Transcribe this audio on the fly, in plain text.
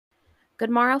Good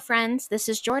morrow, friends. This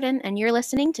is Jordan, and you're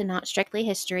listening to Not Strictly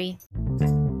History.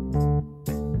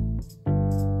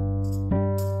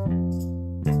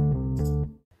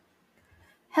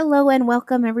 Hello, and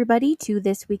welcome, everybody, to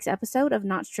this week's episode of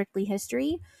Not Strictly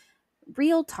History.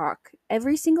 Real talk.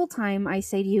 Every single time I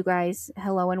say to you guys,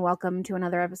 hello and welcome to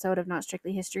another episode of Not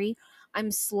Strictly History,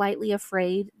 I'm slightly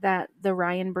afraid that the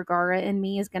Ryan Bergara in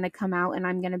me is going to come out and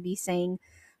I'm going to be saying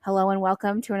hello and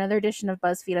welcome to another edition of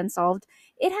BuzzFeed Unsolved.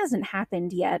 It hasn't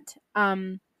happened yet,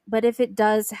 but if it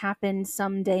does happen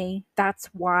someday, that's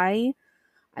why.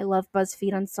 I love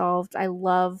BuzzFeed Unsolved. I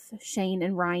love Shane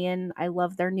and Ryan. I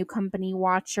love their new company,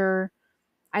 Watcher.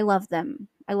 I love them.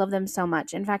 I love them so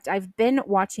much. In fact, I've been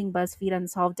watching BuzzFeed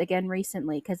Unsolved again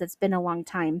recently because it's been a long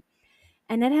time.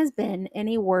 And it has been, in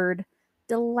a word,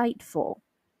 delightful.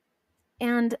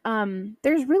 And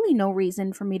there's really no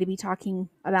reason for me to be talking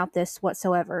about this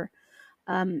whatsoever,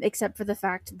 except for the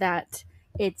fact that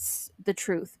it's the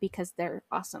truth because they're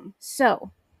awesome.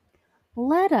 So,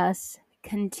 let us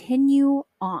continue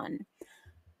on.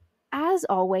 As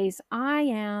always, I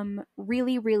am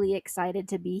really, really excited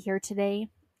to be here today.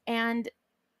 And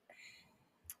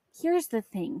here's the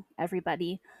thing,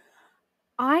 everybody.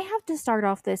 I have to start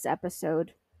off this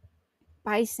episode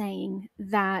by saying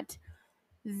that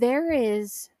there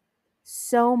is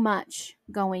so much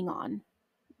going on.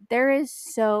 There is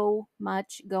so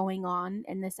much going on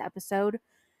in this episode.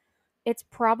 It's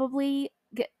probably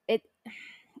it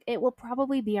will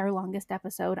probably be our longest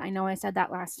episode. I know I said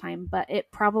that last time, but it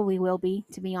probably will be,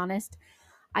 to be honest.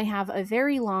 I have a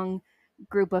very long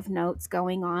group of notes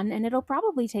going on, and it'll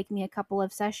probably take me a couple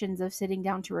of sessions of sitting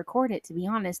down to record it, to be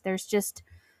honest. There's just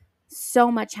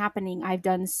so much happening. I've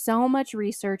done so much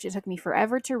research. It took me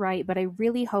forever to write, but I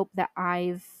really hope that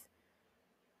I've,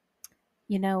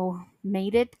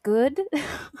 made it good,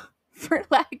 for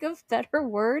lack of better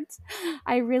words.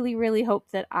 I really, really hope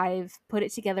that I've put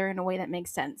it together in a way that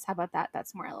makes sense. How about that?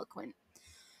 That's more eloquent.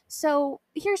 So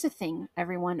here's the thing,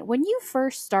 everyone. When you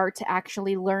first start to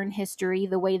actually learn history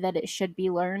the way that it should be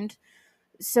learned,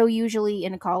 so usually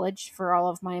in college, for all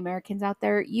of my Americans out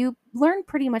there, you learn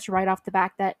pretty much right off the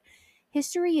bat that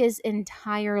history is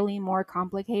entirely more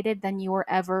complicated than you were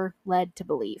ever led to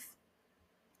believe.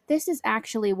 This is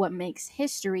actually what makes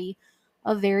history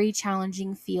a very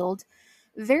challenging field.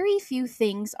 Very few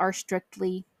things are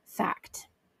strictly fact,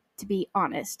 to be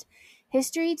honest.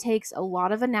 History takes a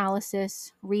lot of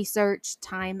analysis, research,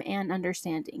 time, and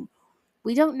understanding.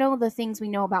 We don't know the things we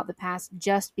know about the past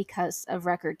just because of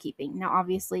record keeping. Now,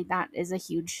 obviously, that is a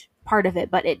huge part of it,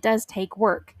 but it does take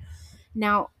work.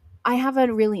 Now, I have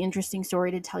a really interesting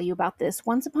story to tell you about this.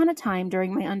 Once upon a time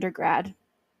during my undergrad,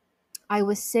 I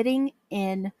was sitting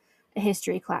in a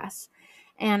history class.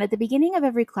 And at the beginning of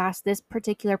every class, this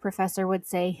particular professor would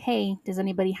say, "Hey, does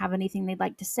anybody have anything they'd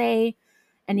like to say?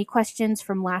 Any questions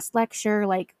from last lecture?"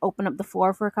 Like, open up the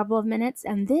floor for a couple of minutes.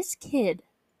 And this kid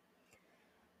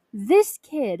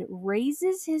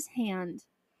raises his hand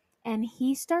and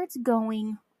he starts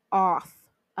going off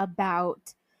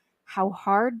about how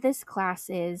hard this class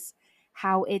is,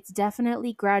 how it's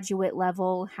definitely graduate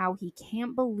level, how he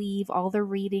can't believe all the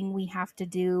reading we have to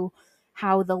do,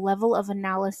 how the level of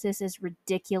analysis is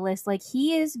ridiculous. Like,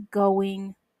 he is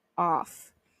going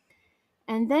off.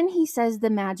 And then he says the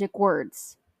magic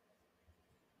words.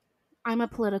 I'm a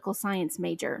political science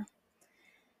major.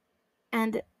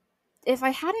 And if I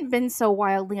hadn't been so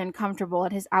wildly uncomfortable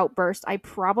at his outburst, I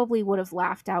probably would have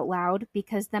laughed out loud,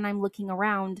 because then I'm looking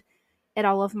around at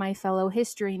all of my fellow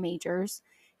history majors,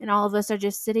 and all of us are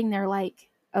just sitting there like,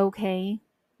 okay,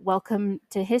 welcome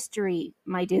to history,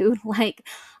 my dude. Like,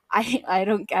 I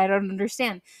don't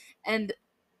understand. And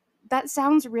that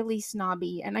sounds really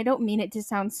snobby, and I don't mean it to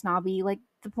sound snobby. Like,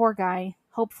 the poor guy,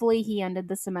 hopefully he ended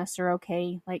the semester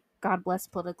okay. Like, God bless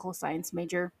political science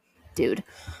major dude.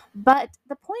 But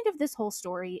the point of this whole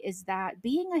story is that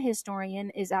being a historian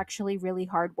is actually really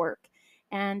hard work.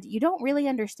 And you don't really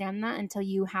understand that until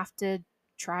you have to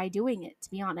try doing it, to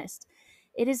be honest.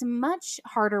 It is much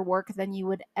harder work than you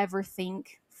would ever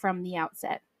think from the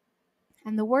outset.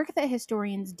 And the work that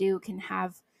historians do can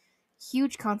have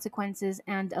huge consequences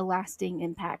and a lasting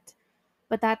impact.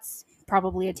 But that's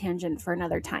probably a tangent for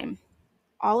another time.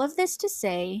 All of this to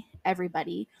say,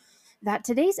 everybody, that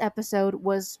today's episode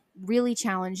was really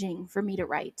challenging for me to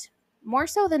write. More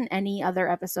so than any other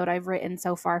episode I've written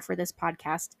so far for this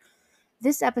podcast.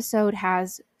 This episode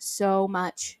has so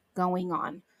much going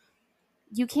on.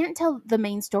 You can't tell the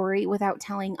main story without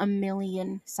telling a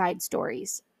million side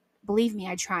stories. Believe me,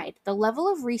 I tried. The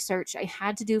level of research I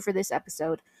had to do for this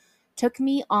episode took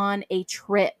me on a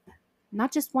trip.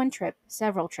 Not just one trip,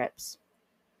 several trips.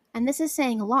 And this is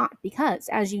saying a lot because,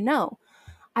 as you know,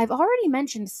 I've already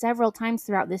mentioned several times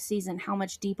throughout this season how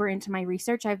much deeper into my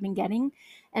research I've been getting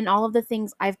and all of the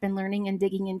things I've been learning and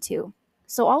digging into.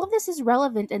 So, all of this is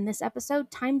relevant in this episode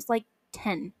times like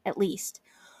 10 at least.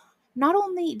 Not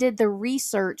only did the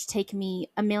research take me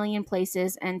a million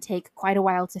places and take quite a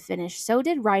while to finish, so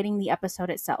did writing the episode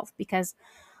itself, because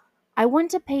I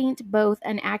want to paint both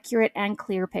an accurate and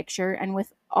clear picture, and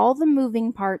with all the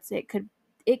moving parts, it could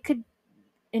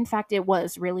in fact it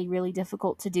was really really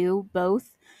difficult to do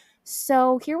both.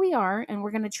 So here we are, and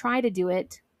we're going to try to do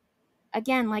it.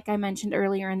 Again, like I mentioned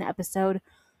earlier in the episode,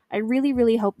 I really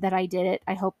really hope that I did it.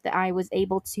 I hope that I was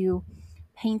able to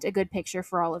paint a good picture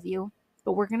for all of you,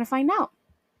 but we're going to find out.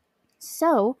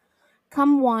 So,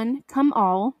 come one, come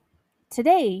all,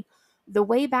 today the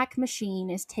Wayback Machine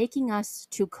is taking us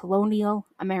to Colonial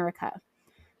America,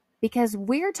 because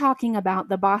we're talking about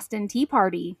the Boston Tea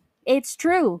Party. It's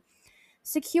true.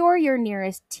 Secure your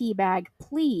nearest tea bag,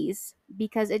 please,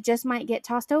 because it just might get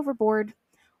tossed overboard.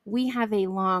 We have a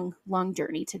long, long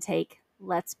journey to take.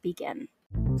 Let's begin.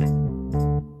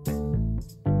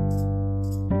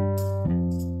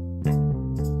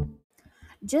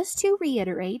 Just to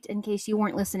reiterate, in case you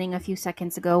weren't listening a few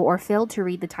seconds ago or failed to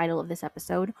read the title of this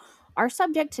episode, our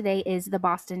subject today is the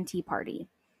Boston Tea Party.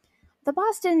 The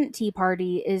Boston Tea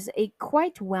Party is a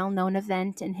quite well-known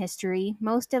event in history.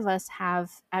 Most of us have,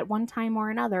 at one time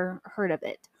or another, heard of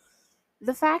it.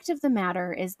 The fact of the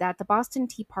matter is that the Boston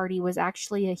Tea Party was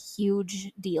actually a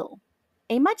huge deal.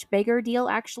 A much bigger deal,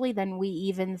 actually, than we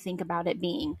even think about it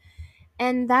being.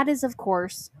 And that is, of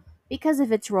course, because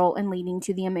of its role in leading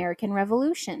to the American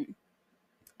Revolution.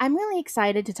 I'm really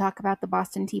excited to talk about the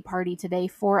Boston Tea Party today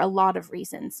for a lot of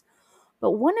reasons.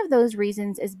 But one of those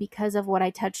reasons is because of what I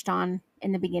touched on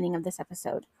in the beginning of this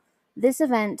episode. This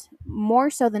event, more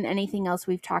so than anything else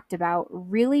we've talked about,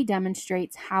 really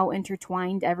demonstrates how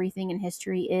intertwined everything in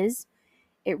history is.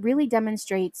 It really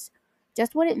demonstrates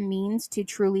just what it means to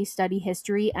truly study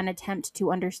history and attempt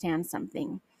to understand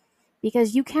something.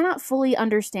 Because you cannot fully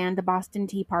understand the Boston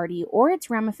Tea Party or its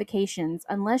ramifications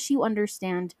unless you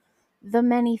understand the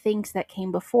many things that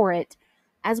came before it,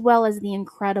 as well as the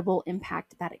incredible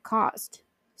impact that it caused.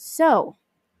 So,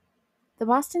 the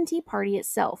Boston Tea Party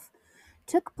itself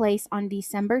took place on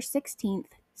December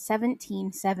 16th,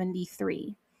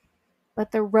 1773.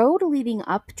 But the road leading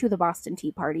up to the Boston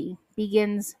Tea Party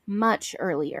begins much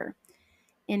earlier.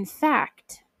 In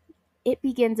fact, it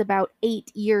begins about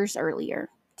 8 years earlier,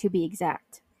 to be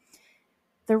exact.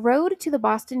 The road to the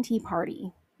Boston Tea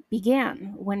Party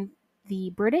began when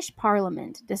the British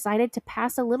Parliament decided to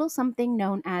pass a little something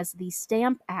known as the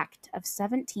Stamp Act of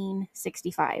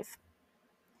 1765.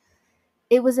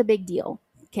 It was a big deal.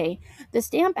 Okay, the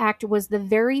Stamp Act was the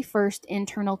very first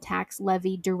internal tax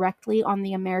levied directly on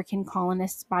the American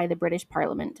colonists by the British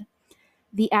Parliament.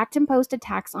 The act imposed a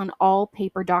tax on all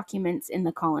paper documents in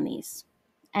the colonies.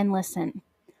 And listen,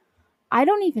 I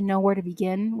don't even know where to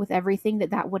begin with everything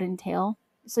that would entail,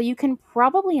 so you can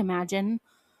probably imagine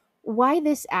why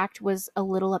this act was a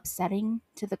little upsetting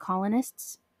to the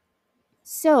colonists.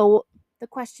 So, the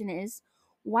question is,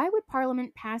 why would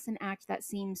Parliament pass an act that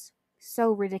seems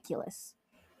so ridiculous?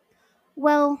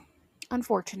 Well,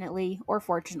 unfortunately, or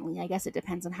fortunately, I guess it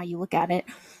depends on how you look at it,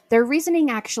 their reasoning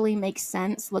actually makes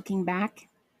sense looking back.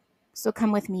 So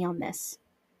come with me on this.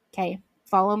 Okay,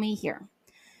 follow me here.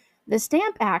 The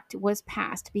Stamp Act was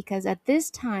passed because at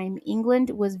this time, England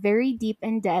was very deep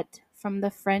in debt from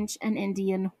the French and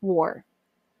Indian War,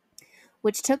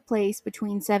 which took place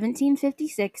between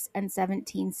 1756 and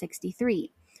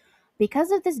 1763.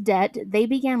 Because of this debt, they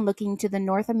began looking to the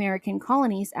North American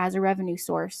colonies as a revenue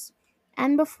source.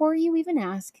 And before you even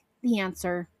ask, the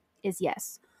answer is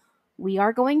yes. We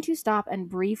are going to stop and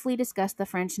briefly discuss the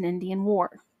French and Indian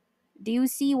War. Do you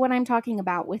see what I'm talking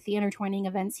about with the intertwining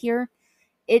events here?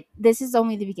 This is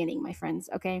only the beginning, my friends,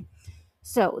 okay?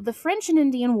 So, the French and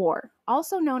Indian War,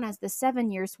 also known as the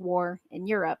 7 Years' War in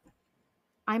Europe.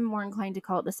 I'm more inclined to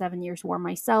call it the 7 Years' War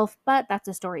myself, but that's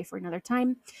a story for another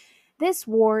time. This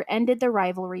war ended the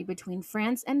rivalry between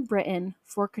France and Britain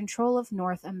for control of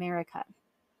North America.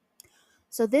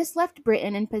 So this left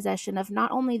Britain in possession of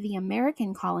not only the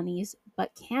American colonies,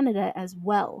 but Canada as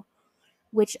well,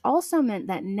 which also meant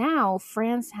that now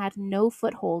France had no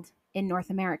foothold in North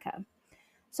America.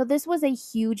 So this was a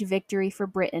huge victory for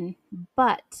Britain,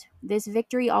 but this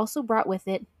victory also brought with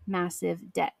it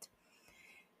massive debt.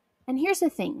 And here's the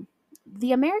thing.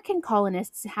 The American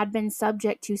colonists had been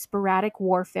subject to sporadic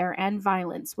warfare and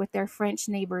violence with their French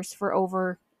neighbors for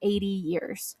over 80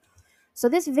 years. So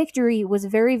this victory was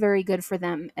very, very good for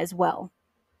them as well.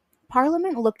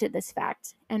 Parliament looked at this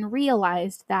fact and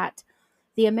realized that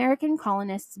The American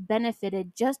colonists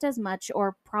benefited just as much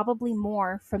or probably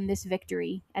more from this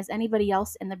victory as anybody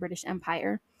else in the British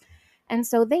Empire. And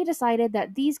so they decided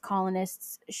that these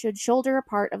colonists should shoulder a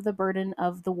part of the burden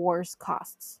of the war's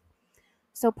costs.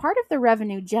 So part of the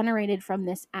revenue generated from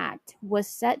this act was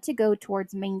set to go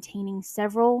towards maintaining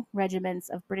several regiments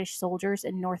of British soldiers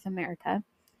in North America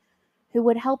who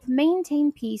would help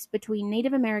maintain peace between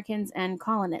Native Americans and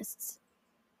colonists.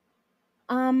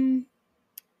 I'm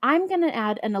going to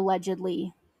add an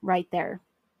allegedly right there.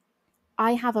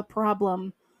 I have a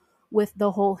problem with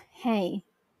the whole, hey,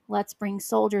 let's bring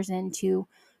soldiers in to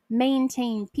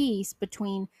maintain peace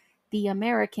between the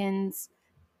Americans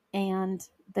and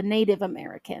the Native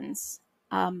Americans.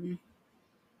 You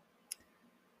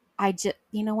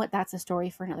know what? That's a story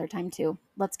for another time too.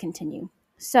 Let's continue.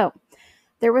 So,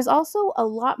 there was also a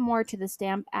lot more to the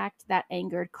Stamp Act that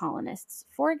angered colonists.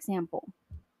 For example,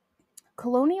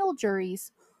 colonial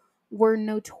juries were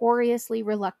notoriously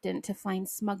reluctant to find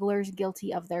smugglers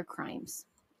guilty of their crimes.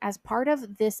 As part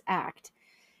of this act,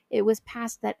 it was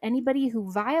passed that anybody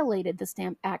who violated the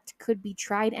Stamp Act could be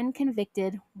tried and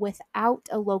convicted without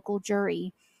a local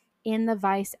jury in the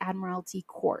Vice Admiralty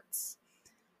courts.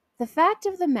 The fact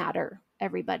of the matter,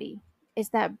 everybody, is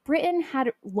that Britain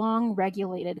had long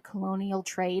regulated colonial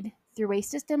trade through a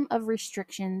system of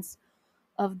restrictions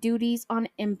of duties on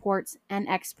imports and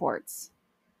exports.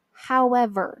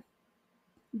 However,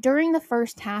 during the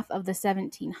first half of the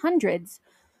 1700s,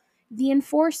 the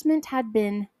enforcement had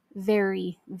been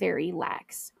very, very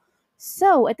lax.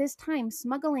 So at this time,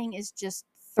 smuggling is just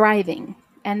thriving,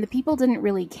 and the people didn't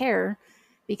really care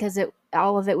because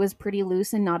all of it was pretty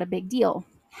loose and not a big deal.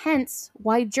 Hence,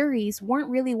 why juries weren't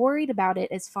really worried about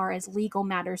it as far as legal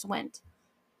matters went.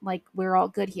 Like, we're all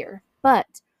good here.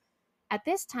 But at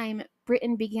this time,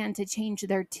 Britain began to change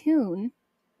their tune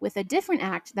with a different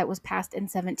act that was passed in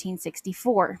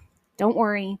 1764. Don't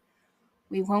worry,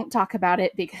 we won't talk about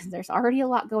it because there's already a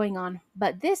lot going on,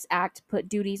 but this act put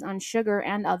duties on sugar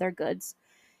and other goods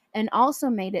and also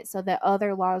made it so that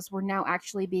other laws were now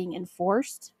actually being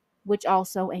enforced, which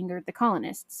also angered the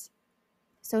colonists.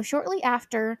 So shortly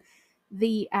after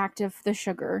the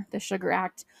Sugar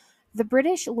Act, the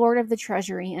British Lord of the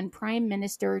Treasury and Prime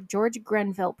Minister George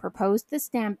Grenville proposed the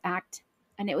Stamp Act,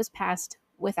 and it was passed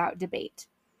without debate.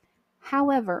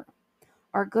 However,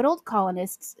 our good old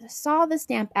colonists saw the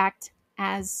Stamp Act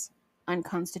as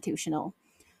unconstitutional.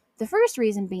 The first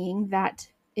reason being that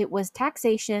it was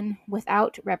taxation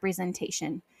without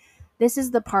representation. This is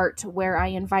the part where I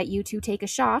invite you to take a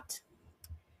shot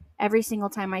every single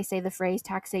time I say the phrase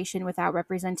taxation without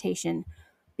representation.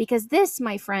 Because this,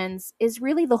 my friends, is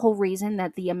really the whole reason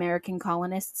that the American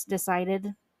colonists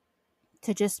decided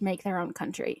to just make their own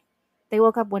country. They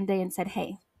woke up one day and said,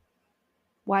 hey,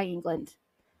 why England?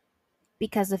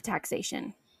 Because of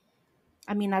taxation.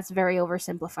 I mean, that's very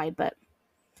oversimplified, but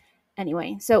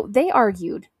anyway. So they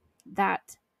argued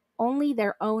that only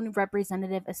their own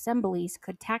representative assemblies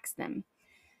could tax them.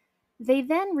 They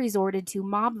then resorted to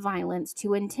mob violence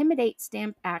to intimidate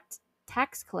Stamp Act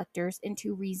tax collectors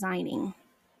into resigning.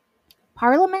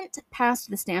 Parliament passed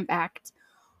the Stamp Act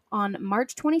on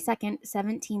March 22nd,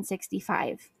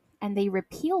 1765, and they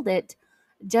repealed it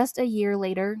just a year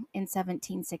later in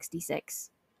 1766.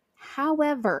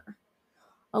 However,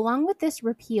 along with this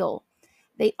repeal,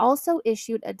 they also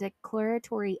issued a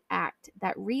declaratory act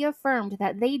that reaffirmed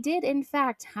that they did, in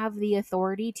fact, have the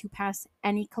authority to pass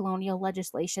any colonial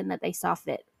legislation that they saw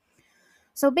fit.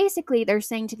 So basically, they're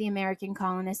saying to the American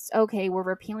colonists, okay, we're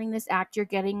repealing this act. You're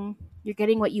getting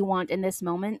what you want in this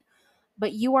moment,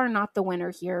 but you are not the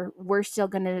winner here. We're still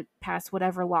going to pass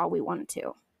whatever law we want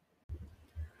to.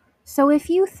 So if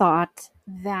you thought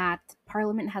that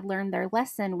Parliament had learned their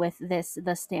lesson with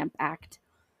the Stamp Act,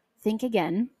 think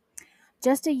again.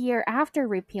 Just a year after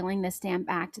repealing the Stamp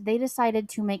Act, they decided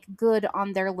to make good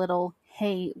on their little,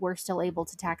 hey, we're still able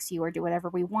to tax you or do whatever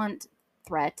we want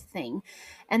threat thing.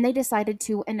 And they decided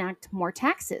to enact more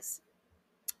taxes.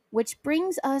 Which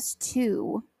brings us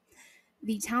to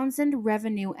the Townshend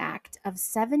Revenue Act of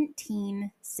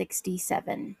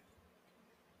 1767.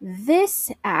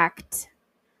 This act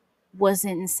was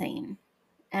insane,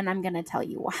 and I'm going to tell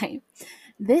you why.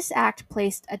 This act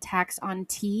placed a tax on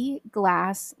tea,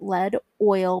 glass, lead,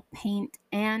 oil, paint,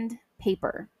 and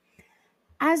paper.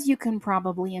 As you can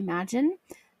probably imagine,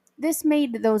 this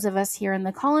made those of us here in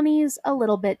the colonies a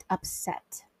little bit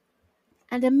upset.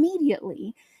 And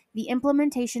immediately, the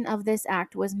implementation of this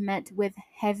act was met with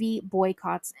heavy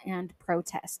boycotts and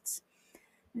protests.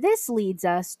 This leads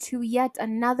us to yet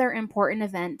another important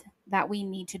event that we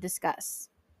need to discuss,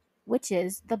 which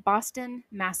is the Boston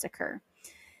Massacre.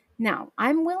 Now,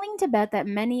 I'm willing to bet that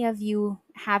many of you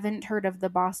haven't heard of the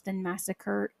Boston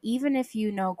Massacre, even if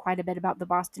you know quite a bit about the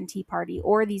Boston Tea Party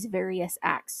or these various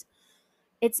acts.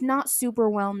 It's not super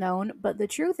well known, but the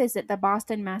truth is that the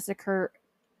Boston Massacre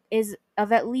is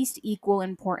of at least equal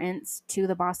importance to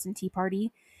the Boston Tea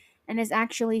Party and is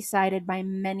actually cited by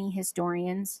many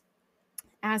historians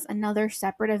as another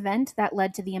separate event that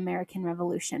led to the American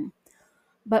Revolution.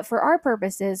 But for our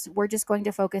purposes, we're just going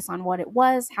to focus on what it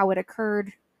was, how it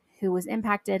occurred, who was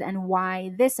impacted, and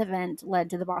why this event led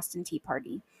to the Boston Tea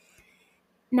Party.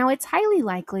 Now, it's highly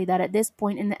likely that at this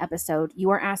point in the episode,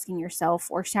 you are asking yourself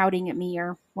or shouting at me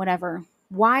or whatever,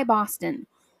 why Boston?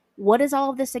 What is all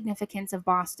of the significance of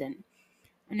Boston?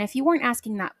 And if you weren't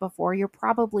asking that before, you're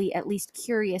probably at least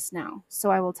curious now, so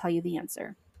I will tell you the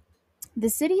answer. The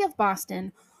city of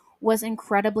Boston was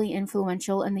incredibly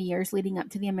influential in the years leading up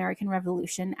to the American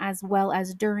Revolution, as well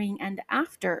as during and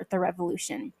after the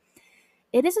Revolution.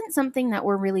 It isn't something that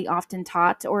we're really often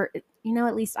taught, or,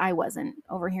 at least I wasn't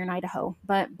over here in Idaho,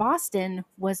 but Boston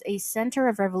was a center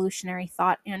of revolutionary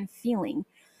thought and feeling.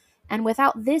 And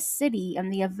without this city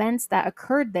and the events that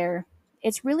occurred there,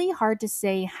 it's really hard to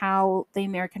say how the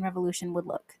American Revolution would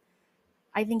look.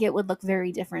 I think it would look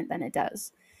very different than it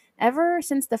does. Ever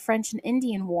since the French and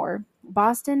Indian War,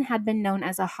 Boston had been known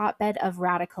as a hotbed of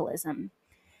radicalism.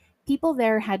 People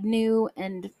there had new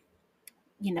and,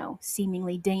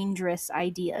 seemingly dangerous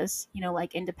ideas,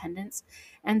 like independence,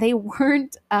 and they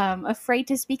weren't afraid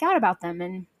to speak out about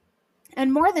them.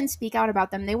 And more than speak out about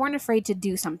them, they weren't afraid to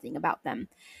do something about them.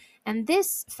 And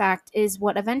this fact is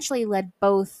what eventually it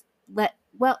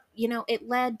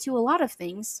led to a lot of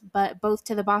things, but both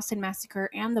to the Boston Massacre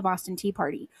and the Boston Tea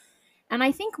Party. And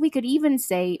I think we could even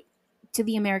say to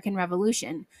the American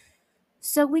Revolution.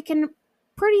 So we can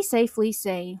pretty safely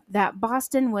say that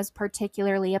Boston was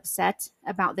particularly upset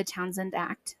about the Townsend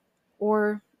Act,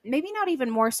 or maybe not even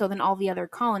more so than all the other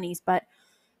colonies, but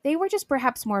they were just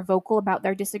perhaps more vocal about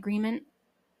their disagreement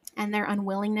and their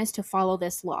unwillingness to follow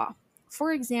this law.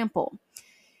 For example,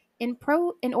 in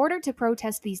order to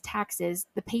protest these taxes,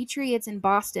 the Patriots in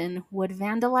Boston would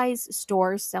vandalize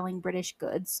stores selling British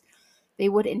goods. They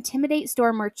would intimidate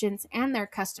store merchants and their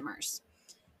customers.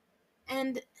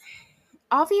 And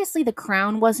obviously the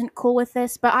Crown wasn't cool with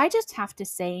this, but I just have to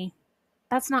say,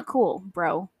 that's not cool,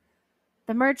 bro.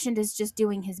 The merchant is just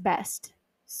doing his best.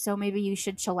 So maybe you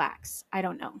should chillax. I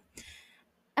don't know.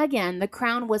 Again, the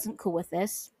Crown wasn't cool with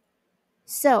this.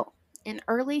 So, in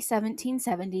early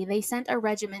 1770, they sent a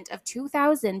regiment of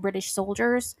 2,000 British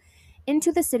soldiers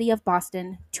into the city of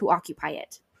Boston to occupy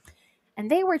it. And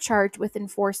they were charged with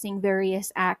enforcing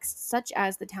various acts, such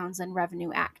as the Townsend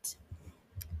Revenue Act.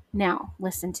 Now,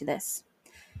 listen to this.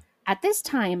 At this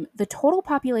time, the total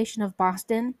population of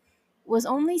Boston was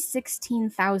only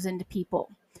 16,000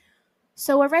 people.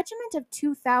 So a regiment of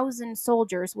 2,000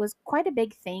 soldiers was quite a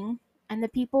big thing, and the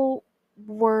people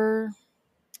were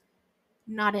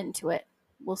not into it.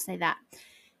 We'll say that.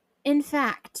 In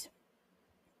fact,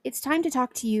 it's time to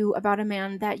talk to you about a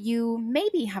man that you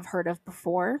maybe have heard of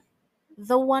before,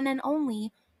 the one and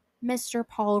only Mr.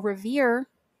 Paul Revere.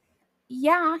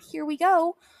 Yeah, here we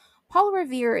go. Paul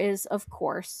Revere is, of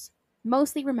course,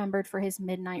 mostly remembered for his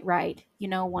midnight ride.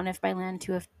 One if by land,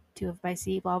 two if by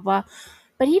sea, blah, blah.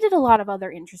 But he did a lot of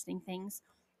other interesting things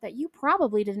that you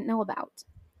probably didn't know about.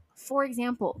 For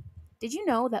example, did you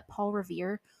know that Paul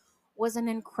Revere was an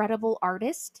incredible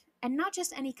artist? And not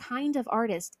just any kind of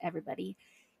artist, everybody.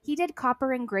 He did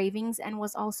copper engravings and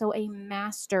was also a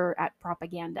master at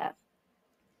propaganda.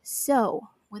 So,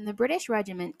 when the British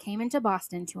regiment came into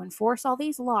Boston to enforce all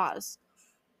these laws,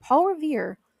 Paul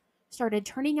Revere started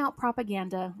turning out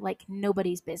propaganda like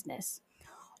nobody's business.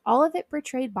 All of it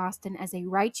portrayed Boston as a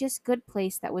righteous, good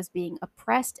place that was being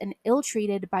oppressed and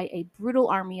ill-treated by a brutal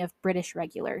army of British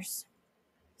regulars.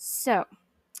 So,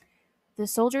 the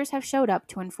soldiers have showed up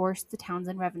to enforce the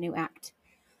Townsend Revenue Act.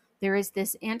 There is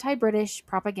this anti-British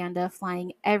propaganda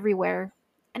flying everywhere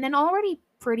in an already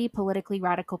pretty politically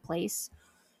radical place.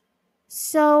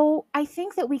 So, I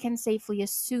think that we can safely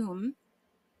assume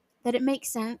that it makes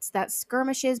sense that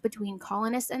skirmishes between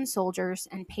colonists and soldiers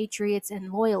and patriots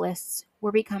and loyalists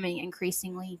were becoming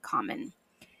increasingly common.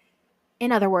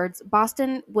 In other words,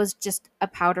 Boston was just a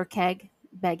powder keg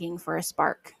begging for a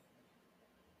spark.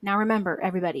 Now remember,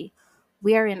 everybody,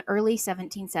 we are in early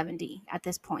 1770 at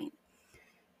this point.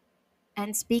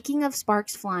 And speaking of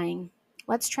sparks flying,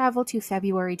 let's travel to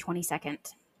February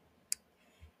 22nd.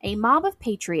 A mob of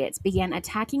patriots began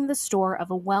attacking the store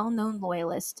of a well-known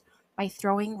loyalist by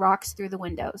throwing rocks through the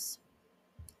windows.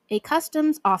 A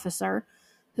customs officer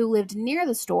who lived near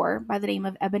the store by the name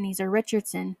of Ebenezer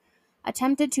Richardson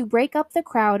attempted to break up the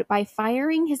crowd by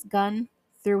firing his gun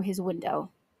through his window.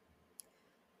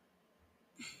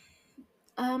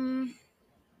 Um,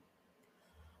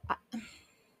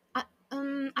 I,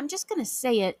 I'm just gonna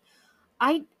say it.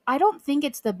 I don't think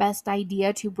it's the best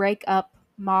idea to break up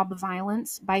mob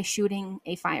violence by shooting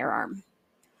a firearm.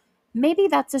 Maybe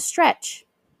that's a stretch.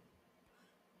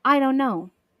 I don't know.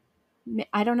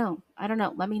 I don't know.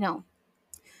 Let me know.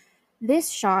 This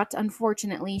shot,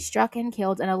 unfortunately, struck and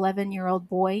killed an 11-year-old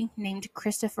boy named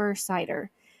Christopher Sider.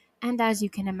 And as you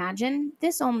can imagine,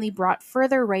 this only brought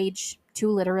further rage to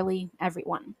literally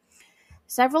everyone.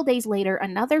 Several days later,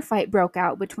 another fight broke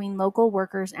out between local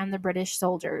workers and the British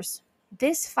soldiers.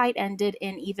 This fight ended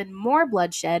in even more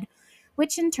bloodshed,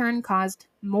 which in turn caused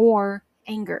more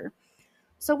anger.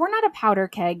 So we're not a powder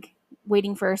keg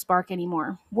waiting for a spark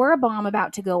anymore. We're a bomb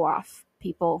about to go off,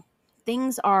 people.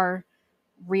 Things are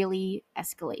really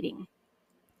escalating.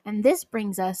 And this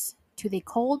brings us to the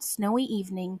cold, snowy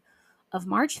evening of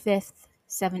March 5th,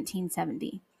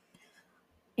 1770.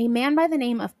 A man by the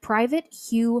name of Private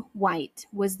Hugh White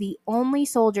was the only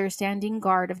soldier standing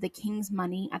guard of the king's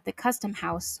money at the custom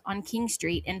house on King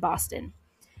Street in Boston.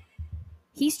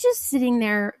 He's just sitting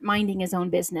there minding his own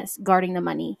business, guarding the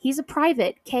money. He's a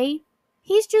private, okay?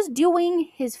 He's just doing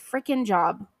his frickin'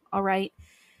 job, all right?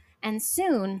 And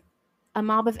soon, a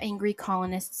mob of angry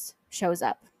colonists shows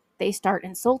up. They start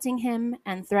insulting him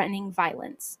and threatening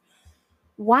violence.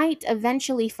 White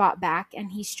eventually fought back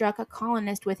and he struck a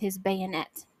colonist with his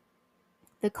bayonet.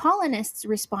 The colonists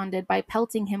responded by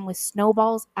pelting him with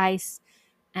snowballs, ice,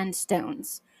 and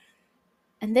stones.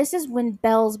 And this is when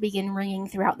bells begin ringing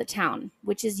throughout the town,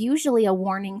 which is usually a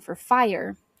warning for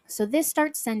fire. So this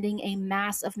starts sending a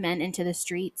mass of men into the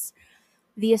streets.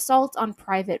 The assault on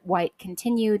Private White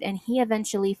continued, and he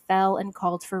eventually fell and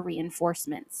called for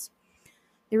reinforcements.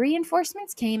 The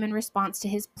reinforcements came in response to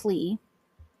his plea,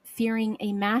 fearing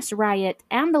a mass riot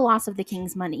and the loss of the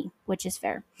king's money, which is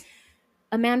fair.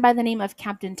 A man by the name of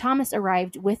Captain Thomas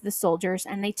arrived with the soldiers,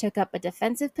 and they took up a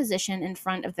defensive position in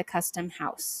front of the custom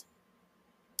house.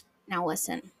 Now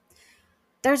listen,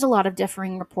 there's a lot of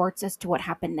differing reports as to what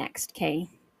happened next, okay?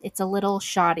 It's a little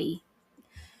shoddy.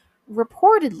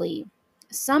 Reportedly,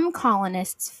 some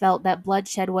colonists felt that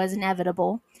bloodshed was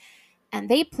inevitable, and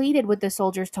they pleaded with the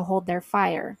soldiers to hold their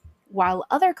fire, while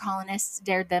other colonists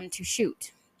dared them to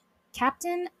shoot.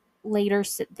 Captain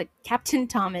Thomas,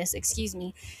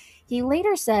 he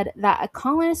later said that a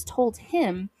colonist told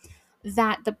him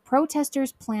that the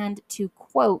protesters planned to,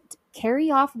 quote,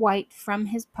 carry off White from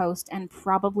his post and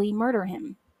probably murder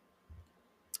him.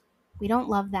 We don't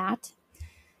love that.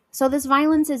 So this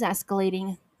violence is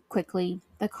escalating quickly.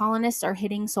 The colonists are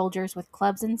hitting soldiers with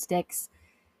clubs and sticks.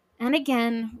 And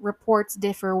again, reports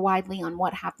differ widely on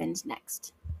what happened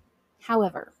next.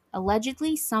 However,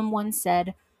 allegedly someone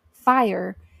said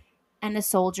fire and a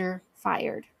soldier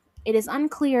fired. It is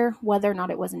unclear whether or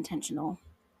not it was intentional.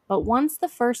 But once the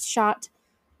first shot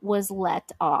was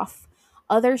let off,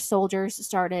 other soldiers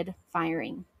started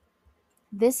firing.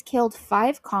 This killed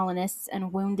 5 colonists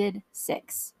and wounded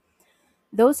 6.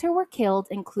 Those who were killed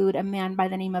include a man by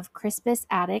the name of Crispus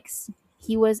Attucks.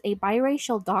 He was a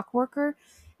biracial dock worker,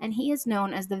 and he is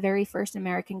known as the very first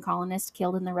American colonist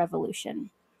killed in the Revolution.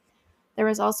 There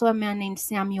was also a man named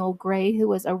Samuel Gray who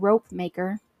was a rope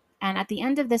maker, and at the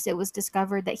end of this it was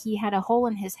discovered that he had a hole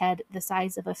in his head the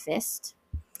size of a fist.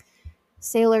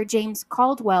 Sailor James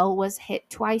Caldwell was hit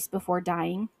twice before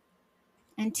dying,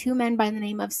 and 2 men by the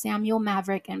name of Samuel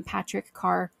Maverick and Patrick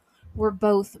Carr were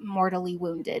both mortally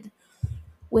wounded.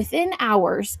 Within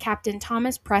hours, Captain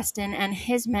Thomas Preston and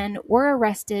his men were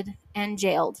arrested and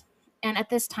jailed. And at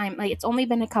this time, it's only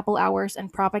been a couple hours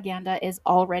and propaganda is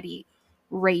already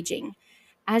raging.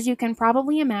 As you can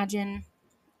probably imagine,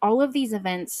 all of these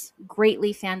events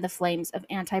greatly fanned the flames of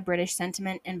anti-British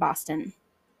sentiment in Boston.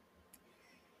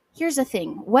 Here's the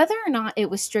thing, whether or not it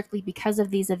was strictly because of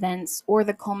these events or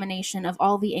the culmination of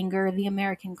all the anger the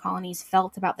American colonies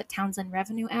felt about the Townshend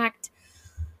Revenue Act,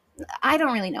 I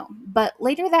don't really know. But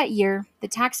later that year, the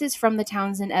taxes from the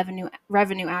Townshend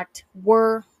Revenue Act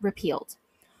were repealed.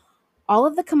 All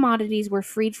of the commodities were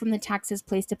freed from the taxes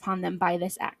placed upon them by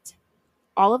this act.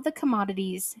 All of the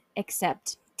commodities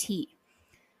except tea.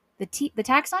 The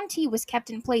tax on tea was kept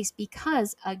in place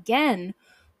because, again,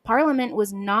 Parliament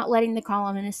was not letting the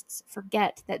colonists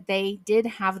forget that they did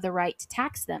have the right to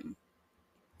tax them.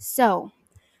 So,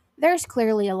 there's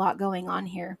clearly a lot going on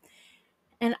here.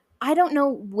 And I don't know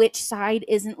which side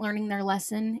isn't learning their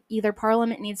lesson. Either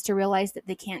Parliament needs to realize that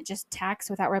they can't just tax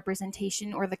without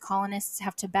representation, or the colonists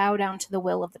have to bow down to the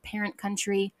will of the parent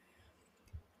country.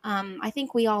 I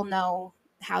think we all know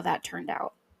how that turned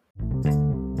out.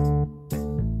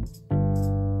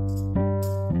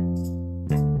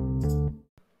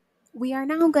 We are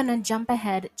now going to jump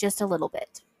ahead just a little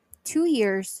bit. 2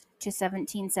 years to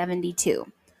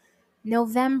 1772.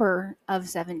 November of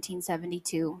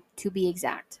 1772, to be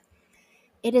exact.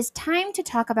 It is time to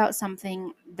talk about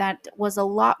something that was a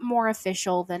lot more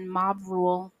official than mob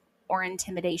rule or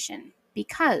intimidation,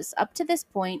 because up to this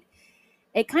point,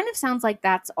 it kind of sounds like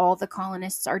that's all the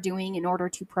colonists are doing in order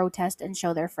to protest and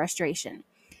show their frustration.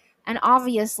 And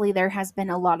obviously, there has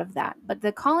been a lot of that, but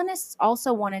the colonists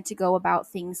also wanted to go about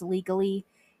things legally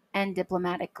and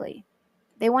diplomatically.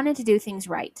 They wanted to do things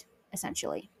right,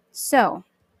 essentially. So,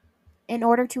 in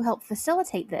order to help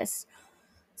facilitate this,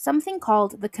 something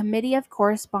called the Committee of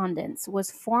Correspondence was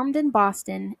formed in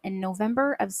Boston in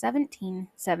November of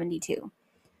 1772.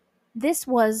 This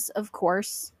was, of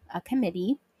course, a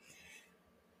committee.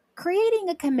 Creating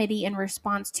a committee in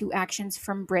response to actions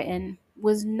from Britain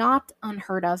was not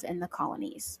unheard of in the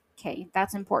colonies. Okay,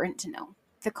 that's important to know.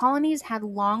 The colonies had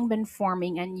long been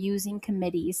forming and using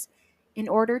committees in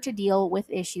order to deal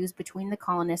with issues between the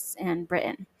colonists and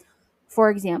Britain. For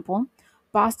example,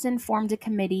 Boston formed a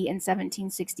committee in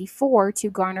 1764 to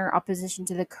garner opposition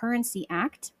to the Currency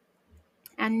Act,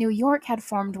 and New York had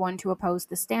formed one to oppose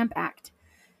the Stamp Act.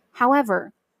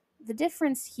 However, the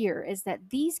difference here is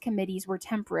that these committees were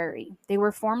temporary. They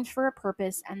were formed for a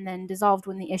purpose and then dissolved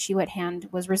when the issue at hand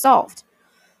was resolved.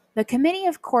 The Committee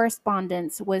of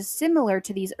Correspondence was similar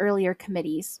to these earlier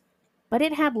committees, but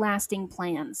it had lasting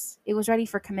plans. It was ready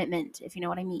for commitment, if you know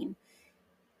what I mean.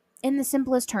 In the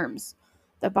simplest terms,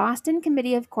 the Boston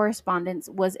Committee of Correspondence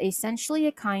was essentially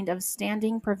a kind of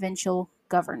standing provincial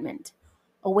government,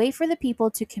 a way for the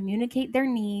people to communicate their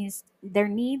needs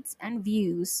and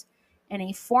views in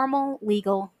a formal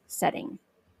legal setting.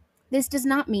 This does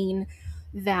not mean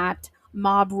that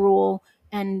mob rule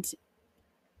and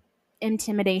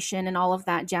intimidation and all of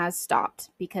that jazz stopped,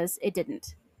 because it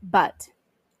didn't. But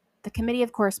the Committee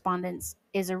of Correspondence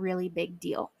is a really big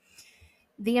deal.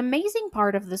 The amazing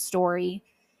part of the story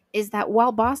is that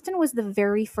while Boston was the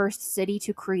very first city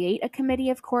to create a committee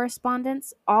of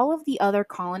correspondence, all of the other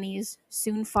colonies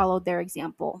soon followed their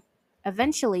example.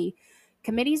 Eventually,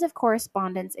 committees of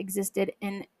correspondence existed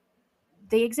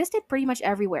pretty much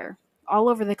everywhere, all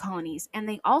over the colonies, and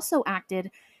they also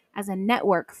acted as a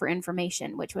network for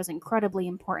information, which was incredibly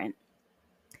important.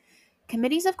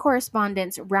 Committees of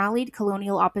correspondence rallied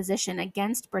colonial opposition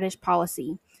against British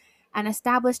policy and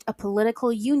established a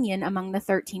political union among the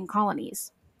 13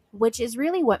 colonies, which is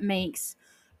really what makes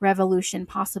revolution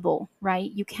possible, right?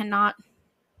 You cannot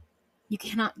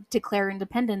declare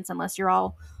independence unless you're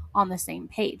all on the same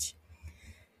page.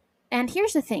 And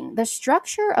here's the thing, the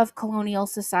structure of colonial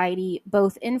society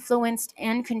both influenced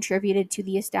and contributed to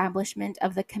the establishment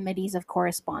of the committees of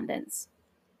correspondence.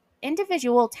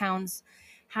 Individual towns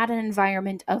had an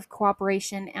environment of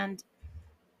cooperation and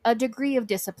a degree of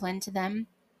discipline to them.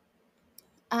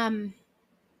 Um,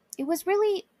 it was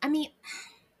really,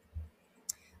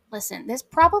 listen, this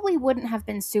probably wouldn't have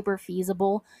been super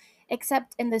feasible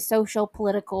except in the social,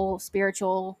 political,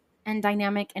 spiritual, and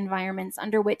dynamic environments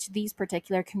under which these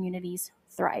particular communities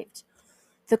thrived.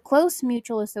 The close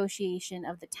mutual association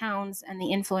of the towns and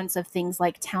the influence of things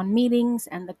like town meetings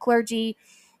and the clergy,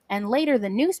 and later the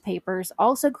newspapers,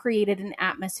 also created an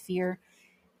atmosphere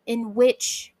in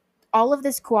which all of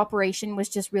this cooperation was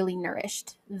just really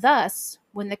nourished. Thus,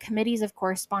 when the committees of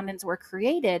correspondence were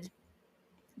created,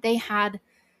 they had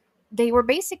they were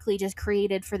basically just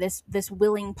created for this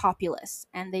willing populace,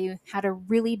 and they had a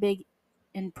really big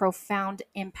and profound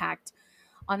impact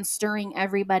on stirring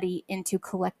everybody into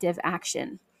collective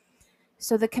action.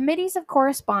 So the committees of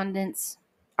correspondence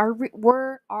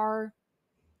are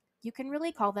you can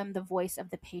really call them the voice of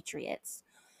the patriots.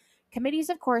 Committees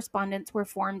of correspondence were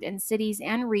formed in cities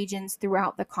and regions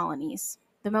throughout the colonies.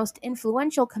 The most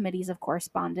influential committees of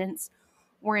correspondence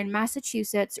were in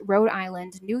Massachusetts, Rhode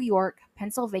Island, New York,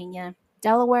 Pennsylvania,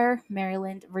 Delaware,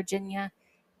 Maryland, Virginia,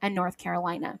 and North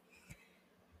Carolina.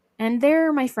 And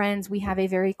there, my friends, we have a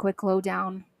very quick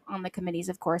lowdown on the committees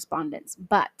of correspondence.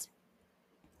 But,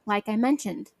 like I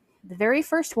mentioned, the very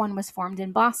first one was formed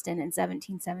in Boston in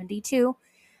 1772,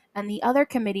 and the other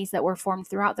committees that were formed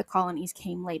throughout the colonies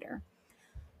came later.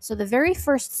 So the very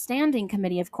first standing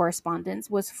committee of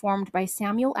correspondence was formed by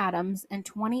Samuel Adams and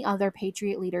 20 other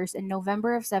Patriot leaders in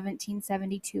November of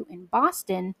 1772 in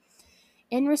Boston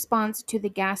in response to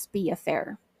the Gaspee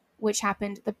affair, which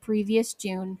happened the previous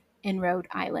June in Rhode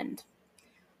Island.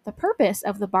 The purpose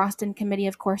of the Boston Committee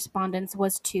of Correspondence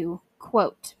was to,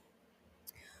 quote,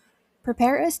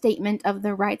 prepare a statement of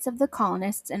the rights of the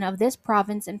colonists and of this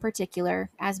province in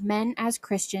particular, as men, as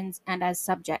Christians, and as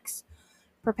subjects.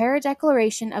 prepare a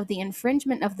declaration of the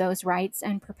infringement of those rights,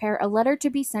 and prepare a letter to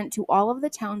be sent to all of the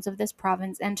towns of this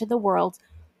province and to the world,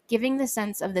 giving the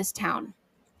sense of this town.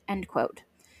 End quote.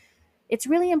 It's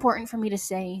really important for me to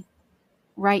say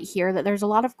right here that there's a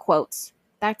lot of quotes.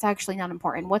 That's actually not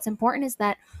important. What's important is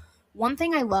that one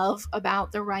thing I love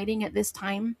about the writing at this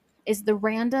time is the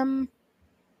random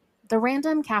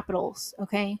capitals,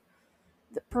 okay?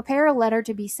 Prepare a letter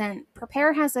to be sent.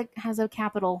 Prepare has a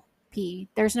capital P.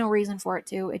 There's no reason for it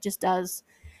to. It just does.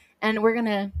 And we're going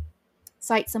to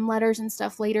cite some letters and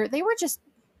stuff later. They were just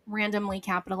randomly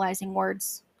capitalizing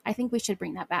words. I think we should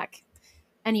bring that back.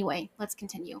 Anyway, let's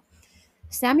continue.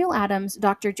 Samuel Adams,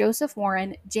 Dr. Joseph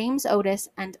Warren, James Otis,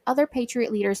 and other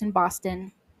patriot leaders in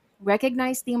Boston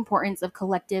recognized the importance of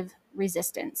collective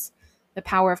resistance, the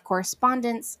power of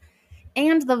correspondence,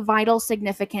 and the vital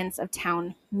significance of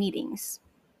town meetings.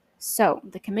 So,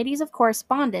 the committees of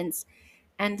correspondence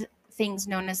and things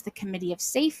known as the Committee of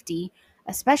Safety,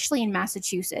 especially in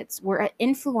Massachusetts, were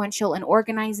influential in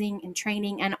organizing and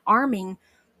training and arming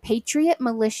patriot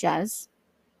militias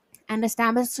and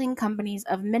establishing companies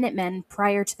of Minutemen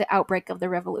prior to the outbreak of the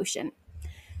Revolution.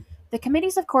 The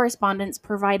committees of correspondence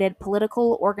provided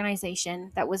political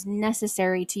organization that was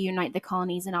necessary to unite the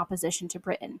colonies in opposition to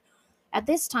Britain. At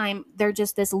this time, they're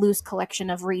just this loose collection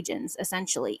of regions,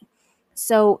 essentially.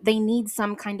 So they need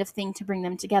some kind of thing to bring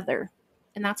them together.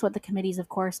 And that's what the committees of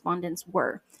correspondence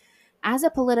were. As a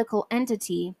political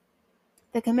entity,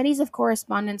 the committees of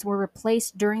correspondence were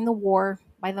replaced during the war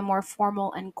by the more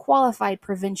formal and qualified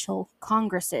provincial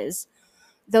congresses,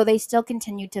 though they still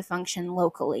continued to function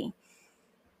locally.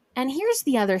 And here's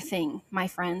the other thing, my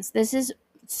friends. This is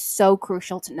so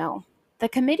crucial to know. The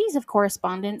committees of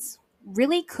correspondence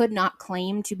really could not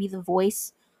claim to be the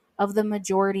voice of the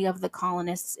majority of the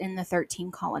colonists in the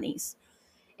 13 colonies.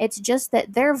 It's just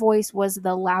that their voice was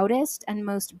the loudest and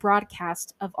most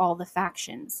broadcast of all the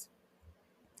factions.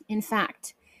 In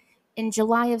fact, in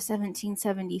July of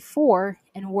 1774,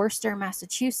 in Worcester,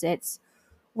 Massachusetts,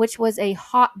 which was a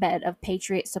hotbed of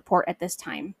Patriot support at this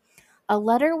time, a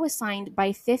letter was signed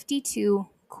by 52,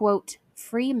 quote,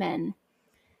 free men,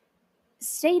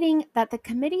 stating that the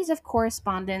committees of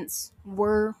correspondence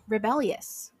were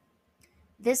rebellious.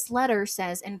 This letter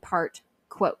says in part,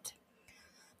 quote,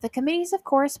 the committees of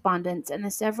correspondence in the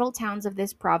several towns of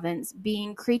this province,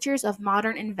 being creatures of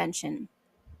modern invention,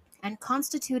 and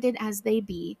constituted as they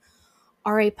be,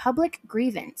 are a public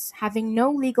grievance, having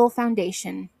no legal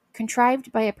foundation,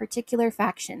 contrived by a particular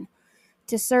faction,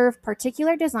 to serve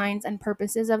particular designs and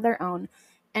purposes of their own,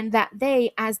 and that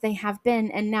they, as they have been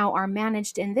and now are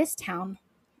managed in this town,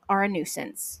 are a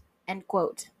nuisance. End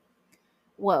quote.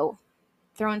 Whoa.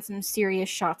 Throwing some serious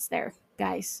shots there,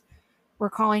 guys. We're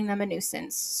calling them a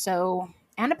nuisance. So,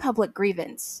 and a public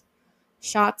grievance.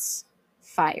 Shots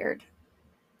fired.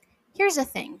 Here's the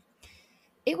thing.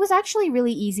 It was actually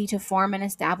really easy to form and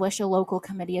establish a local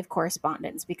committee of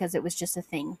correspondence because it was just a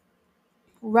thing.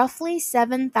 Roughly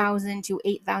 7,000 to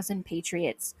 8,000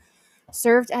 patriots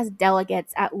served as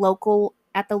delegates at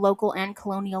the local and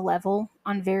colonial level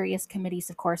on various committees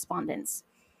of correspondence.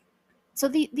 So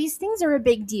these things are a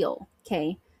big deal,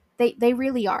 okay? They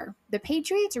really are. The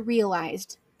Patriots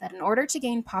realized that in order to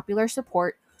gain popular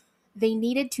support, they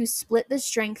needed to split the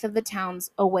strength of the towns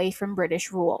away from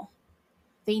British rule.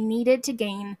 They needed to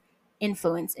gain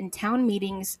influence in town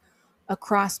meetings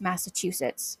across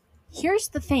Massachusetts. Here's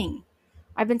the thing.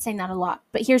 I've been saying that a lot,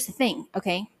 but here's the thing,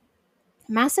 okay?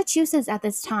 Massachusetts at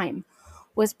this time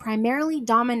was primarily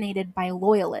dominated by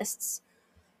loyalists.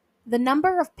 The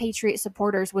number of Patriot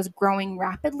supporters was growing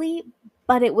rapidly,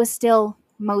 but it was still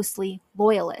mostly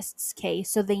loyalists, okay?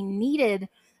 So they needed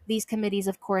these committees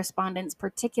of correspondence,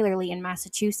 particularly in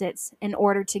Massachusetts, in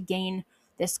order to gain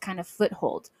this kind of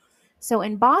foothold. So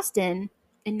in Boston,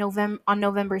 on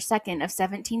November 2nd of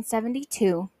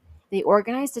 1772, they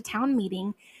organized a town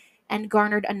meeting and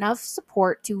garnered enough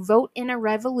support to vote in a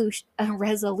resolution,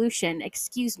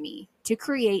 to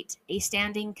create a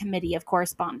standing committee of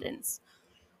correspondence,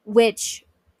 which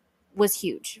was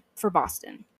huge for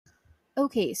Boston.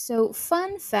 Okay, so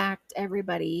fun fact,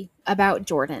 everybody, about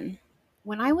Jordan.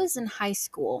 When I was in high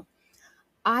school,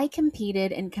 I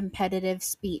competed in competitive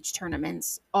speech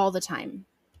tournaments all the time.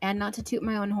 And not to toot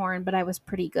my own horn, but I was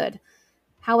pretty good.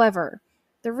 However,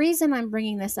 the reason I'm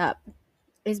bringing this up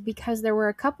is because there were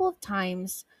a couple of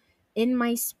times in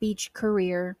my speech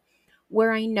career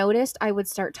where I noticed I would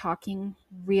start talking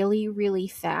really, really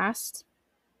fast.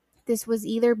 This was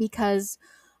either because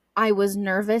I was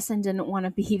nervous and didn't want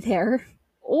to be there,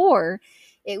 or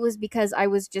it was because I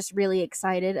was just really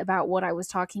excited about what I was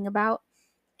talking about.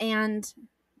 And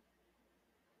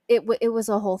it was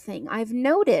a whole thing. I've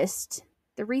noticed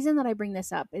The reason that I bring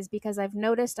this up is because I've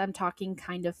noticed I'm talking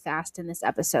kind of fast in this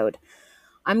episode.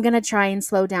 I'm going to try and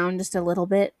slow down just a little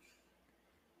bit.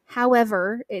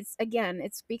 However, it's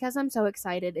because I'm so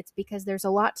excited. It's because there's a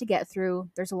lot to get through.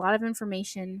 There's a lot of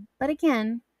information. But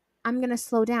again, I'm going to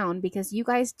slow down because you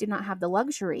guys do not have the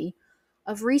luxury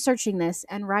of researching this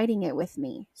and writing it with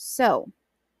me. So,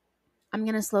 I'm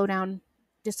going to slow down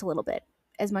just a little bit,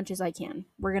 as much as I can.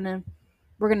 We're going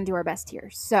to do our best here.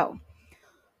 So,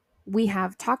 we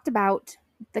have talked about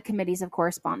the committees of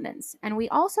correspondence, and we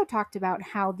also talked about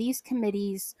how these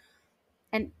committees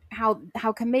and how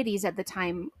committees at the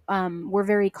time were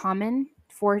very common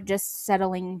for just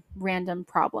settling random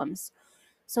problems.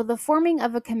 So the forming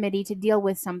of a committee to deal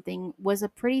with something was a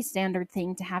pretty standard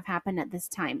thing to have happen at this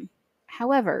time.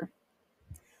 However,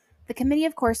 the Committee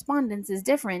of Correspondence is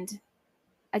different,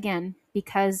 again,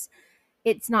 because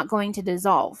it's not going to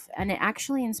dissolve, and it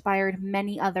actually inspired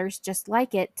many others just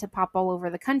like it to pop all over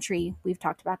the country. We've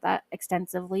talked about that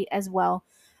extensively as well.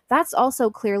 That's also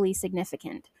clearly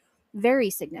significant, very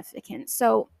significant.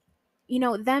 So,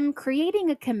 them creating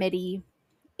a committee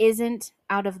isn't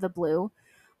out of the blue,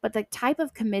 but the type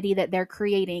of committee that they're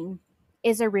creating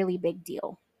is a really big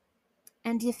deal.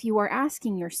 And if you are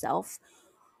asking yourself,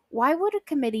 why would a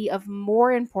committee of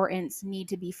more importance need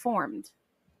to be formed?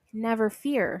 Never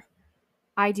fear,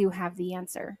 I do have the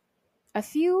answer. A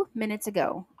few minutes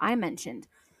ago, I mentioned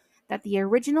that the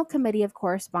original Committee of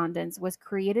Correspondence was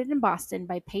created in Boston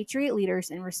by Patriot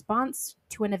leaders in response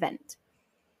to an event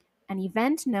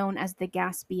known as the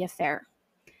Gaspee Affair.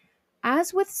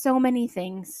 As with so many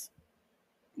things,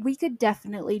 we could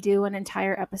definitely do an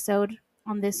entire episode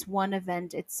on this one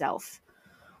event itself.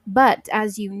 But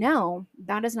as you know,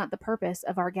 that is not the purpose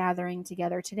of our gathering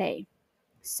together today.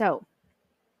 So,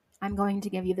 I'm going to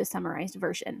give you the summarized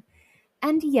version.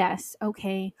 And yes,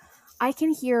 okay, I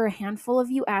can hear a handful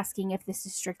of you asking if this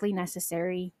is strictly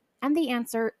necessary, and the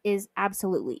answer is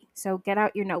absolutely. So get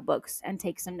out your notebooks and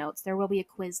take some notes. There will be a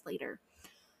quiz later.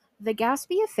 The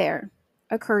Gaspee Affair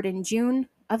occurred in June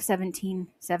of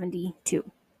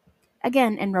 1772,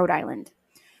 again in Rhode Island.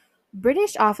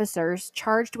 British officers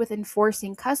charged with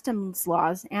enforcing customs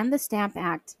laws and the Stamp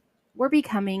Act were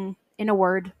becoming, in a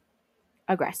word,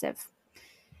 aggressive.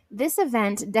 This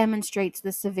event demonstrates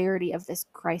the severity of this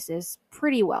crisis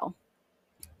pretty well.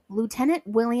 Lieutenant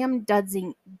William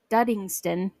Duddingston,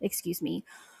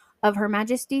 of Her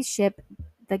Majesty's ship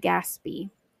the Gaspee,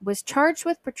 was charged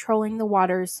with patrolling the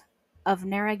waters of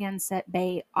Narragansett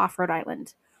Bay off Rhode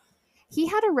Island. He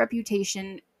had a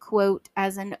reputation, quote,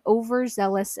 as an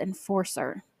overzealous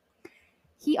enforcer.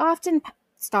 He often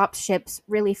stopped ships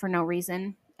really for no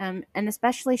reason, and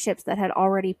especially ships that had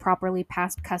already properly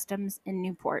passed customs in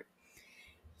Newport.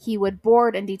 He would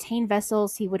board and detain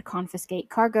vessels, he would confiscate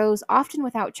cargoes, often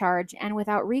without charge and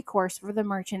without recourse for the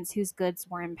merchants whose goods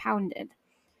were impounded.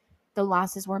 The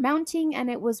losses were mounting,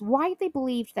 and it was widely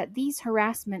believed that these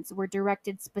harassments were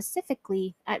directed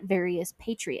specifically at various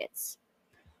patriots.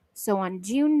 So on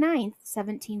June 9th,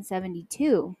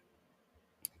 1772,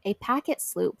 a packet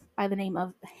sloop by the name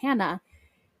of Hannah,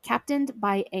 captained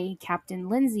by a Captain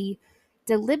Lindsay,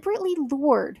 deliberately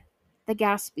lured the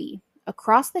Gaspee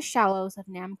across the shallows of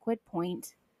Namquid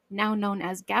Point, now known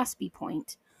as Gaspee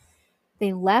Point.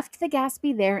 They left the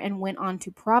Gaspee there and went on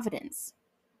to Providence.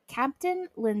 Captain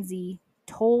Lindsay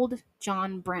told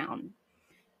John Brown,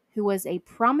 who was a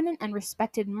prominent and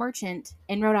respected merchant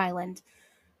in Rhode Island,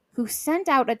 who sent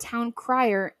out a town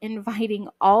crier inviting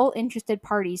all interested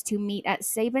parties to meet at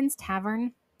Sabin's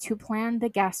Tavern to plan the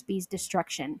Gaspee's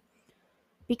destruction.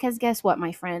 Because guess what,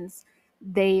 my friends?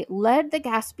 They led the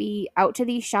Gaspee out to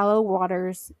these shallow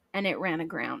waters and it ran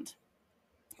aground.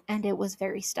 And it was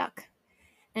very stuck.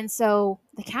 And so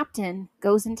the captain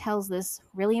goes and tells this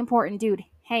really important dude,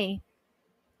 hey,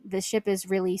 the ship is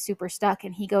really super stuck.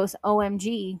 And he goes,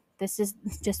 OMG, this is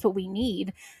just what we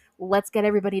need. Let's get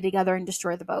everybody together and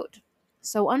destroy the boat.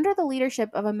 So, under the leadership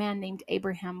of a man named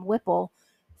Abraham Whipple,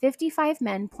 55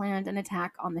 men planned an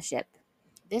attack on the ship.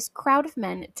 This crowd of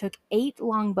men took 8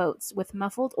 longboats with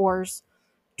muffled oars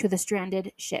to the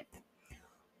stranded ship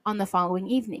on the following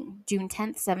evening, June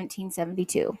 10th,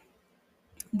 1772.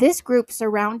 This group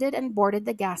surrounded and boarded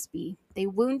the Gaspee. They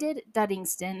wounded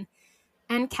Duddingston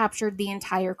and captured the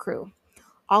entire crew.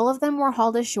 All of them were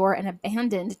hauled ashore and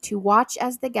abandoned to watch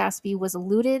as the Gaspee was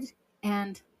looted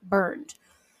and burned.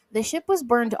 The ship was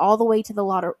burned all the way to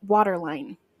the water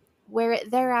line, where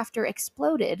it thereafter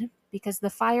exploded because the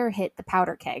fire hit the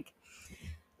powder keg.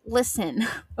 Listen,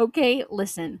 okay,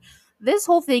 listen. This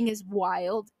whole thing is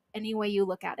wild any way you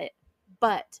look at it.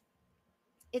 But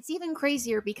it's even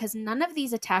crazier because none of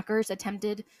these attackers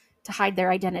attempted to hide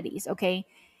their identities, okay?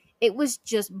 It was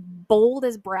just bold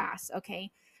as brass,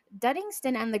 okay?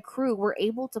 Duddingston and the crew were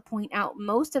able to point out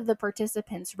most of the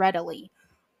participants readily.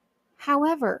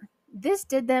 However, this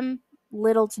did them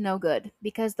little to no good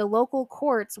because the local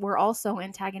courts were also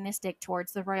antagonistic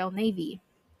towards the Royal Navy.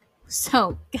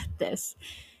 So, get this.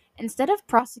 Instead of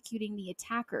prosecuting the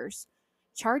attackers,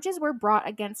 charges were brought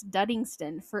against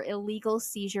Duddingston for illegal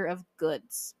seizure of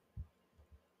goods.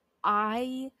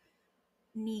 I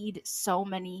need so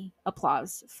many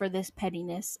applause for this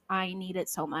pettiness. I need it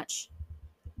so much.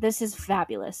 This is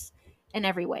fabulous in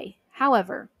every way.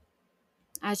 However,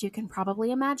 as you can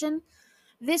probably imagine,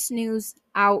 this news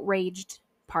outraged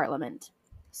Parliament.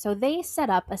 So they set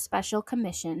up a special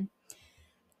commission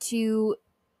to,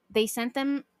 they sent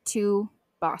them to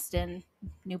Boston,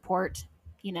 Newport,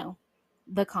 you know,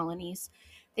 the colonies.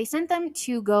 They sent them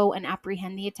to go and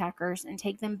apprehend the attackers and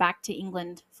take them back to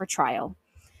England for trial.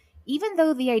 Even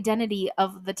though the identity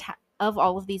of of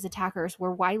all of these attackers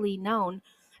were widely known,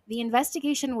 the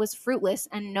investigation was fruitless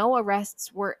and no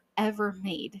arrests were ever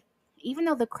made. Even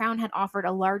though the Crown had offered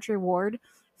a large reward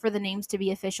for the names to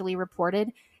be officially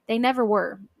reported, they never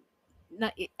were.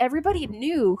 Everybody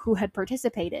knew who had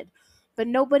participated, but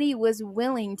nobody was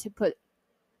willing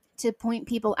to point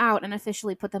people out and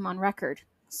officially put them on record.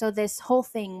 So this whole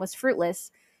thing was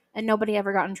fruitless and nobody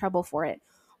ever got in trouble for it,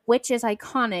 which is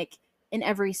iconic in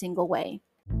every single way.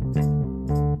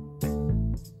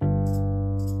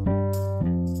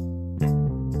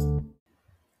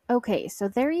 Okay, so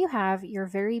there you have your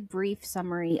very brief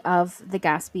summary of the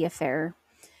Gaspee affair.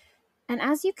 And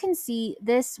as you can see,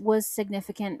 this was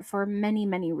significant for many,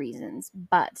 many reasons,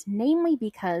 but namely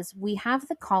because we have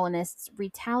the colonists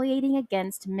retaliating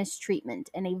against mistreatment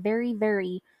in a very,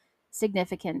 very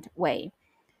significant way.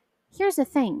 Here's the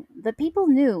thing, the people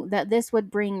knew that this would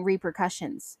bring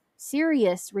repercussions,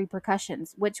 serious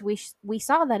repercussions, which we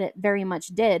saw that it very much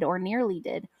did or nearly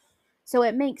did. So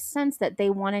it makes sense that they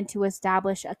wanted to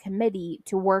establish a committee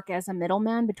to work as a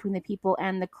middleman between the people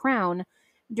and the crown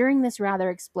during this rather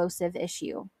explosive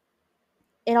issue.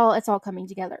 It's all coming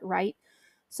together, right?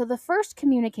 So the first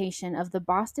communication of the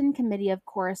Boston Committee of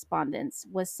Correspondence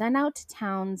was sent out to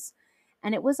towns,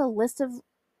 and it was a list of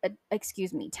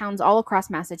towns all across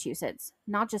Massachusetts,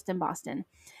 not just in Boston.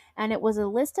 And it was a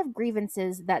list of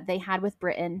grievances that they had with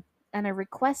Britain and a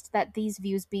request that these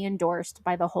views be endorsed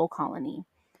by the whole colony.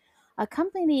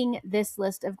 Accompanying this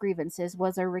list of grievances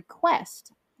was a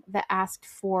request that asked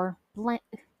for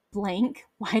blank.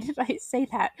 Why did I say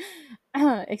that?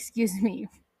 Excuse me.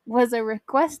 Was a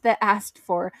request that asked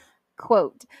for,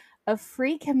 quote, a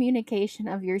free communication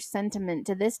of your sentiment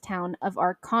to this town of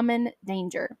our common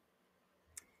danger.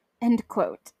 End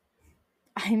quote.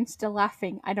 I'm still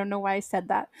laughing. I don't know why I said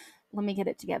that. Let me get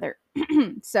it together.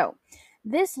 So,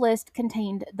 this list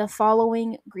contained the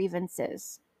following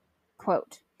grievances.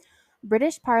 Quote,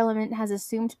 British Parliament has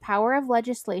assumed power of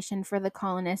legislation for the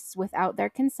colonists without their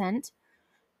consent.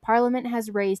 Parliament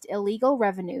has raised illegal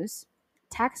revenues.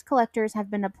 Tax collectors have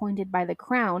been appointed by the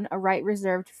Crown, a right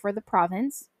reserved for the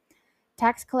province.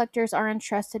 Tax collectors are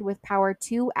entrusted with power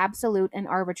too absolute and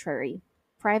arbitrary.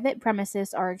 Private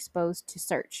premises are exposed to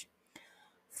search.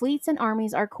 Fleets and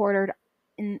armies are quartered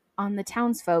on the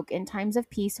townsfolk in times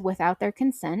of peace without their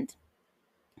consent.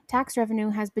 Tax revenue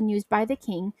has been used by the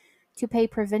king to pay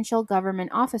provincial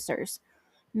government officers,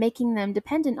 making them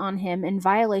dependent on him in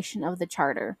violation of the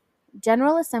charter.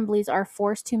 General assemblies are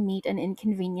forced to meet in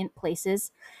inconvenient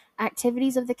places.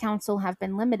 Activities of the council have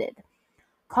been limited.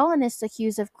 Colonists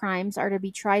accused of crimes are to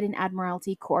be tried in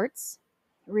admiralty courts.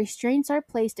 Restraints are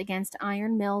placed against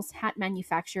iron mills, hat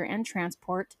manufacture, and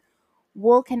transport.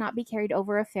 Wool cannot be carried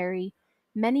over a ferry.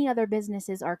 Many other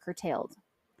businesses are curtailed.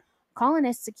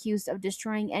 Colonists accused of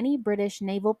destroying any British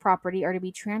naval property are to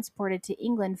be transported to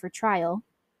England for trial.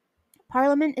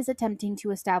 Parliament is attempting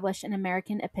to establish an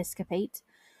American episcopate.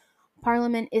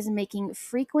 Parliament is making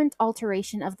frequent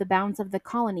alteration of the bounds of the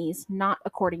colonies, not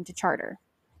according to charter.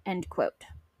 End quote.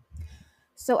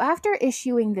 So after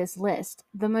issuing this list,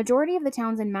 the majority of the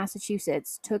towns in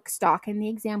Massachusetts took stock in the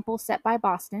example set by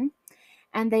Boston,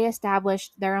 and they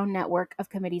established their own network of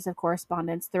committees of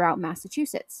correspondence throughout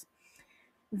Massachusetts.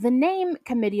 The name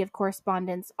Committee of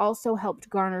Correspondence also helped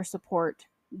garner support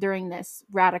during this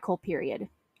radical period.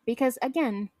 Because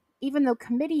again, even though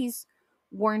committees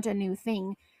weren't a new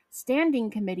thing, standing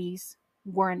committees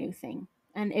were a new thing,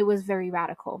 and it was very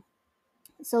radical.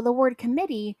 So the word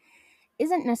committee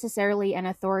isn't necessarily an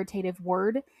authoritative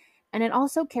word, and it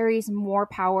also carries more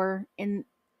power in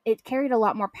it carried a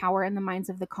lot more power in the minds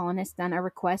of the colonists than a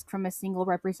request from a single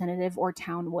representative or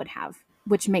town would have,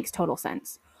 which makes total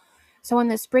sense. So in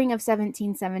the spring of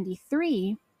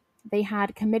 1773, They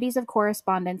had committees of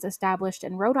correspondence established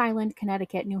in Rhode Island,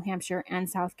 Connecticut, New Hampshire, and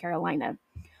South Carolina.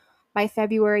 By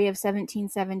February of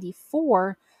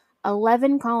 1774,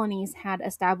 11 colonies had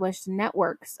established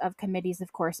networks of committees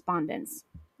of correspondence.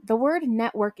 The word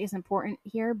network is important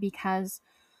here because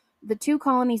the two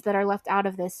colonies that are left out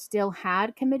of this still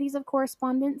had committees of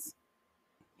correspondence,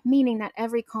 meaning that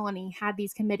every colony had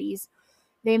these committees.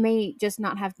 They may just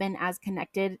not have been as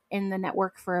connected in the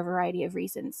network for a variety of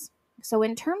reasons. So,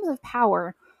 in terms of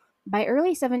power, by early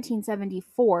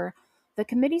 1774, the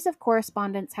committees of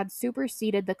correspondence had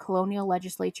superseded the colonial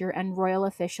legislature and royal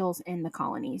officials in the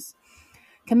colonies.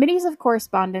 Committees of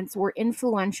correspondence were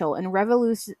influential in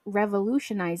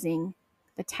revolutionizing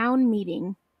the town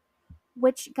meeting,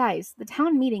 which, guys, the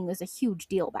town meeting was a huge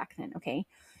deal back then, okay?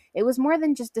 It was more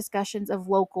than just discussions of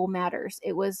local matters,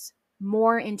 it was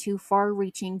more into far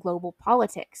reaching global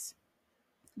politics.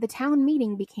 The town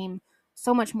meeting became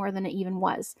so much more than it even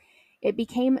was. It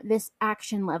became this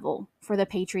action level for the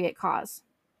patriot cause.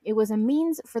 It was a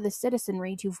means for the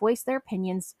citizenry to voice their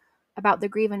opinions about the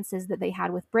grievances that they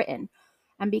had with Britain.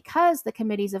 And because the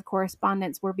committees of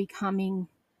correspondence were becoming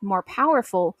more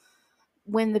powerful,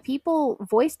 when the people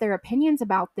voiced their opinions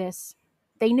about this,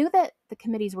 they knew that the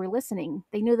committees were listening.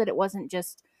 They knew that it wasn't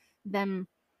just them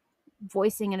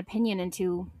voicing an opinion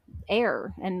into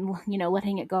air and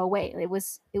letting it go away. It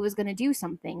was going to do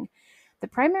something. The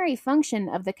primary function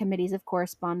of the committees of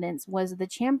correspondence was the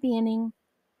championing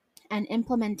and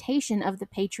implementation of the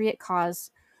patriot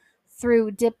cause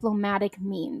through diplomatic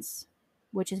means,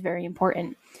 which is very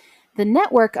important. The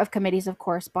network of committees of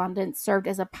correspondence served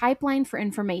as a pipeline for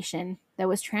information that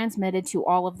was transmitted to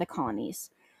all of the colonies.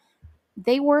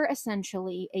 They were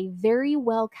essentially a very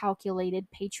well calculated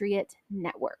patriot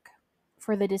network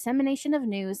for the dissemination of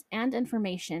news and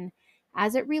information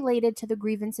as it related to the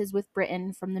grievances with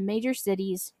Britain from the major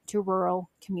cities to rural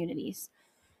communities.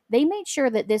 They made sure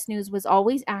that this news was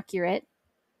always accurate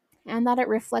and that it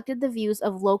reflected the views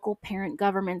of local parent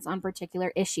governments on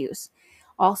particular issues.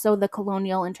 Also, the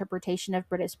colonial interpretation of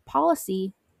British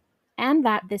policy, and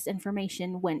that this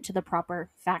information went to the proper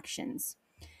factions.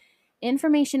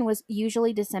 Information was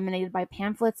usually disseminated by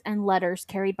pamphlets and letters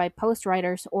carried by post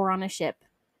riders or on a ship.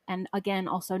 And again,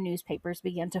 also newspapers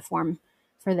began to form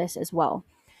for this as well.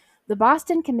 The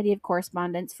Boston Committee of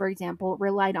Correspondence, for example,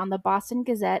 relied on the Boston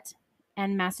Gazette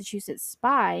and Massachusetts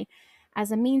Spy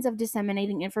as a means of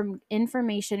disseminating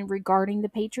information regarding the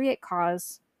Patriot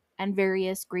cause and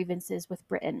various grievances with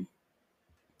Britain.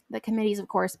 The committees of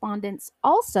correspondence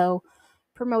also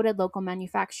promoted local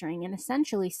manufacturing and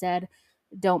essentially said,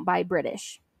 don't buy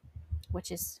British,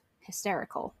 which is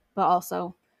hysterical, but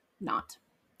also not.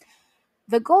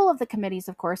 The goal of the committees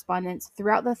of correspondence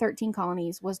throughout the 13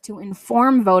 colonies was to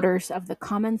inform voters of the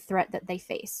common threat that they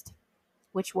faced,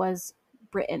 which was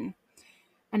Britain.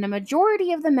 And a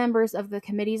majority of the members of the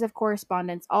committees of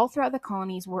correspondence all throughout the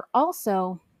colonies were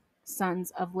also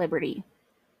Sons of Liberty.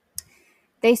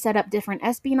 They set up different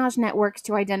espionage networks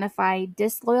to identify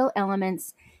disloyal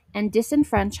elements and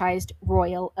disenfranchised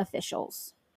royal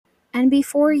officials. And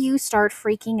before you start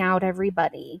freaking out,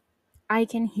 everybody, I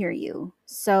can hear you.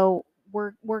 So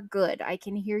we're good. I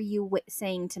can hear you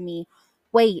saying to me,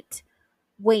 "Wait,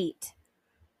 wait.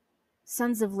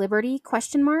 Sons of Liberty?"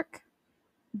 Question mark.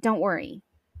 Don't worry.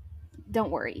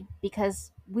 Don't worry,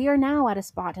 because we are now at a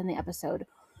spot in the episode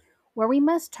where we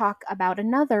must talk about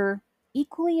another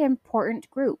equally important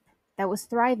group that was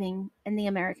thriving in the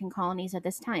American colonies at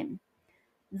this time,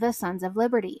 the Sons of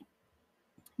Liberty.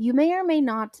 You may or may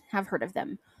not have heard of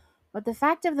them, but the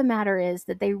fact of the matter is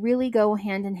that they really go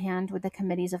hand in hand with the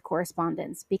committees of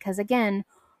correspondence because, again,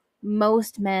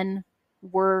 most men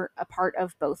were a part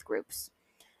of both groups.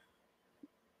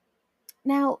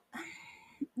 Now,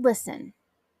 listen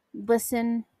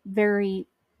very,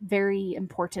 very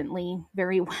importantly,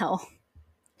 very well.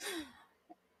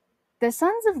 The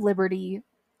Sons of Liberty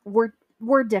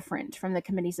were different from the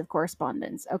committees of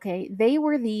correspondence, okay? They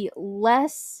were the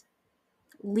less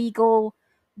legal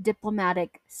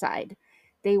diplomatic side.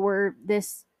 They were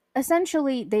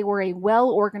they were a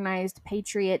well-organized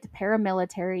patriot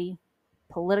paramilitary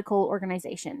political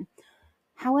organization.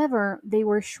 However, they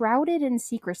were shrouded in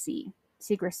secrecy.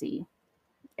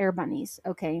 Air bunnies,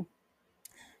 okay?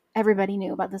 Everybody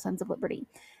knew about the Sons of Liberty.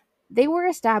 They were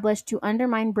established to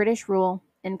undermine British rule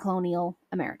in colonial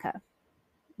America.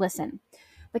 Listen,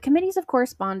 the committees of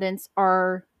correspondence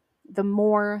are the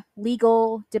more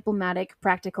legal, diplomatic,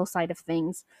 practical side of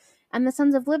things, and the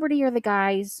Sons of Liberty are the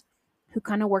guys who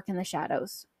kind of work in the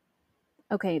shadows.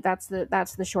 Okay, that's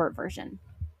the short version.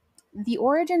 The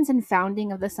origins and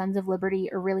founding of the Sons of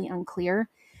Liberty are really unclear.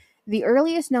 The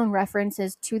earliest known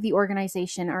references to the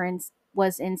organization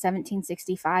was in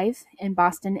 1765 in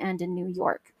Boston and in New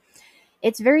York.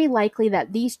 It's very likely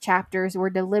that these chapters were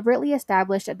deliberately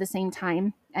established at the same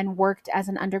time and worked as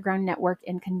an underground network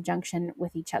in conjunction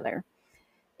with each other.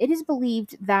 It is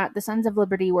believed that the Sons of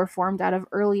Liberty were formed out of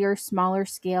earlier, smaller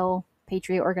scale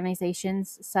patriot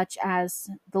organizations such as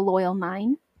the Loyal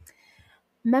Nine.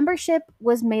 Membership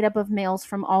was made up of males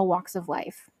from all walks of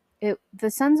life.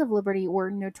 The Sons of Liberty were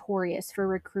notorious for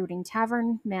recruiting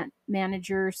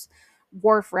managers,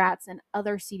 wharf rats, and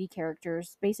other seedy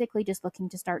characters, basically just looking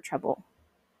to start trouble.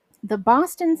 The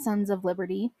Boston Sons of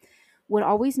Liberty would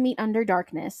always meet under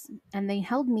darkness, and they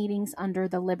held meetings under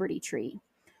the Liberty Tree,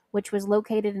 which was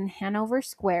located in Hanover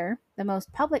Square, the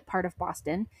most public part of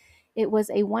Boston. It was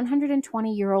a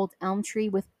 120-year-old elm tree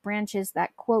with branches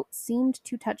that, quote, seemed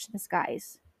to touch the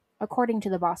skies, according to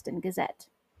the Boston Gazette.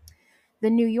 The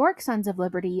New York Sons of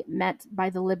Liberty met by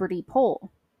the Liberty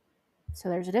Pole, so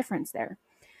there's a difference there.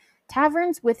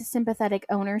 Taverns with sympathetic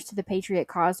owners to the Patriot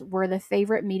cause were the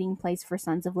favorite meeting place for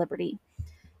Sons of Liberty.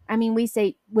 I mean, we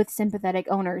say with sympathetic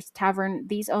owners,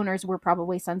 these owners were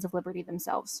probably Sons of Liberty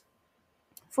themselves.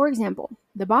 For example,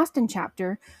 the Boston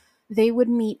chapter, they would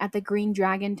meet at the Green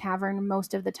Dragon Tavern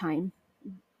most of the time.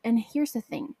 And here's the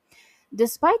thing.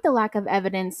 Despite the lack of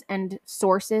evidence and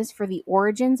sources for the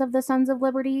origins of the Sons of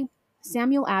Liberty,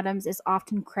 Samuel Adams is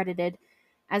often credited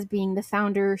as being the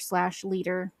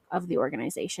founder/leader of the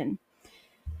organization.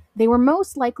 They were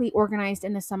most likely organized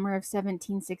in the summer of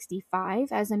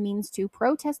 1765 as a means to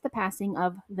protest the passing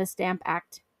of the Stamp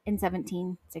Act in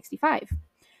 1765.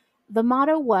 The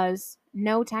motto was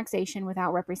no taxation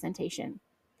without representation.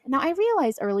 Now, I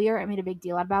realized earlier I made a big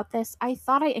deal about this. I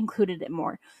thought I included it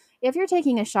more. If you're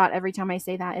taking a shot every time I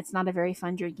say that, it's not a very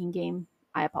fun drinking game.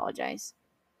 I apologize.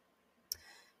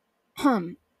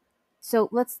 So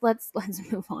let's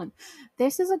move on.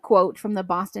 This is a quote from the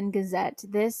Boston Gazette.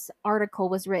 This article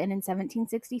was written in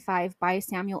 1765 by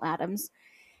Samuel Adams,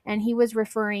 and he was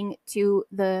referring to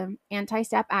the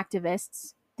anti-STAP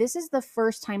activists. This is the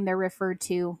first time they're referred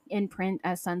to in print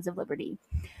as Sons of Liberty.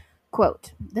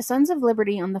 Quote, "The Sons of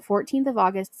Liberty on the 14th of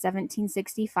August,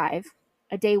 1765,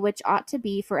 a day which ought to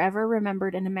be forever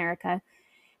remembered in America,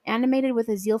 animated with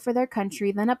a zeal for their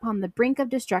country, then upon the brink of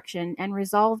destruction, and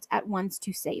resolved at once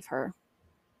to save her."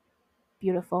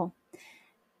 Beautiful.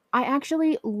 I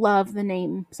actually love the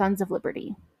name Sons of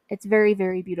Liberty. It's very,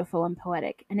 very beautiful and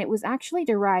poetic, and it was actually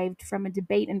derived from a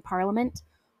debate in Parliament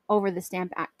over the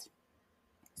Stamp Act.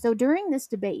 So during this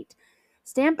debate,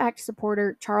 Stamp Act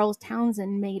supporter Charles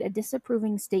Townshend made a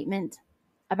disapproving statement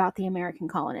about the American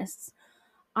colonists.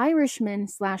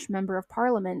 Irishman/member of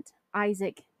Parliament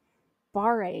Isaac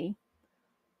Barre,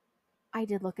 I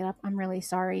did look it up, I'm really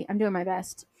sorry, I'm doing my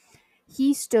best.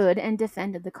 He stood and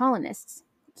defended the colonists.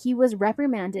 He was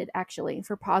reprimanded, actually,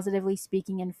 for positively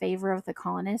speaking in favor of the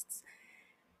colonists,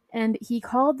 and he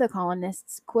called the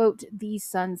colonists, quote, "these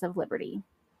Sons of Liberty."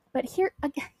 But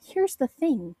here's the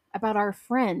thing about our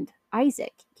friend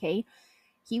Isaac, okay?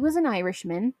 He was an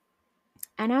Irishman,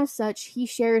 and as such, he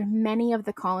shared many of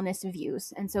the colonists'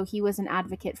 views, and so he was an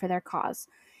advocate for their cause.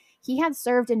 He had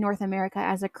served in North America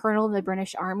as a colonel in the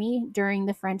British Army during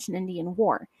the French and Indian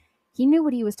War. He knew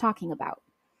what he was talking about.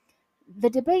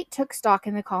 The debate took stock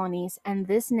in the colonies, and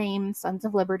this name, Sons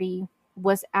of Liberty,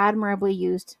 was admirably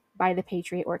used by the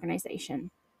Patriot organization.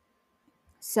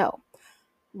 So,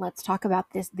 let's talk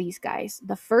about these guys.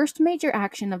 The first major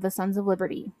action of the Sons of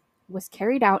Liberty was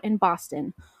carried out in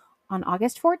Boston on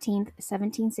August 14th,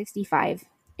 1765,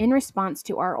 in response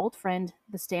to our old friend,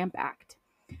 the Stamp Act.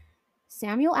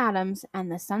 Samuel Adams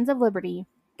and the Sons of Liberty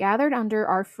gathered under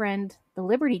our friend, the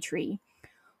Liberty Tree,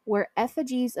 where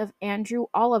effigies of Andrew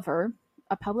Oliver,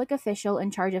 a public official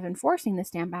in charge of enforcing the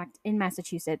Stamp Act in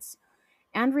Massachusetts,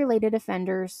 and related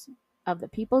offenders of the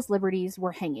people's liberties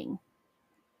were hanging.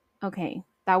 Okay,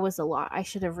 that was a lot. I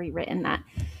should have rewritten that.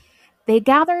 They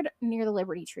gathered near the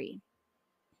Liberty Tree.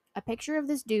 A picture of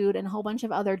this dude and a whole bunch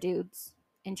of other dudes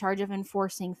in charge of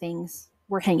enforcing things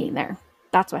were hanging there.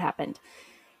 That's what happened.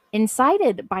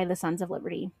 Incited by the Sons of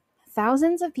Liberty,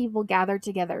 thousands of people gathered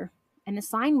together, and a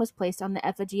sign was placed on the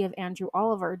effigy of Andrew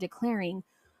Oliver declaring,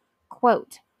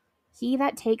 quote, "He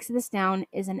that takes this down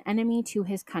is an enemy to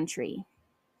his country."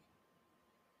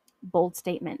 Bold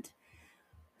statement.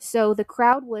 So the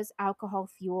crowd was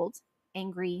alcohol-fueled,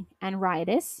 angry, and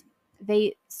riotous.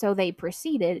 They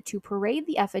proceeded to parade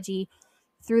the effigy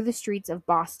through the streets of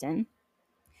Boston,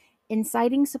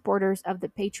 inciting supporters of the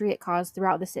Patriot cause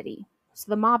throughout the city. So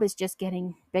the mob is just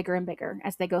getting bigger and bigger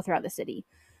as they go throughout the city.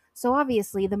 So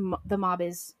obviously the mob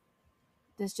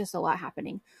there's just a lot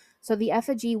happening. So the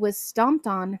effigy was stomped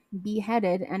on,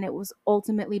 beheaded, and it was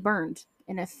ultimately burned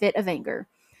in a fit of anger.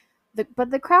 But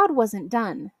the crowd wasn't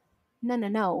done. No, no,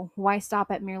 no. Why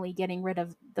stop at merely getting rid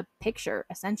of the picture,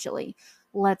 essentially?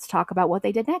 Let's talk about what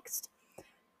they did next.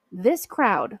 This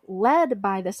crowd, led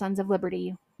by the Sons of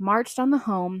Liberty, marched on the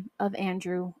home of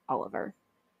Andrew Oliver.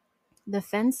 The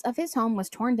fence of his home was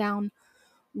torn down,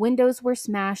 windows were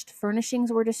smashed,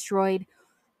 furnishings were destroyed,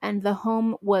 and the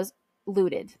home was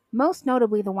looted, most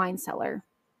notably the wine cellar.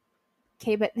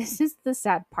 Okay, but this is the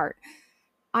sad part.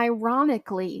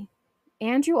 Ironically,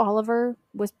 Andrew Oliver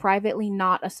was privately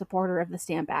not a supporter of the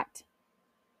Stamp Act.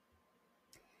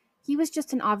 He was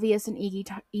just an obvious and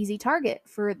easy target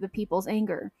for the people's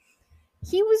anger.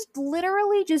 He was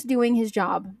literally just doing his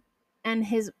job, and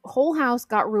his whole house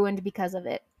got ruined because of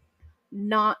it.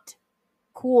 Not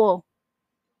cool.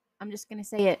 I'm just going to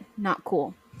say it, not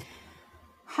cool.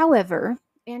 However,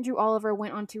 Andrew Oliver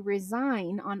went on to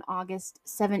resign on August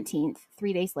 17th,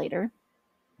 3 days later,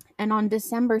 and on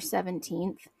December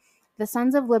 17th, the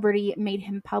Sons of Liberty made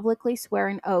him publicly swear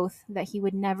an oath that he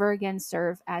would never again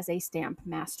serve as a stamp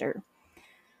master.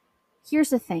 Here's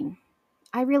the thing.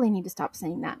 I really need to stop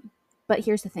saying that. But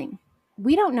here's the thing.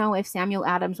 We don't know if Samuel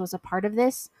Adams was a part of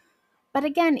this, but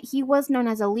again, he was known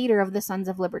as a leader of the Sons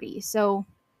of Liberty, so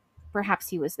perhaps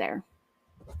he was there.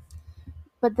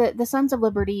 But the Sons of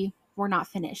Liberty were not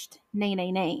finished. Nay,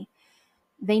 nay, nay.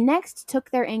 They next took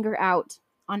their anger out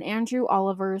on Andrew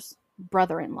Oliver's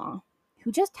brother-in-law,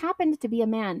 who just happened to be a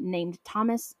man named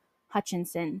Thomas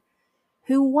Hutchinson,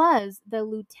 who was the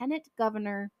Lieutenant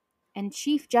Governor and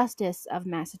Chief Justice of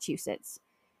Massachusetts.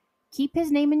 Keep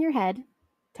his name in your head,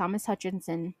 Thomas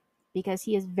Hutchinson, because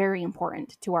he is very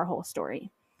important to our whole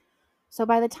story. So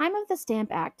by the time of the Stamp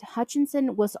Act,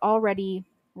 Hutchinson was already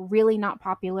really not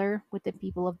popular with the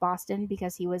people of Boston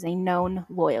because he was a known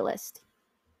loyalist.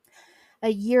 A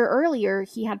year earlier,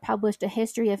 he had published a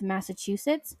history of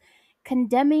Massachusetts,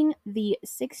 condemning the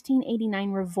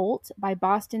 1689 revolt by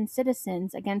Boston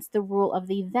citizens against the rule of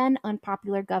the then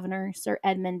unpopular governor, Sir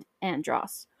Edmund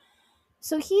Andros.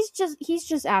 So he's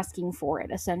just asking for it,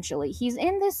 essentially. He's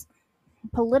in this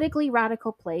politically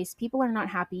radical place. People are not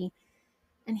happy,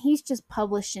 and he's just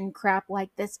publishing crap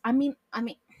like this. I mean,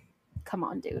 come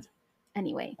on, dude.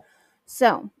 Anyway,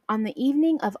 so on the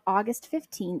evening of August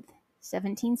 15th,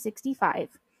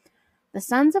 1765, the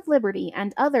Sons of Liberty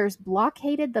and others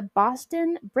blockaded the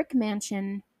Boston brick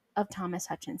mansion of Thomas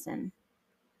Hutchinson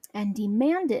and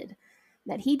demanded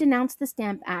that he denounce the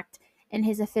Stamp Act in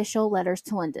his official letters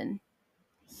to London.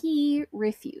 He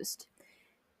refused.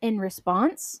 In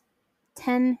response,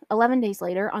 11 days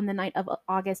later, on the night of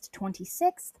August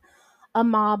 26th, a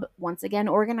mob, once again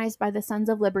organized by the Sons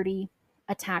of Liberty,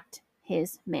 attacked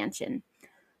his mansion.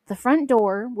 The front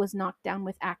door was knocked down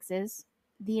with axes.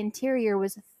 The interior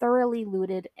was thoroughly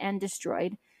looted and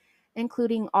destroyed,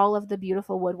 including all of the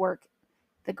beautiful woodwork.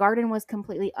 The garden was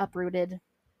completely uprooted.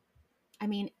 I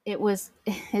mean,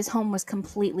 his home was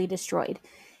completely destroyed.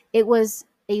 It was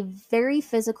a very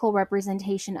physical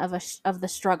representation of the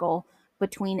struggle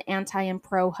between anti and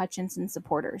pro Hutchinson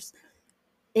supporters.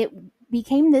 It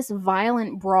became this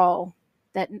violent brawl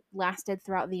that lasted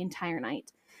throughout the entire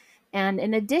night. And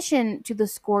in addition to the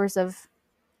scores of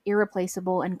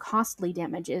irreplaceable and costly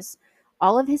damages,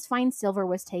 all of his fine silver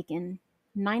was taken,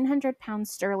 900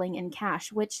 pounds sterling in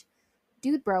cash, which,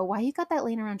 dude, bro, why you got that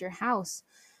laying around your house?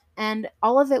 And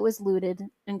all of it was looted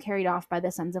and carried off by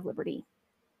the Sons of Liberty.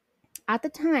 At the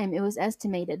time, it was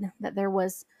estimated that there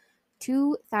was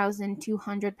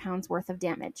 2,200 pounds worth of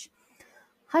damage.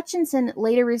 Hutchinson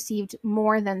later received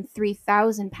more than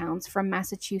 3,000 pounds from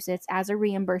Massachusetts as a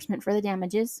reimbursement for the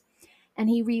damages, and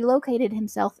he relocated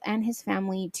himself and his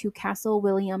family to Castle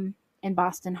William in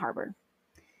Boston Harbor.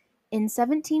 In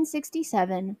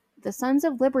 1767, the Sons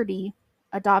of Liberty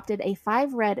adopted a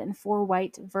 5 red and 4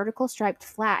 white vertical striped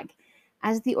flag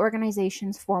as the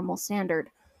organization's formal standard.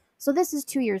 So this is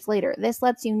 2 years later. This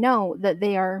lets you know that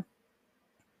they are,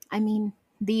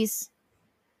 these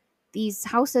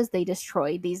houses they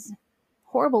destroyed, these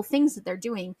horrible things that they're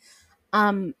doing,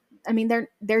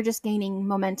 they're just gaining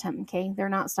momentum, okay? They're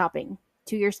not stopping.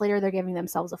 2 years later, they're giving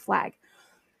themselves a flag.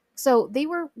 So they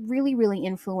were really, really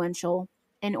influential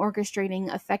in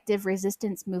orchestrating effective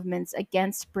resistance movements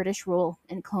against British rule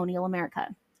in colonial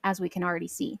America, as we can already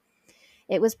see.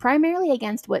 It was primarily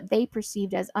against what they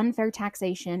perceived as unfair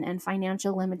taxation and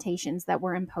financial limitations that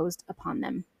were imposed upon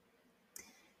them.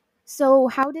 So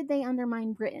how did they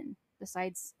undermine Britain,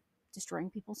 besides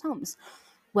destroying people's homes?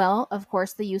 Well, of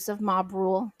course, the use of mob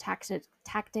rule,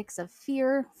 tactics of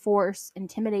fear, force,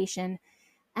 intimidation,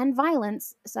 and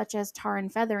violence, such as tar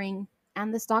and feathering,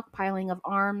 and the stockpiling of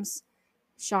arms,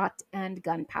 shot, and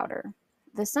gunpowder.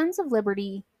 The Sons of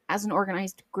Liberty, as an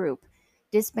organized group,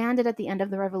 disbanded at the end of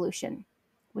the revolution,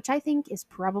 which I think is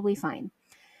probably fine.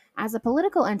 As a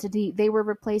political entity, they were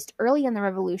replaced early in the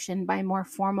revolution by more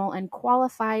formal and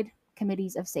qualified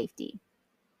committees of safety.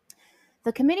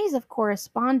 The committees of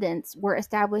correspondence were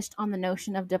established on the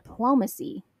notion of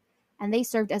diplomacy, and they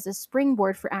served as a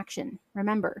springboard for action,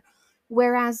 remember,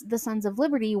 whereas the Sons of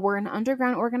Liberty were an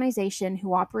underground organization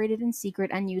who operated in secret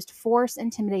and used force,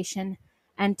 intimidation,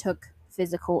 and took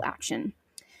physical action.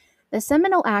 The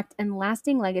seminal act and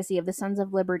lasting legacy of the Sons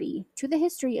of Liberty to the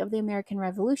history of the American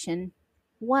Revolution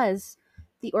was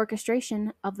the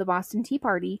orchestration of the Boston Tea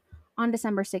Party on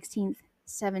December 16th,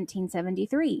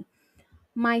 1773.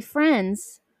 My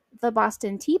friends, the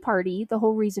Boston Tea Party, the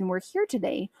whole reason we're here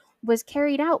today, was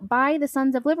carried out by the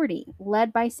Sons of Liberty,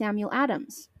 led by Samuel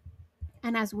Adams.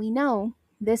 And as we know,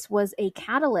 this was a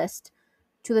catalyst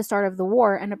to the start of the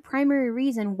war and a primary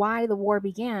reason why the war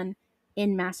began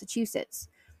in Massachusetts.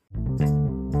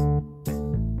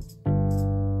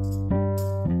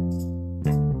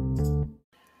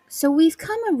 So we've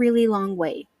come a really long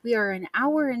way. We are an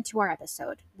hour into our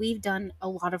episode. We've done a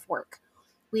lot of work.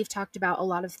 We've talked about a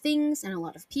lot of things and a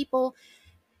lot of people,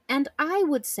 and I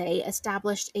would say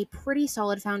established a pretty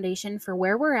solid foundation for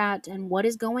where we're at and what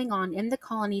is going on in the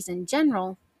colonies in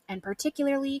general, and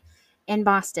particularly in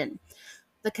Boston.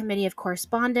 The Committee of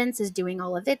Correspondence is doing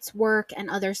all of its work, and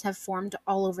others have formed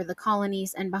all over the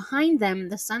colonies, and behind them,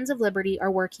 the Sons of Liberty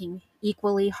are working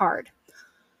equally hard.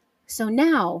 So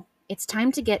now, it's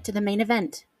time to get to the main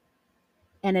event.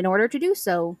 And in order to do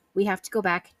so, we have to go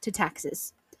back to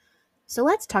taxes. So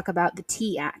let's talk about the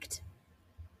Tea Act.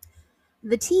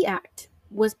 The Tea Act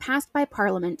was passed by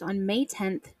Parliament on May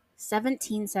 10th,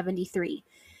 1773,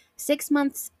 6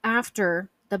 months after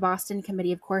the Boston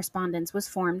Committee of Correspondence was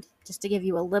formed, just to give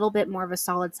you a little bit more of a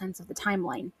solid sense of the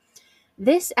timeline.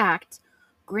 This act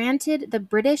granted the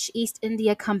British East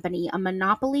India Company a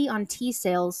monopoly on tea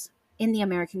sales in the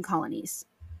American colonies.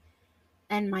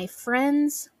 And my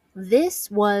friends, this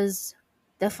was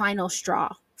the final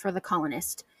straw for the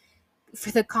colonists,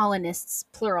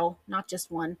 plural, not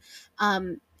just one,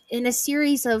 in a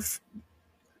series of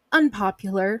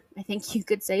unpopular, I think you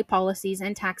could say, policies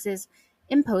and taxes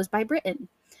imposed by Britain.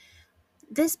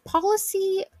 This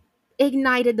policy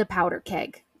ignited the powder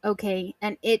keg, okay,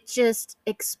 and it just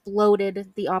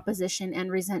exploded the opposition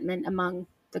and resentment among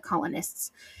the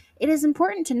colonists. It is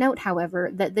important to note,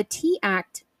 however, that the Tea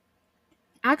Act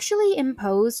actually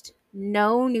imposed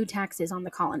no new taxes on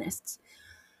the colonists.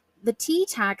 The tea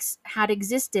tax had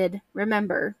existed,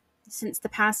 remember, since the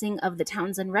passing of the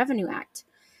Townshend Revenue Act.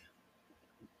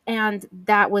 And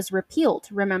that was repealed.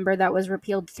 Remember, that was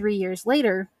repealed 3 years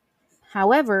later.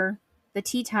 However, the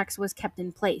tea tax was kept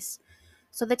in place.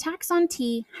 So the tax on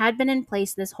tea had been in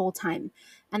place this whole time,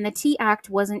 and the Tea Act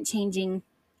wasn't changing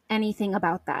anything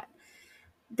about that.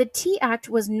 The Tea Act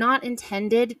was not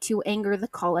intended to anger the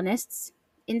colonists.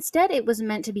 Instead, it was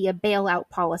meant to be a bailout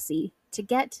policy to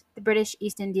get the British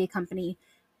East India Company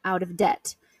out of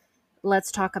debt.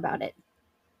 Let's talk about it.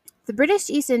 The British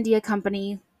East India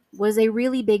Company was a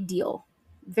really big deal,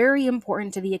 very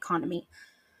important to the economy.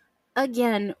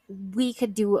 Again, we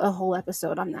could do a whole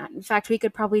episode on that. In fact, we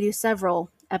could probably do several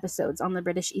episodes on the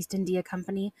British East India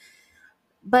Company.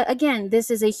 But again,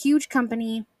 this is a huge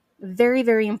company, very,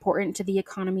 very important to the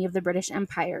economy of the British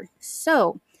Empire.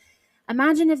 So,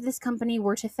 imagine if this company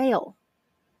were to fail.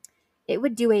 It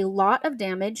would do a lot of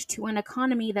damage to an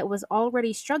economy that was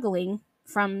already struggling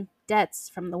from debts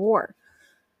from the war.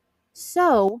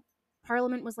 So,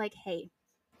 Parliament was like, hey,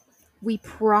 we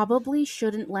probably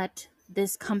shouldn't let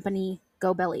this company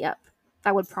go belly up.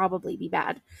 That would probably be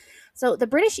bad. So, the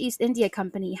British East India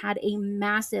Company had a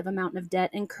massive amount of debt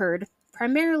incurred,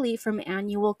 primarily from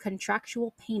annual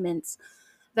contractual payments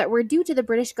that were due to the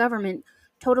British government,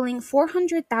 totaling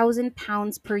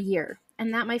 £400,000 per year.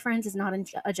 And that, my friends, is not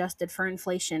adjusted for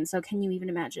inflation, so can you even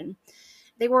imagine?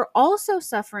 They were also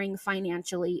suffering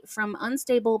financially from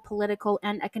unstable political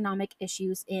and economic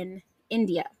issues in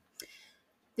India.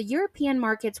 The European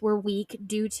markets were weak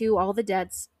due to all the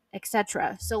debts,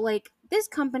 etc. So, this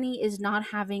company is not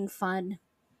having fun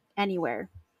anywhere.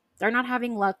 They're not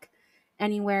having luck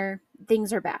anywhere.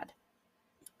 Things are bad.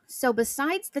 So,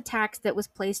 besides the tax that was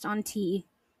placed on tea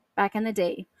back in the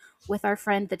day with our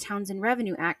friend the Townshend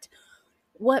Revenue Act,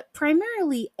 what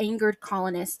primarily angered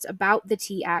colonists about the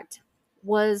Tea Act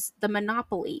was the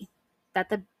monopoly that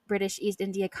the British East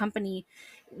India Company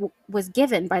was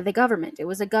given by the government. It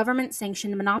was a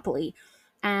government-sanctioned monopoly,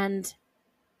 and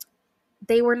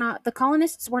the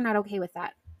colonists were not okay with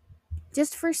that.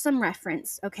 Just for some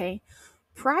reference, okay,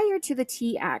 Prior to the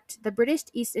Tea Act, the British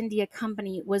East India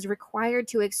Company was required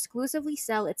to exclusively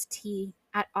sell its tea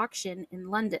at auction in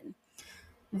London.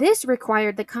 This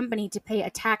required the company to pay a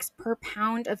tax per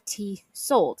pound of tea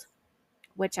sold,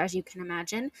 which, as you can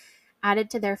imagine, added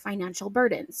to their financial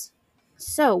burdens.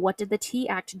 So, what did the Tea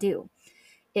Act do?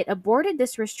 It aborted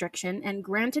this restriction and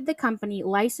granted the company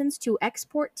license to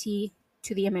export tea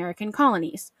to the American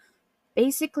colonies,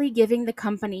 basically giving the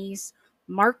companies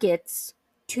markets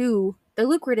to the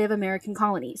lucrative American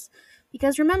colonies.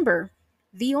 Because remember,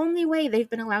 the only way they've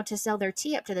been allowed to sell their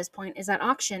tea up to this point is at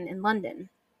auction in London.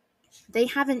 They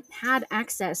haven't had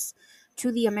access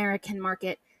to the American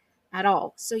market at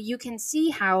all. So you can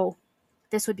see how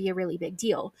this would be a really big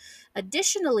deal.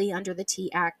 Additionally, under the Tea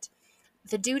Act,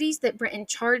 the duties that Britain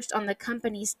charged on the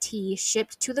company's tea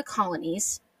shipped to the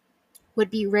colonies would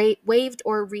be waived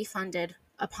or refunded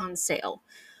upon sale.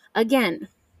 Again,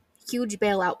 huge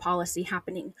bailout policy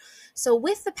happening. So,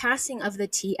 with the passing of the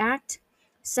Tea Act,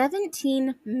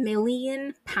 17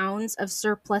 million pounds of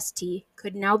surplus tea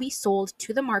could now be sold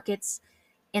to the markets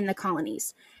in the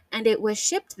colonies, and it was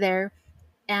shipped there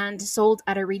and sold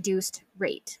at a reduced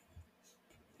rate.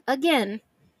 Again,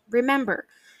 remember,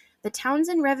 the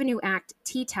Townshend Revenue Act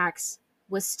tea tax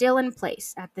was still in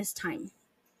place at this time,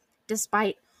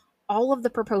 despite all of the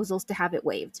proposals to have it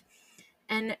waived.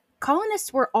 And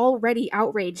colonists were already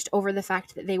outraged over the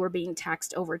fact that they were being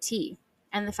taxed over tea,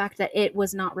 and the fact that it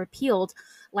was not repealed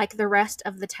like the rest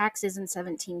of the taxes in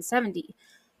 1770.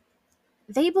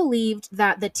 They believed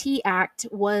that the Tea Act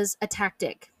was a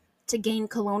tactic to gain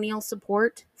colonial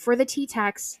support for the tea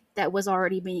tax that was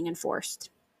already being enforced.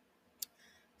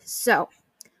 So,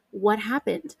 what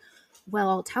happened? Well,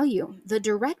 I'll tell you. The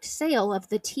direct sale of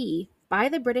the tea by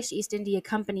the British East India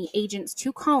Company agents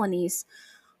to colonies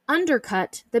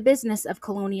undercut the business of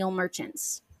colonial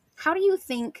merchants. How do you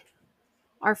think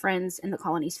our friends in the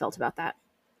colonies felt about that?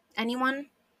 Anyone?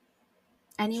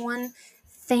 Anyone?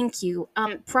 Thank you.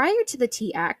 Prior to the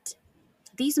Tea Act,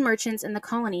 these merchants in the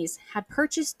colonies had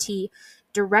purchased tea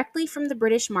directly from the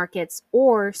British markets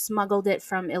or smuggled it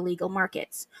from illegal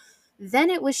markets.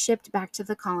 Then it was shipped back to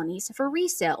the colonies for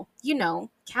resale. You know,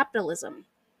 capitalism.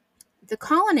 The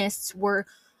colonists were,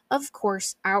 of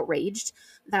course, outraged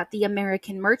that the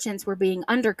American merchants were being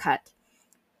undercut.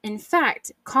 In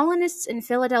fact, colonists in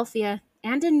Philadelphia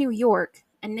and in New York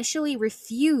initially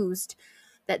refused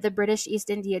that the British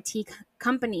East India Tea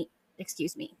Company,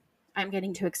 excuse me, I'm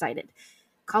getting too excited.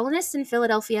 Colonists in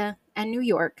Philadelphia and New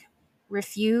York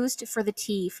refused for the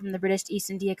tea from the British East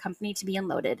India Company to be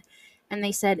unloaded. And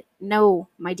they said, no,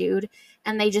 my dude.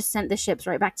 And they just sent the ships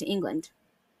right back to England.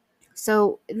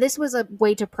 So this was a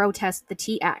way to protest the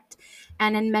Tea Act.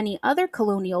 And in many other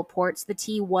colonial ports, the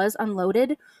tea was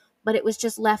unloaded, but it was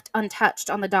just left untouched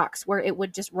on the docks where it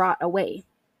would just rot away.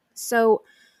 So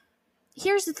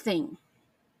here's the thing.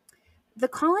 The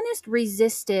colonists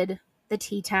resisted the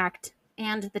tea tax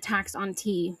and the tax on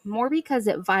tea more because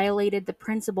it violated the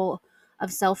principle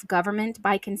of self-government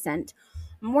by consent,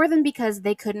 more than because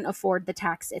they couldn't afford the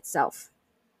tax itself.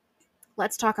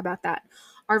 Let's talk about that.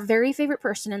 Our very favorite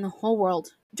person in the whole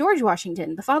world, George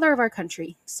Washington, the father of our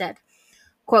country, said,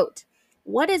 quote,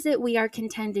 "What is it we are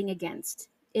contending against?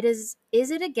 Is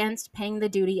it against paying the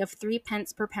duty of 3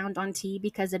 pence per pound on tea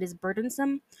because it is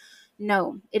burdensome?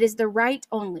 No, it is the right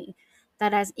only,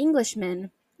 that as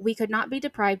Englishmen, we could not be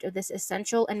deprived of this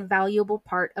essential and valuable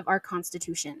part of our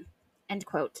Constitution." End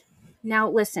quote. Now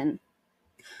listen,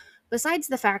 besides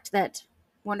the fact that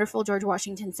wonderful George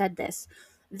Washington said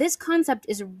this concept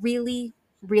is really,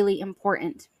 really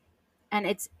important. And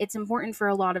it's important for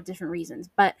a lot of different reasons.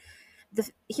 But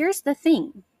here's the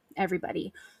thing,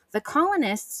 everybody. The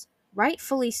colonists,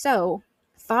 rightfully so,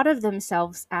 thought of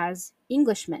themselves as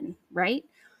Englishmen, right?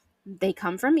 They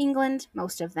come from England,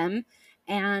 most of them,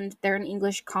 and they're an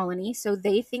English colony, so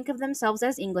they think of themselves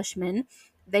as Englishmen.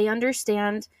 They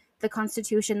understand the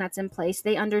Constitution that's in place.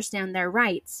 They understand their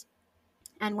rights.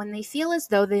 And when they feel as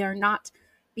though they are not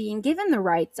being given the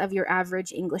rights of your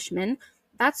average Englishman,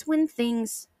 that's when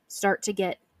things start to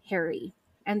get hairy.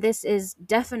 And this is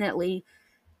definitely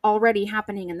already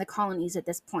happening in the colonies at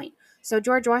this point. So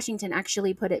George Washington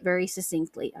actually put it very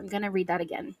succinctly. I'm going to read that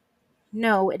again.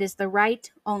 No, it is the right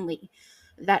only,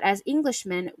 that as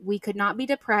Englishmen we could not be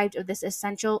deprived of this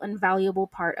essential and valuable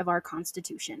part of our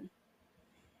Constitution.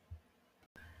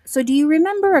 So do you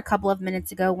remember a couple of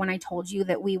minutes ago when I told you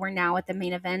that we were now at the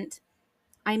main event?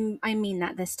 I mean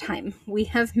that this time. We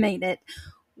have made it.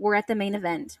 We're at the main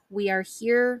event. We are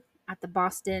here at the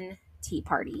Boston Tea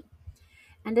Party.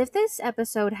 And if this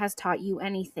episode has taught you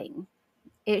anything,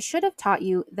 it should have taught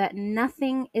you that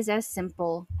nothing is as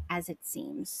simple as it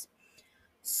seems.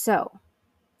 So,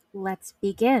 Let's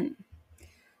begin.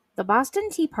 The Boston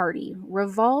Tea Party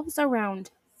revolves around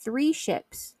three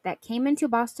ships that came into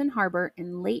Boston Harbor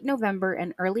in late November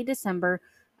and early December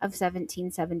of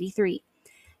 1773.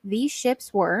 These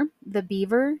ships were the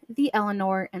Beaver, the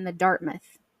Eleanor, and the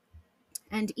Dartmouth.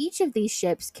 And each of these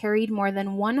ships carried more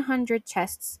than 100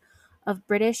 chests of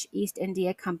British East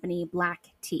India Company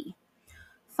black tea.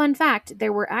 Fun fact,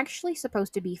 there were actually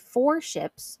supposed to be four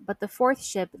ships, but the fourth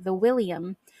ship, the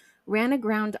William, ran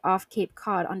aground off Cape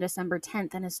Cod on December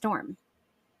 10th in a storm.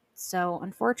 So,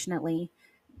 unfortunately,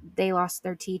 they lost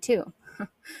their tea too.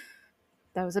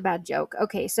 That was a bad joke.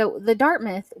 Okay, so the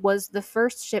Dartmouth was the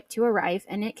first ship to arrive,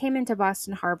 and it came into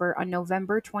Boston Harbor on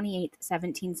November 28th,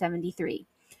 1773.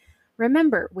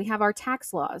 Remember, we have our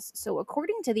tax laws. So,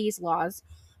 according to these laws,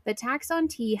 the tax on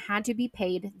tea had to be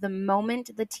paid the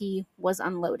moment the tea was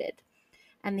unloaded.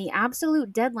 And the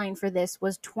absolute deadline for this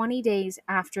was 20 days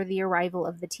after the arrival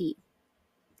of the tea,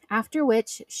 after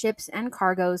which ships and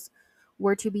cargoes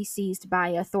were to be seized by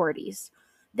authorities.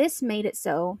 This made it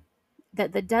so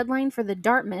that the deadline for the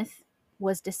Dartmouth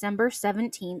was December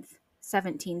 17th,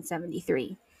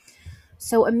 1773.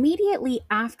 So immediately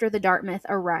after the Dartmouth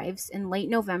arrives in late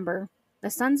November,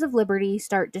 the Sons of Liberty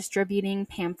start distributing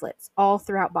pamphlets all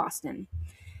throughout Boston.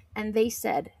 And they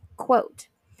said, quote,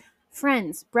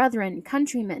 "Friends, brethren,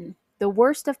 countrymen, the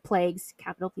worst of plagues,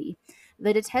 capital P,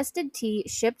 the detested tea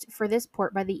shipped for this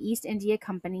port by the East India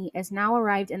Company is now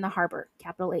arrived in the harbor,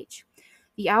 capital H.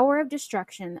 The hour of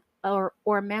destruction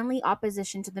or manly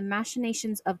opposition to the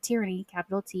machinations of tyranny,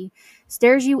 capital T,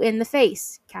 stares you in the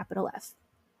face, capital F."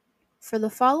 For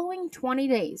the following 20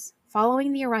 days,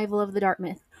 following the arrival of the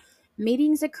Dartmouth,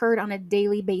 meetings occurred on a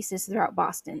daily basis throughout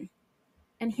Boston.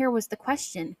 And here was the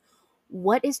question: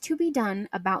 what is to be done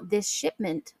about this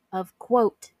shipment of,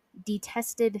 quote,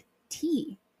 detested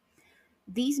tea?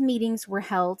 These meetings were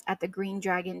held at the Green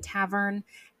Dragon Tavern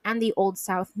and the Old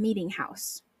South Meeting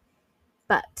House.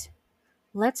 But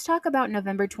let's talk about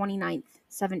November 29th,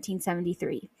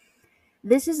 1773.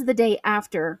 This is the day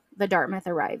after the Dartmouth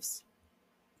arrives.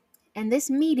 And this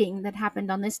meeting that happened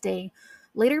on this day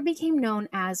later became known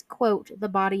as, quote, the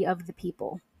body of the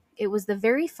people. It was the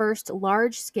very first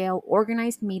large-scale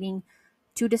organized meeting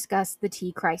to discuss the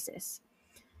tea crisis.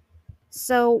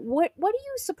 So what do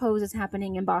you suppose is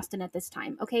happening in Boston at this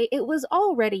time? Okay, it was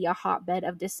already a hotbed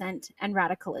of dissent and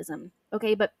radicalism.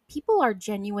 Okay, but people are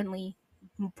genuinely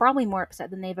probably more upset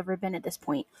than they've ever been at this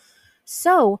point.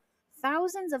 So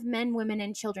thousands of men, women,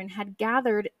 and children had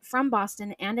gathered from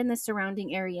Boston and in the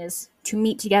surrounding areas to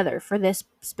meet together for this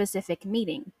specific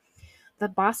meeting. The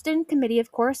Boston Committee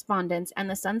of Correspondence and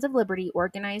the Sons of Liberty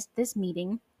organized this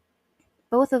meeting,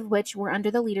 both of which were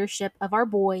under the leadership of our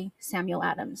boy, Samuel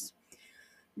Adams.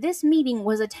 This meeting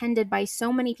was attended by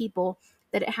so many people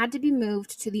that it had to be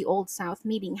moved to the Old South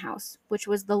Meeting House, which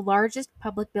was the largest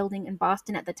public building in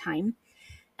Boston at the time,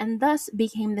 and thus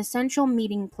became the central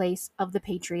meeting place of the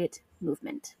Patriot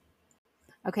movement.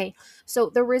 Okay, so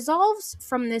the resolves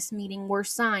from this meeting were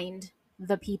signed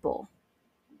the people,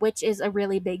 which is a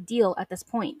really big deal at this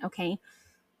point, okay?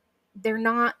 They're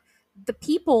not, the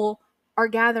people are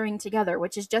gathering together,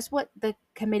 which is just what the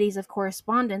committees of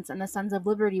correspondence and the Sons of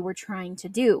Liberty were trying to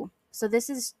do. So this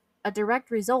is a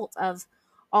direct result of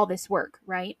all this work,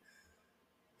 right?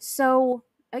 So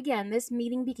again, this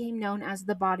meeting became known as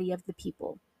the body of the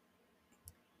people.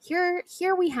 Here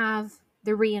we have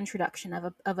the reintroduction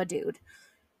of a dude.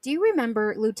 Do you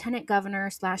remember Lieutenant Governor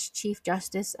 / Chief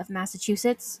Justice of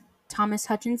Massachusetts, Thomas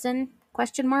Hutchinson?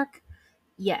 Question mark?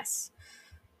 Yes.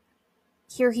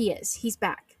 Here he is. He's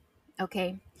back.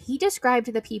 Okay. He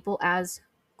described the people as,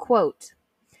 quote,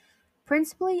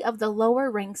 principally of the lower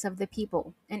ranks of the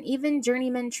people, and even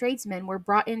journeyman tradesmen were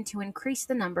brought in to increase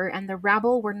the number, and the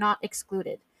rabble were not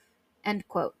excluded. End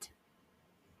quote.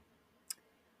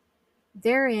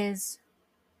 There is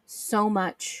so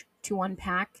much to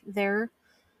unpack there,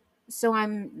 so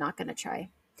I'm not going to try.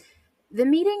 The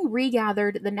meeting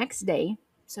regathered the next day,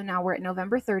 so now we're at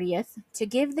November 30th, to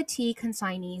give the tea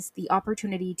consignees the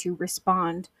opportunity to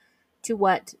respond to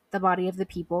what the body of the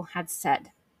people had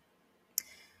said.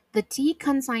 The tea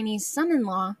consignee's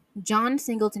son-in-law, John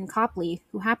Singleton Copley,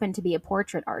 who happened to be a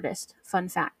portrait artist, fun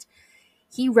fact,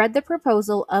 he read the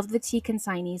proposal of the tea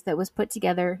consignees that was put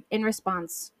together in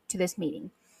response to this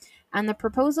meeting. And the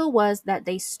proposal was that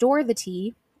they store the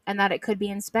tea and that it could be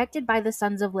inspected by the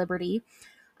Sons of Liberty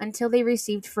until they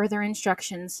received further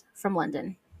instructions from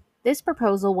London. This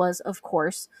proposal was, of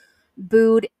course,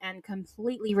 booed and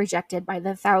completely rejected by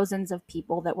the thousands of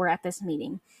people that were at this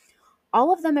meeting.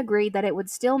 All of them agreed that it would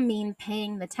still mean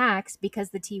paying the tax because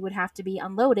the tea would have to be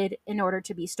unloaded in order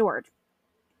to be stored.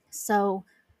 So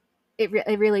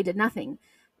it really did nothing.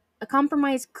 A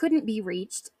compromise couldn't be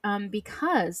reached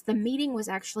because the meeting was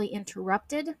actually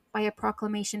interrupted by a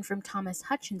proclamation from Thomas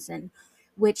Hutchinson,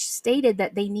 which stated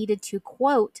that they needed to,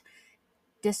 quote,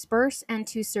 disperse and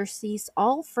to surcease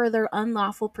all further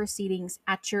unlawful proceedings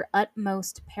at your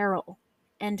utmost peril,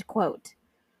 end quote.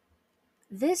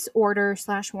 This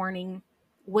order/warning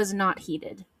was not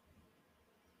heeded,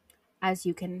 as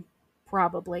you can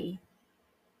probably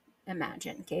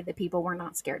imagine. Okay, the people were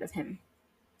not scared of him.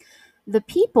 The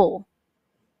people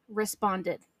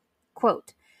responded,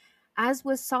 quote, as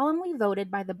was solemnly voted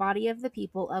by the body of the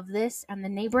people of this and the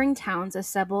neighboring towns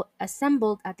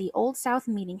assembled at the Old South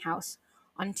Meeting House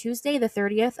on Tuesday the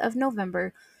 30th of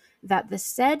November, that the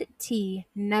said tea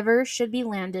never should be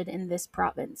landed in this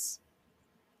province.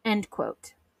 End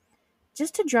quote.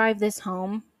 Just to drive this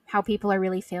home, how people are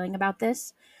really feeling about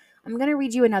this, I'm going to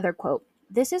read you another quote.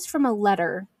 This is from a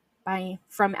letter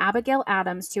from Abigail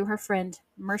Adams to her friend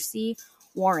Mercy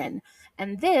Warren.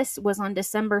 And this was on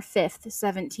December 5th,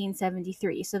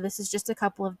 1773. So this is just a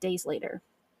couple of days later.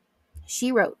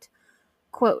 She wrote,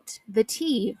 quote, the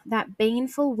tea, that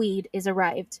baneful weed, is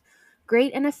arrived.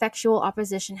 Great and effectual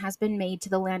opposition has been made to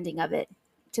the landing of it.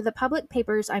 To the public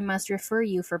papers I must refer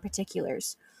you for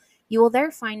particulars. You will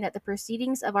there find that the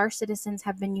proceedings of our citizens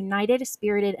have been united,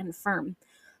 spirited, and firm.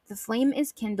 The flame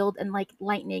is kindled, and like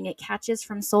lightning it catches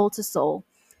from soul to soul.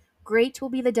 Great will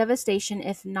be the devastation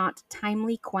if not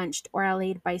timely quenched or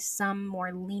allayed by some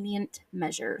more lenient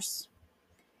measures.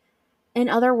 In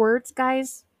other words,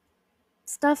 guys,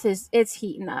 it's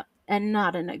heating up, and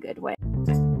not in a good way.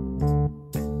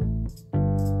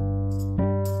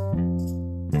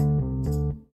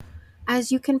 As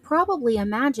you can probably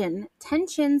imagine,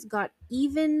 tensions got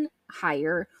even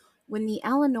higher when the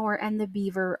Eleanor and the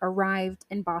Beaver arrived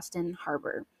in Boston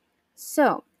Harbor.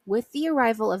 So, with the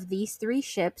arrival of these three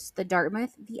ships, the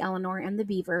Dartmouth, the Eleanor, and the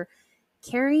Beaver,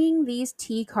 carrying these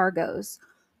tea cargoes,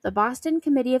 the Boston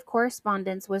Committee of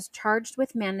Correspondence was charged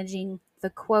with managing the,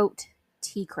 quote,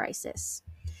 tea crisis.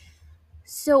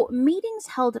 So, meetings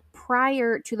held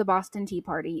prior to the Boston Tea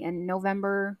Party in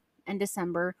November and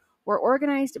December were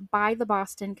organized by the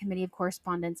Boston Committee of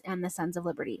Correspondence and the Sons of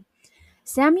Liberty.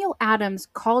 Samuel Adams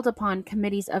called upon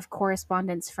committees of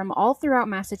correspondence from all throughout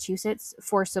Massachusetts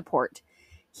for support.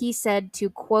 He said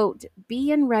to, quote, be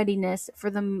in readiness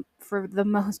for the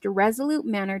most resolute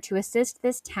manner to assist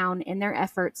this town in their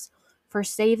efforts for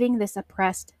saving this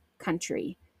oppressed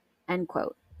country, end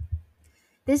quote.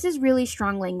 This is really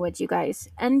strong language, you guys.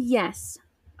 And yes,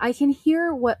 I can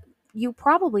hear what you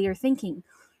probably are thinking.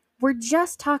 We're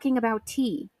just talking about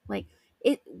tea. Like,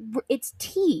 it's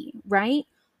tea, right?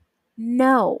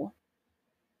 No.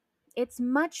 It's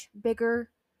much bigger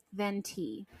than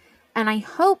tea. And I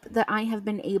hope that I have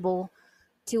been able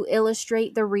to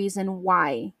illustrate the reason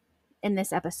why in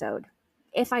this episode.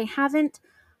 If I haven't,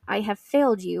 I have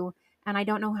failed you, and I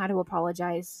don't know how to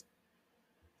apologize.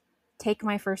 Take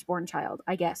my firstborn child,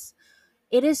 I guess.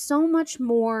 It is so much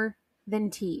more than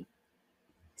tea.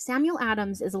 Samuel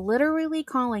Adams is literally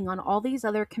calling on all these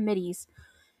other committees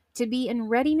to be in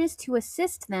readiness to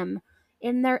assist them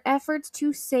in their efforts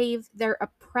to save their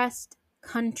oppressed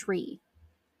country.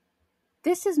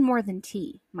 This is more than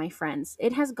tea, my friends.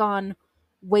 It has gone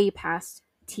way past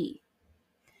tea.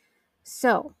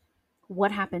 So,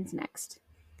 what happens next?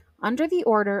 Under the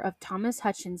order of Thomas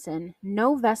Hutchinson,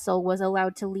 no vessel was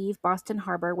allowed to leave Boston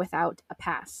Harbor without a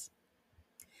pass.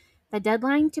 The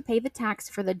deadline to pay the tax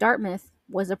for the Dartmouth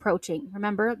was approaching.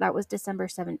 Remember, that was December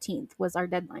 17th was our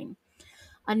deadline.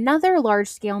 Another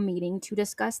large-scale meeting to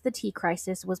discuss the tea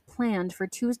crisis was planned for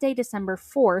Tuesday, December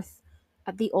 4th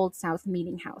at the Old South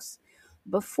Meeting House.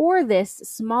 Before this,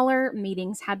 smaller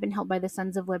meetings had been held by the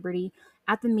Sons of Liberty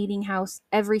at the meeting house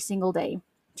every single day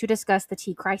to discuss the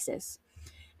tea crisis.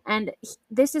 And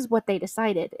this is what they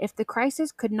decided. If the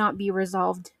crisis could not be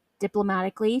resolved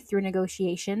diplomatically through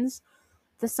negotiations,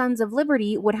 the Sons of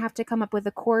Liberty would have to come up with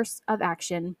a course of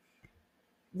action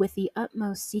with the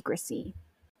utmost secrecy.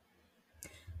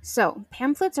 So,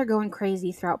 pamphlets are going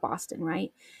crazy throughout Boston,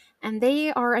 right? And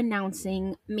they are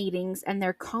announcing meetings, and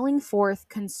they're calling forth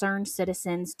concerned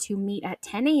citizens to meet at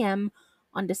 10 a.m.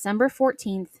 on December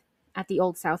 14th at the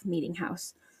Old South Meeting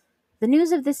House. The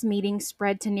news of this meeting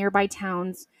spread to nearby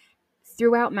towns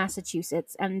throughout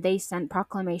Massachusetts, and they sent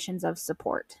proclamations of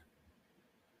support.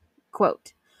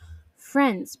 Quote,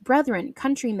 friends, brethren,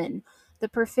 countrymen, the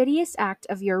perfidious act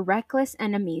of your reckless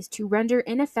enemies to render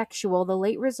ineffectual the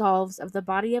late resolves of the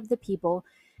body of the people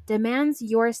demands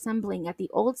your assembling at the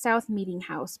Old South Meeting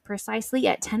House precisely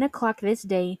at 10 o'clock this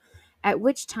day, at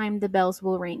which time the bells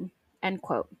will ring. End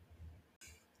quote.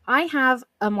 I have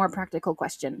a more practical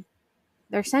question.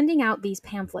 they're sending out these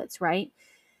pamphlets, right?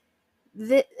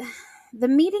 The the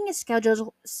meeting is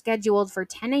scheduled for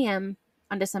 10 a.m.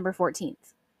 on December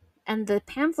 14th. And the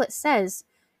pamphlet says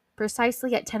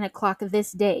precisely at 10 o'clock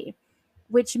this day,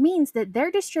 which means that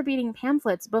they're distributing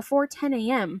pamphlets before 10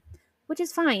 a.m., which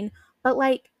is fine. But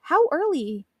like, how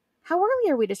early? How early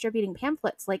are we distributing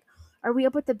pamphlets? Like, are we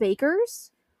up at the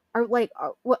bakers? Are like,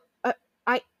 what?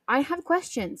 I have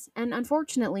questions, and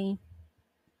unfortunately,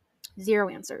 zero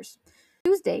answers.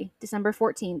 Tuesday, December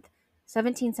 14th,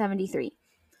 1773.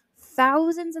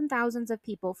 Thousands and thousands of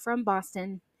people from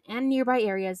Boston and nearby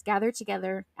areas gathered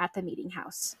together at the meeting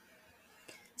house.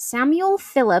 Samuel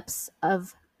Phillips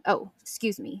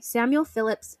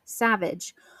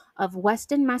Savage of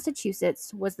Weston,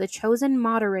 Massachusetts, was the chosen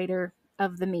moderator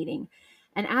of the meeting.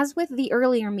 And as with the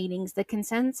earlier meetings, the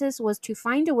consensus was to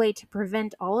find a way to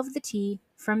prevent all of the tea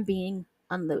from being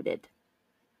unloaded.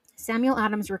 Samuel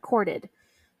Adams recorded,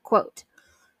 quote,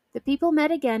 "The people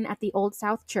met again at the Old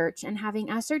South Church, and having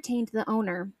ascertained the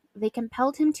owner, they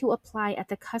compelled him to apply at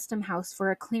the custom house for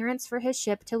a clearance for his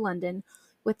ship to London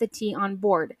with the tea on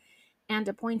board, and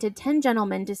appointed 10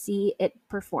 gentlemen to see it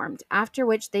performed, after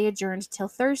which they adjourned till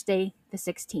Thursday the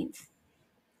 16th.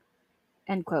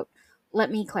 End quote. Let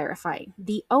me clarify.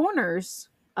 The owners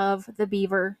of the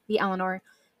Beaver, the Eleanor,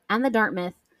 and the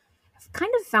Dartmouth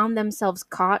kind of found themselves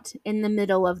caught in the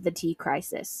middle of the tea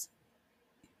crisis.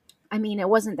 I mean, it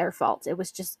wasn't their fault. It was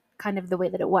just kind of the way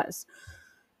that it was.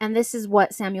 And this is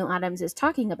what Samuel Adams is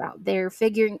talking about. They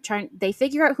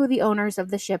figure out who the owners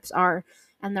of the ships are,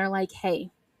 and they're like,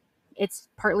 hey, it's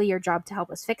partly your job to help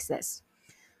us fix this.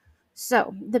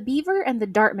 So, the Beaver and the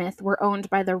Dartmouth were owned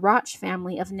by the Roch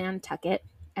family of Nantucket,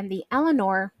 and the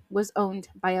Eleanor was owned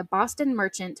by a Boston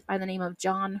merchant by the name of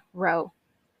John Roe.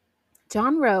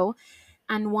 John Roe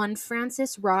and one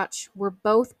Francis Roch were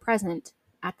both present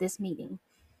at this meeting,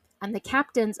 and the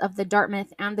captains of the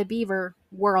Dartmouth and the Beaver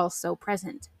were also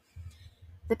present.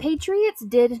 The Patriots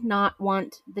did not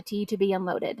want the tea to be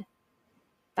unloaded.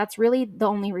 That's really the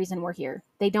only reason we're here.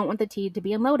 They don't want the tea to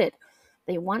be unloaded.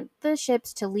 They want the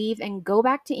ships to leave and go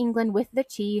back to England with the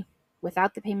tea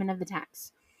without the payment of the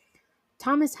tax.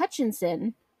 Thomas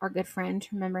Hutchinson, our good friend,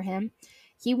 remember him?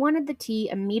 He wanted the tea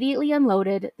immediately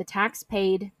unloaded, the tax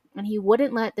paid, and he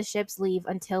wouldn't let the ships leave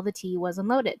until the tea was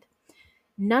unloaded.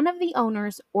 None of the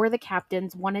owners or the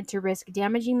captains wanted to risk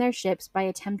damaging their ships by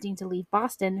attempting to leave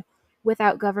Boston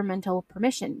without governmental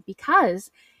permission, because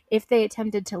if they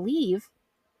attempted to leave,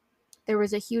 there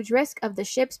was a huge risk of the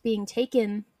ships being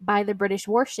taken by the British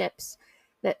warships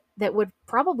that would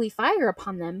probably fire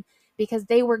upon them because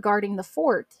they were guarding the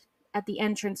fort at the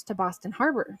entrance to Boston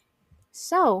Harbor.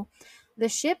 So, the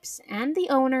ships and the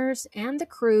owners and the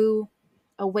crew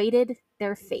awaited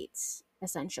their fates,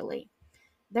 essentially.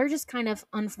 They're just kind of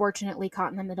unfortunately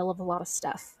caught in the middle of a lot of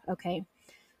stuff, okay?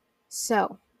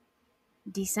 So,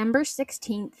 December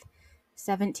 16th,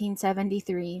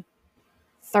 1773,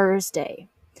 Thursday,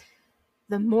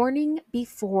 the morning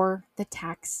before the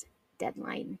tax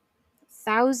deadline.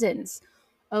 Thousands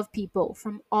of people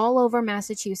from all over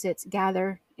Massachusetts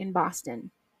gather in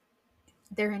Boston.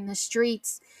 They're in the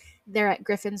streets, they're at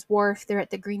Griffin's Wharf, they're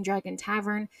at the Green Dragon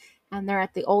Tavern, and they're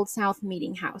at the Old South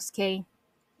Meeting House, okay?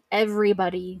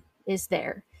 Everybody is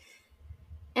there.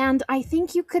 And I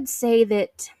think you could say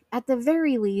that, at the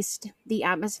very least, the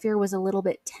atmosphere was a little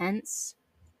bit tense.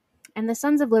 And the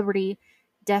Sons of Liberty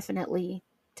definitely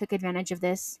took advantage of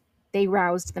this. They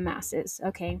roused the masses,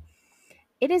 okay?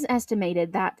 It is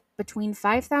estimated that between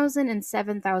 5,000 and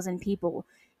 7,000 people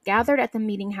gathered at the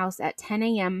meeting house at 10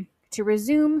 a.m. to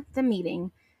resume the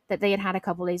meeting that they had had a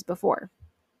couple days before.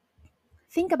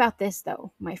 Think about this,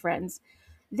 though, my friends.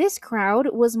 This crowd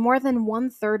was more than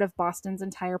 1/3 of Boston's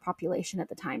entire population at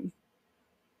the time.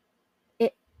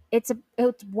 It's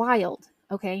wild,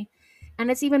 okay? And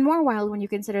it's even more wild when you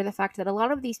consider the fact that a lot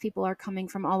of these people are coming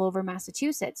from all over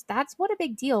Massachusetts. That's what a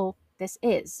big deal this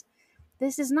is.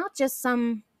 This is not just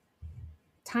some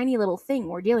tiny little thing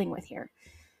we're dealing with here.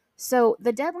 So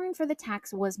the deadline for the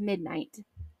tax was midnight.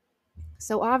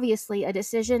 So obviously a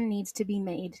decision needs to be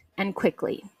made, and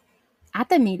quickly. At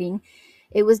the meeting,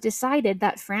 it was decided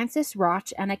that Francis Roch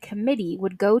and a committee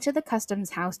would go to the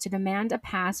customs house to demand a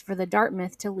pass for the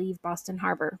Dartmouth to leave Boston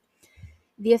Harbor.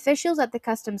 The officials at the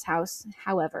customs house,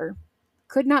 however,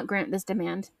 could not grant this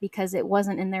demand because it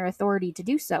wasn't in their authority to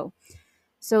do so.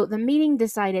 So the meeting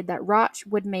decided that Roch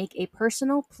would make a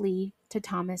personal plea to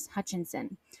Thomas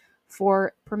Hutchinson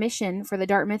for permission for the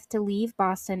Dartmouth to leave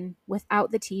Boston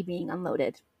without the tea being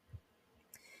unloaded.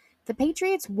 The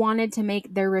Patriots wanted to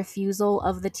make their refusal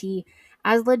of the tea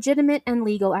as legitimate and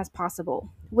legal as possible,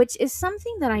 which is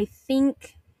something that I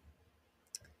think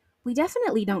we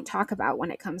definitely don't talk about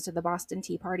when it comes to the Boston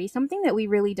Tea Party, something that we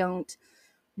really don't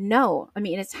know. I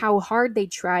mean, it's how hard they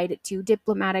tried to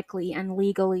diplomatically and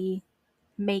legally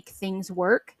make things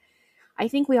work. I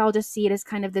think we all just see it as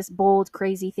kind of this bold,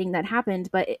 crazy thing that happened,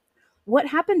 but what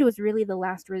happened was really the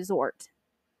last resort.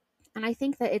 And I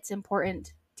think that it's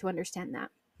important to understand that.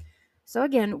 So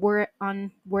again, we're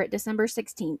at December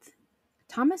 16th.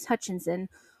 Thomas Hutchinson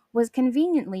was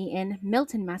conveniently in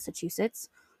Milton, Massachusetts,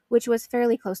 which was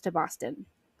fairly close to Boston.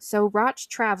 So Roch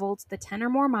traveled the 10 or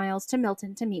more miles to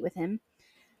Milton to meet with him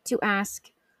to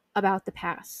ask about the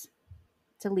pass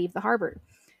to leave the harbor.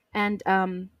 And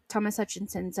Thomas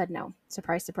Hutchinson said no.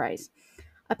 Surprise, surprise.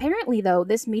 Apparently, though,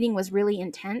 this meeting was really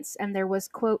intense and there was,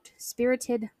 quote,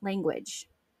 spirited language.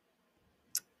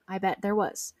 I bet there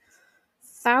was.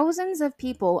 Thousands of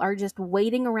people are just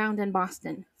waiting around in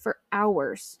Boston for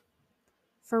hours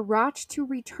for Roch to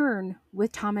return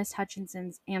with Thomas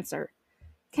Hutchinson's answer.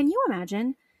 Can you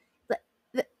imagine?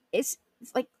 It's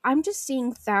like I'm just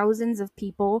seeing thousands of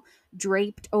people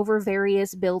draped over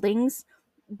various buildings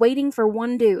waiting for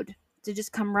one dude to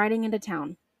just come riding into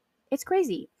town. It's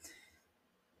crazy.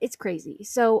 It's crazy.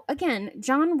 So, again,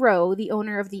 John Rowe, the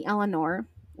owner of the Eleanor,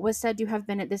 was said to have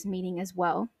been at this meeting as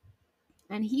well,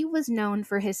 and he was known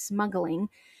for his smuggling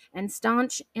and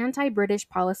staunch anti British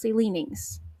policy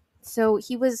leanings. So,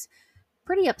 he was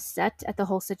pretty upset at the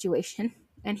whole situation,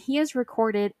 and he is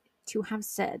recorded to have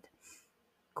said,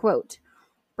 quote,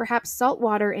 perhaps salt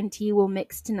water and tea will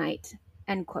mix tonight,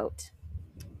 end quote.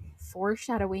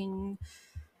 Foreshadowing.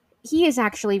 He is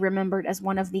actually remembered as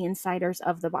one of the insiders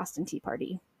of the Boston Tea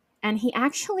Party, and he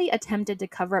actually attempted to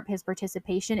cover up his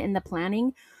participation in the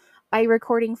planning by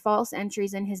recording false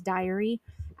entries in his diary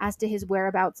as to his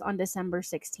whereabouts on December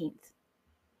 16th,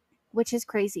 which is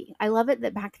crazy. I love it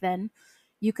that back then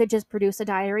you could just produce a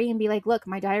diary and be like, look,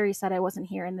 my diary said I wasn't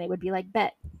here, and they would be like,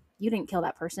 bet, you didn't kill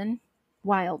that person.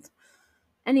 Wild.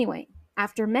 Anyway,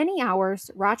 after many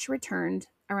hours, Roch returned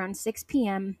around 6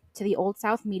 p.m. to the Old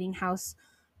South Meeting House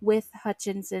with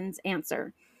Hutchinson's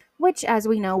answer, which, as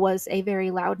we know, was a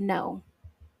very loud no.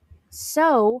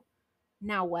 So,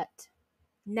 now what?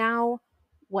 Now,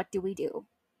 what do we do?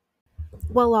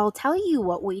 Well, I'll tell you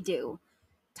what we do.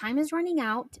 Time is running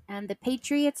out, and the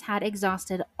Patriots had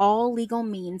exhausted all legal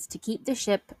means to keep the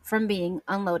ship from being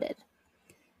unloaded.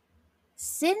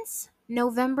 Since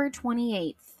November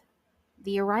 28th,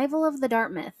 the arrival of the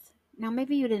Dartmouth. Now,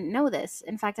 maybe you didn't know this.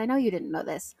 In fact, I know you didn't know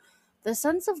this. The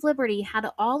Sons of Liberty had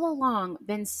all along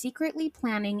been secretly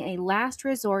planning a last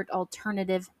resort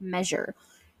alternative measure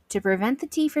to prevent the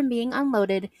tea from being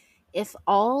unloaded if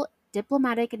all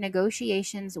diplomatic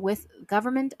negotiations with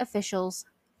government officials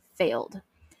failed.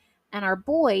 And our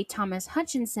boy, Thomas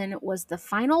Hutchinson, was the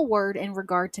final word in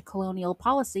regard to colonial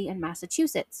policy in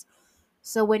Massachusetts.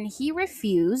 So when he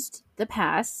refused the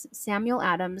pass, Samuel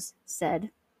Adams said,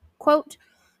 quote,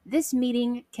 this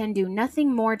meeting can do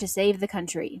nothing more to save the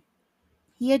country.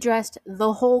 He addressed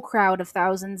the whole crowd of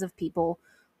thousands of people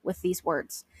with these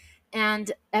words.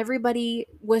 And everybody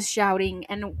was shouting,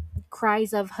 and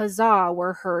cries of huzzah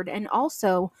were heard. And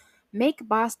also, make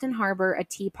Boston Harbor a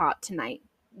teapot tonight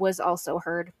was also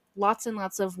heard. Lots and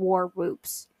lots of war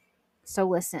whoops. So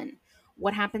listen,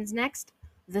 what happens next?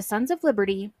 The Sons of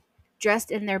Liberty,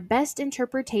 dressed in their best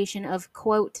interpretation of,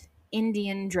 quote,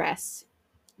 Indian dress,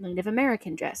 Native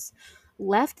American dress,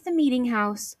 left the meeting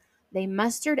house. They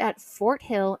mustered at Fort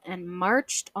Hill and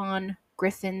marched on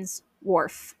Griffin's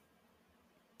Wharf.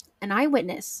 An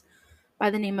eyewitness by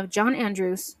the name of John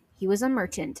Andrews, he was a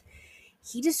merchant.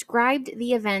 He described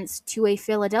the events to a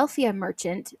Philadelphia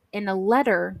merchant in a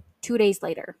letter 2 days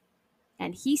later.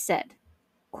 And he said,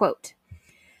 quote,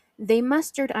 they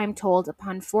mustered, I'm told,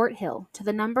 upon Fort Hill to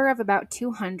the number of about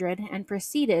 200 and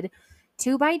proceeded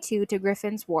 2 by 2 to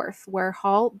Griffin's Wharf, where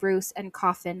Hall, Bruce, and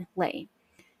Coffin lay.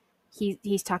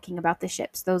 He's talking about the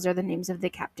ships. Those are the names of the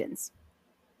captains.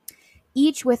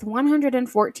 Each with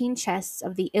 114 chests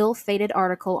of the ill-fated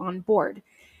article on board.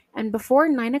 And before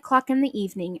 9 o'clock in the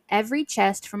evening, every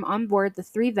chest from on board the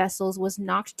 3 vessels was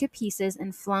knocked to pieces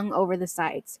and flung over the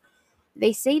sides.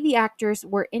 They say the actors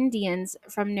were Indians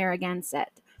from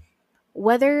Narragansett.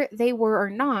 Whether they were or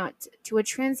not, to a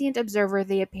transient observer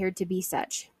they appeared to be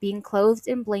such, being clothed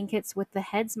in blankets with the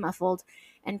heads muffled,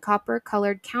 and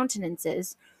copper-colored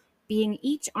countenances, being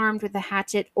each armed with a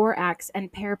hatchet or axe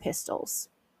and pair pistols.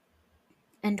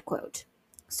 End quote.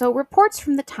 So reports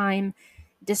from the time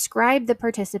describe the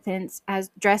participants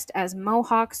as dressed as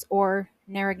Mohawks or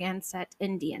Narragansett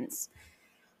Indians.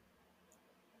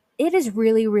 It is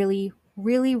really, really,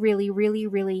 really, really, really,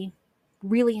 really,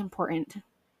 really important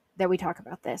that we talk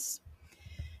about this.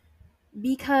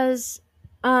 Because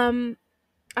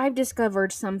I've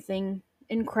discovered something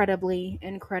incredibly,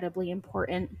 incredibly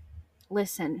important.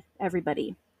 Listen,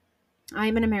 everybody.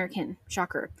 I'm an American.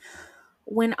 Shocker.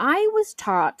 When I was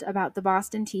taught about the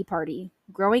Boston Tea Party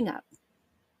growing up,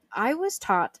 I was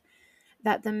taught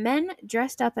that the men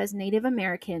dressed up as Native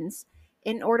Americans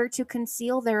in order to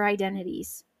conceal their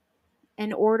identities,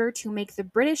 in order to make the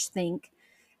British think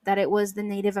that it was the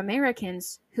Native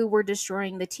Americans who were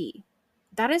destroying the tea.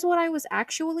 That is what I was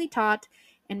actually taught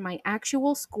in my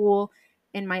actual school,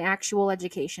 in my actual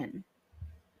education.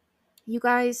 You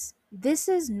guys, this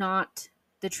is not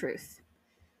the truth.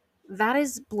 That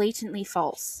is blatantly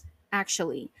false,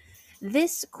 actually.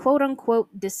 This quote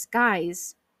unquote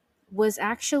disguise was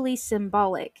actually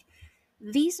symbolic.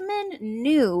 These men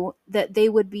knew that they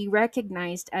would be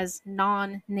recognized as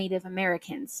non Native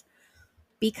Americans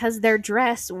because their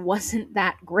dress wasn't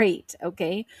that great,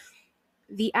 okay?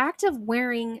 The act of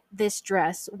wearing this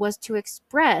dress was to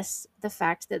express the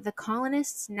fact that the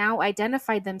colonists now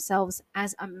identified themselves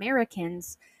as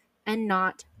Americans and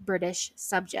not British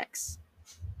subjects.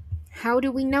 How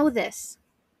do we know this?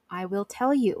 I will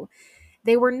tell you.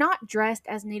 They were not dressed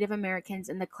as Native Americans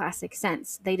in the classic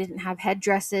sense. They didn't have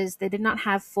headdresses, they did not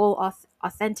have full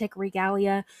authentic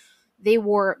regalia. They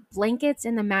wore blankets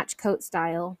in the match coat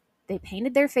style. They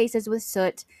painted their faces with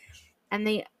soot, and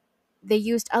they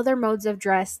used other modes of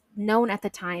dress known at the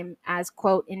time as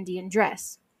quote Indian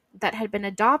dress that had been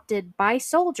adopted by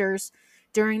soldiers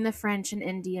during the French and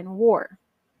Indian War.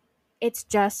 It's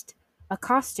just a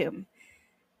costume.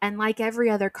 And like every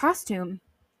other costume,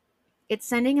 it's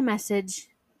sending a message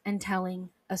and telling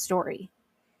a story.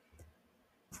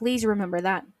 Please remember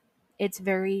that. It's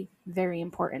very, very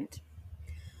important.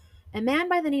 A man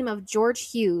by the name of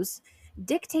George Hughes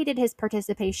dictated his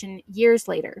participation years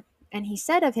later, and he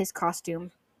said of his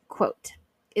costume, quote,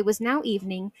 "It was now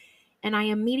evening, and I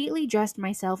immediately dressed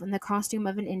myself in the costume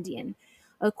of an Indian,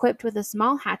 equipped with a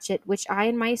small hatchet which I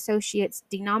and my associates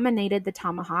denominated the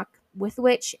tomahawk, with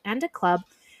which, and a club,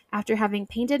 after having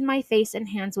painted my face and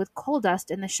hands with coal dust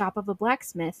in the shop of a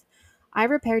blacksmith, I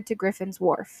repaired to Griffin's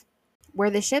Wharf, where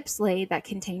the ships lay that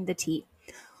contained the tea.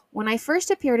 When I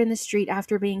first appeared in the street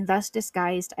after being thus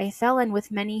disguised, I fell in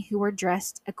with many who were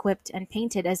dressed, equipped, and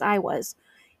painted as I was,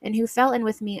 and who fell in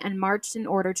with me and marched in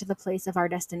order to the place of our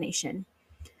destination.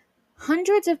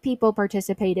 Hundreds of people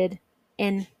participated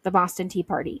in the Boston Tea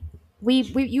Party.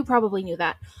 You probably knew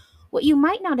that. What you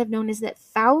might not have known is that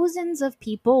thousands of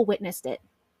people witnessed it.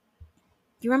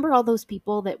 Do you remember all those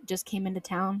people that just came into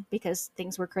town because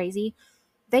things were crazy?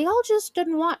 They all just stood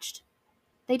and watched.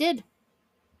 They did.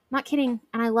 Not kidding,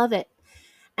 and I love it.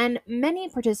 And many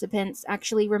participants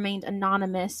actually remained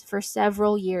anonymous for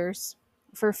several years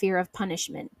for fear of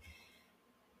punishment.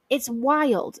 It's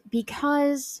wild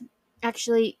because,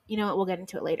 actually, you know what? We'll get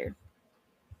into it later.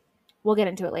 We'll get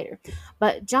into it later.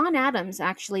 But John Adams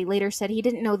actually later said he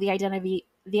didn't know the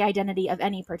identity of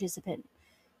any participant,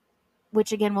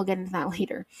 which again we'll get into that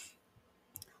later.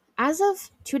 As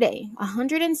of today,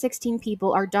 116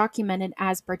 people are documented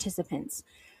as participants,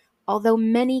 although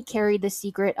many carried the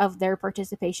secret of their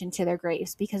participation to their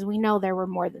graves because we know there were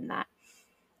more than that.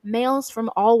 Males from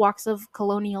all walks of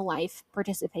colonial life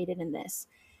participated in this,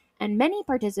 and many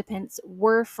participants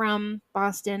were from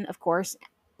Boston, of course,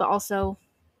 but also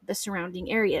the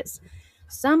surrounding areas.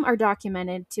 Some are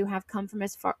documented to have come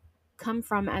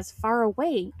from as far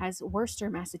away as Worcester,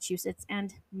 Massachusetts,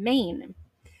 and Maine.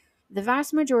 The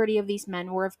vast majority of these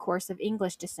men were, of course, of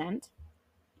English descent.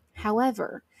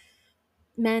 However,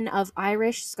 men of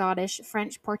Irish, Scottish,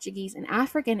 French, Portuguese, and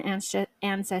African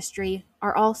ancestry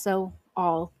are also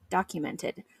all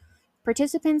documented.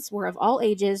 Participants were of all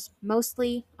ages,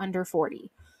 mostly under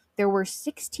 40. There were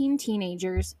 16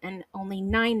 teenagers and only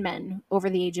 9 men over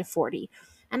the age of 40.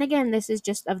 And again, this is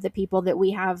just of the people that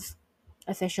we have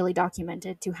officially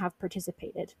documented to have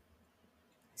participated.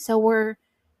 So we're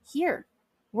here.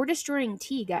 We're destroying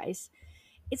tea, guys.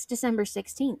 It's December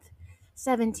 16th,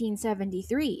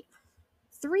 1773.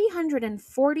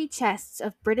 340 chests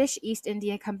of British East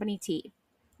India Company tea,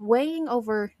 weighing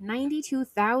over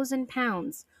 92,000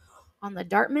 pounds, on the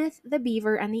Dartmouth, the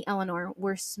Beaver, and the Eleanor,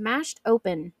 were smashed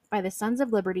open by the Sons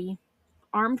of Liberty,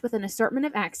 armed with an assortment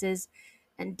of axes,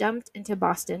 and dumped into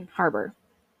Boston Harbor.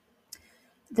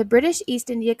 The British East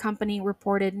India Company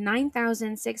reported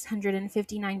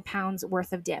 9,659 pounds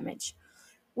worth of damage,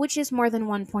 which is more than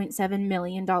 $1.7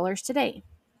 million today.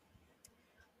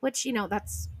 Which,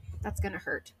 that's going to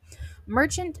hurt.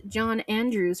 Merchant John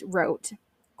Andrews wrote,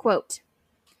 quote,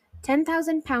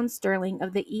 10,000 pounds sterling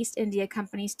of the East India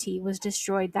Company's tea was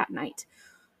destroyed that night.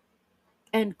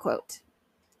 End quote.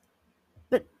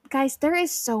 But guys, there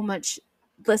is so much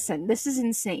listen, this is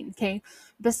insane, okay?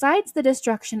 Besides the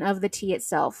destruction of the tea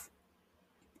itself,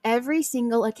 every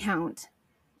single account,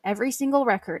 every single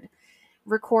record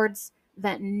records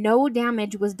that no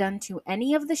damage was done to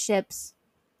any of the ships,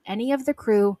 any of the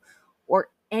crew, or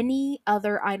any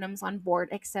other items on board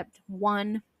except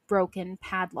one broken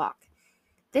padlock.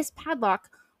 This padlock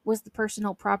was the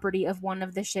personal property of one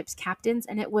of the ship's captains,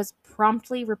 and it was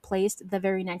promptly replaced the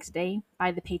very next day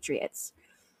by the Patriots.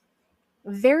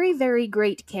 Very, very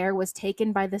great care was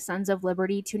taken by the Sons of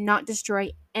Liberty to not destroy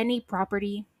any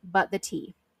property but the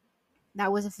tea.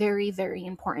 That was very, very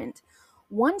important.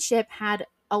 One ship had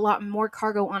a lot more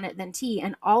cargo on it than tea,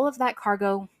 and all of that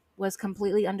cargo was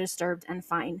completely undisturbed and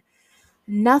fine.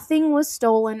 Nothing was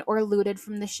stolen or looted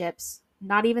from the ships,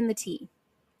 not even the tea.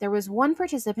 There was one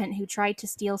participant who tried to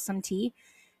steal some tea,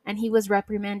 and he was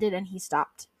reprimanded and he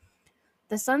stopped.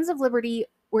 The Sons of Liberty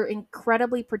were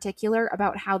incredibly particular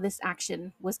about how this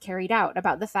action was carried out,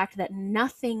 about the fact that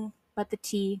nothing but the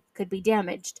tea could be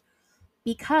damaged,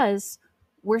 because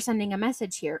we're sending a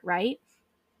message here, right?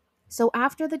 So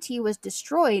after the tea was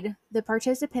destroyed, the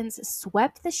participants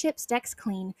swept the ship's decks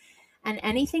clean, and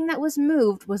anything that was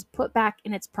moved was put back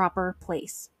in its proper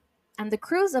place. And the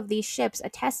crews of these ships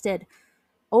attested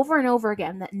over and over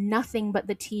again that nothing but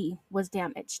the tea was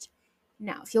damaged.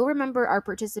 Now, if you'll remember our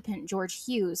participant George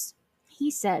Hughes,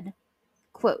 he said,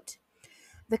 quote,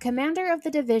 "The commander of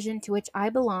the division to which I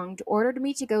belonged ordered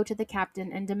me to go to the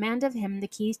captain and demand of him the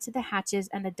keys to the hatches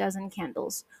and a dozen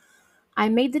candles. I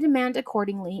made the demand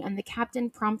accordingly, and the captain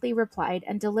promptly replied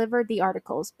and delivered the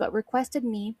articles, but requested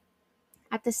me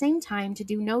at the same time to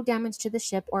do no damage to the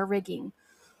ship or rigging.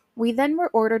 We then were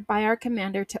ordered by our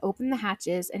commander to open the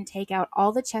hatches and take out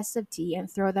all the chests of tea and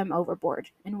throw them overboard,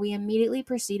 and we immediately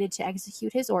proceeded to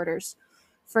execute his orders,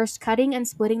 first cutting and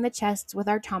splitting the chests with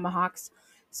our tomahawks,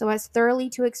 so as thoroughly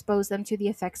to expose them to the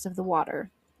effects of the water.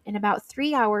 In about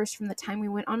 3 hours from the time we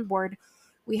went on board,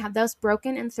 we had thus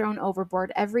broken and thrown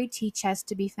overboard every tea chest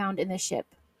to be found in the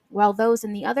ship, while those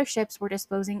in the other ships were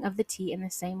disposing of the tea in the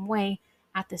same way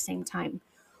at the same time.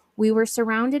 We were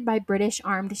surrounded by British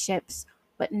armed ships,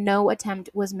 but no attempt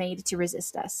was made to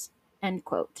resist us." End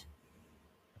quote.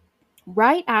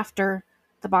 Right after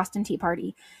the Boston Tea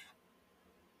Party,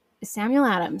 Samuel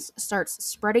Adams starts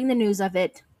spreading the news of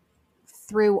it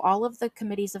through all of the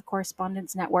committees of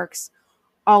correspondence networks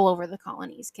all over the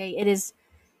colonies. Okay, it is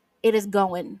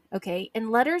going. Okay, in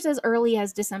letters as early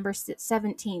as December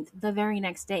 17th, the very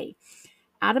next day,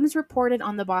 Adams reported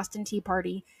on the Boston Tea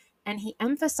Party, and he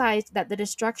emphasized that the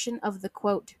destruction of the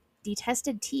quote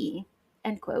detested tea,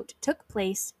 end quote, took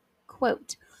place,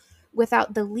 quote,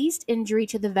 without the least injury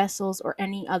to the vessels or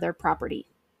any other property.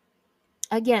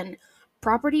 Again,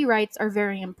 property rights are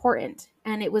very important,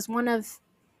 and it was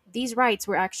these rights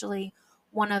were actually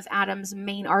one of Adams'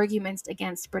 main arguments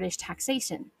against British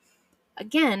taxation.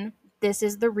 Again, this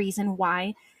is the reason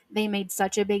why they made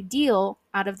such a big deal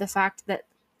out of the fact that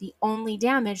the only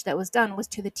damage that was done was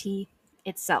to the tea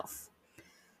itself.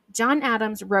 John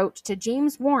Adams wrote to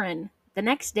James Warren the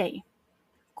next day,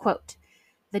 quote,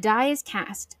 "The die is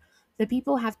cast. The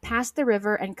people have passed the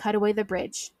river and cut away the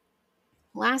bridge.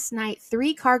 Last night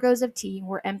 3 cargoes of tea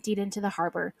were emptied into the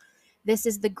harbor. This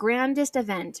is the grandest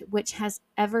event which has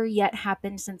ever yet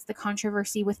happened since the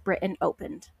controversy with Britain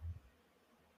opened."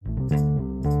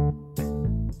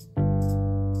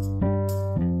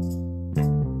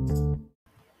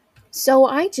 So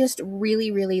I just really,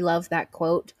 really love that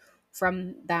quote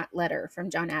from that letter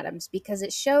from John Adams, because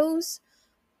it shows.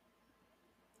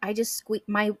 I just squeaked,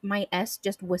 my S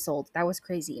just whistled. That was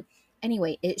crazy.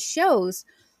 Anyway, it shows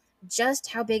just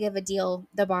how big of a deal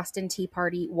the Boston Tea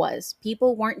Party was.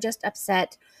 People weren't just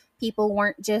upset. People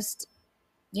weren't just,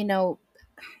 you know,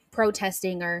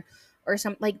 protesting or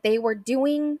something. Like, they were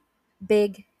doing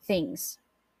big things.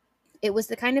 It was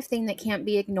the kind of thing that can't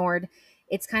be ignored.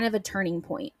 It's kind of a turning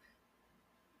point.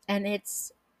 And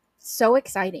it's so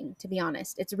exciting, to be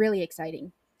honest. It's really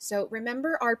exciting. So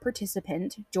remember our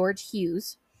participant, George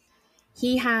Hughes.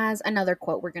 He has another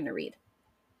quote we're going to read.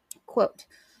 Quote,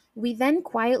 "We then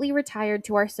quietly retired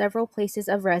to our several places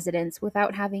of residence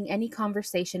without having any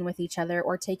conversation with each other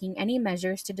or taking any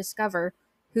measures to discover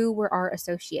who were our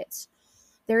associates.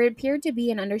 There appeared to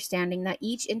be an understanding that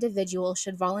each individual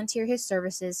should volunteer his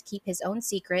services, keep his own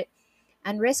secret,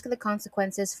 and risk the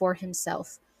consequences for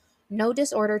himself. No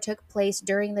disorder took place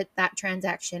during that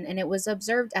transaction, and it was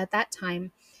observed at that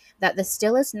time that the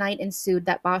stillest night ensued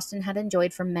that Boston had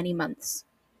enjoyed for many months."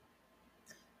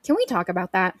 Can we talk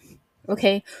about that?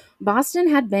 Okay, Boston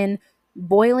had been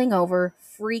boiling over,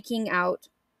 freaking out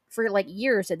for like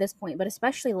years at this point, but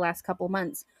especially the last couple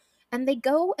months. And they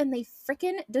go and they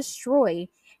freaking destroy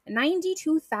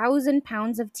 92,000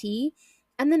 pounds of tea.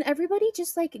 And then everybody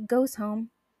just like goes home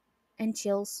and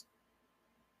chills.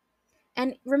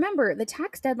 And remember, the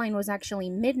tax deadline was actually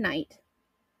midnight.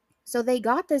 So they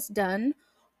got this done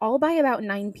all by about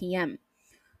 9 p.m.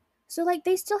 So like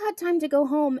they still had time to go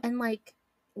home and like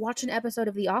watch an episode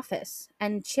of The Office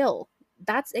and chill.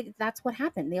 That's what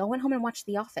happened. They all went home and watched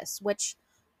The Office, which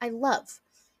I love.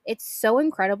 It's so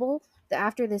incredible that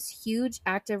after this huge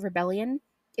act of rebellion,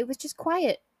 it was just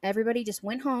quiet. Everybody just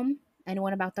went home and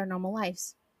went about their normal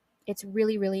lives. It's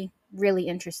really, really, really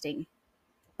interesting.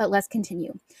 But let's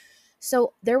continue.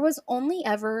 So there was only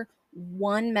ever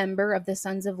one member of the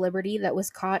Sons of Liberty that was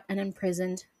caught and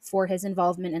imprisoned for his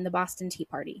involvement in the Boston Tea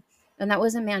Party. And that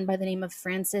was a man by the name of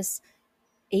Francis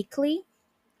Akeley.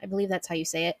 I believe that's how you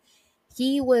say it.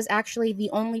 He was actually the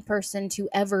only person to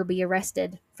ever be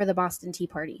arrested for the Boston Tea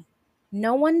Party.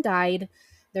 No one died.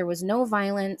 There was no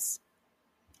violence.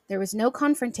 There was no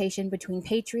confrontation between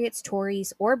Patriots,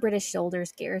 Tories, or British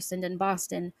soldiers garrisoned in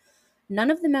Boston. None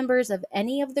of the members of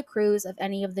any of the crews of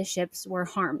any of the ships were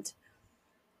harmed.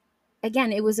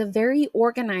 Again, it was a very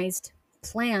organized,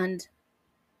 planned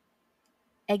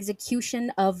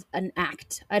execution of an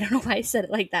act. I don't know why I said it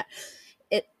like that.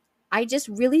 I just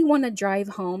really want to drive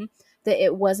home that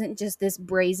it wasn't just this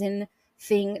brazen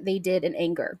thing they did in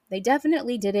anger. They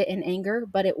definitely did it in anger,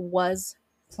 but it was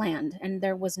planned and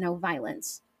there was no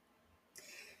violence.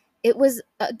 It was,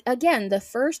 again, the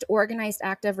first organized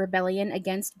act of rebellion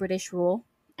against British rule,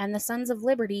 and the Sons of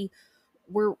Liberty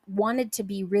were wanted to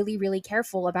be really, really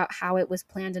careful about how it was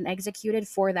planned and executed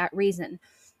for that reason.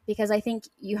 Because I think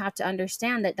you have to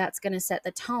understand that that's going to set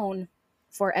the tone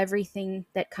for everything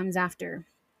that comes after.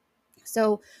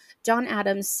 So John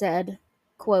Adams said,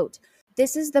 quote,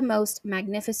 "This is the most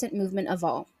magnificent movement of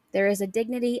all. There is a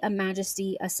dignity, a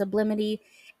majesty, a sublimity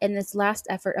in this last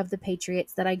effort of the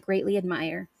patriots that I greatly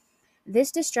admire.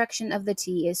 This destruction of the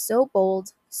tea is so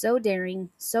bold, so daring,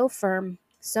 so firm,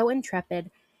 so intrepid,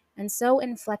 and so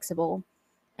inflexible,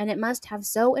 and it must have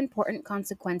so important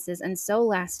consequences and so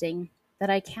lasting, that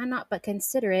I cannot but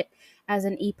consider it as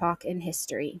an epoch in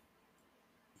history."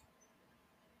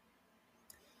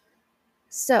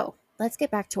 So, let's get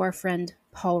back to our friend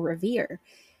Paul Revere.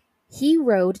 He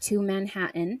rode to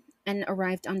Manhattan and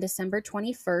arrived on December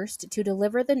 21st to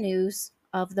deliver the news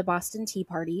of the Boston Tea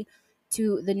Party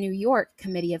to the New York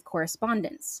Committee of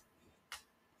Correspondence.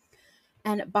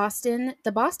 And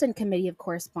the Boston Committee of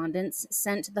Correspondence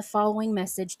sent the following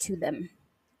message to them.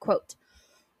 Quote,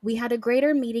 "We had a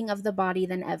greater meeting of the body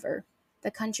than ever,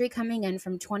 the country coming in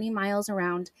from 20 miles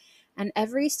around, and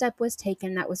every step was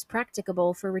taken that was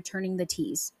practicable for returning the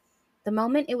teas. The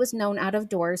moment it was known out of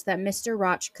doors that Mr.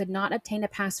 Roch could not obtain a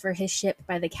pass for his ship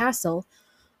by the castle,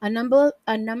 a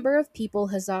number of people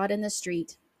huzzaed in the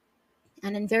street,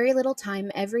 and in very little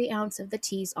time every ounce of the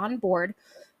teas on board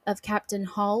of Captain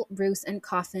Hall, Bruce, and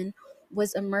Coffin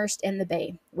was immersed in the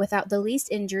bay, without the least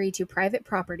injury to private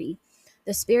property.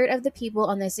 The spirit of the people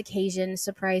on this occasion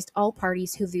surprised all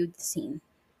parties who viewed the scene."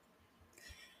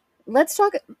 Let's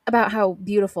talk about how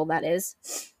beautiful that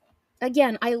is.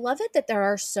 Again, I love it that there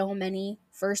are so many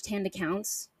firsthand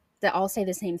accounts that all say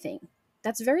the same thing.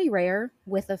 That's very rare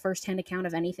with a firsthand account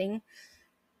of anything,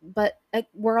 but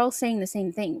we're all saying the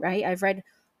same thing, right? I've read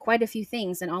quite a few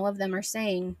things, and all of them are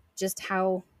saying just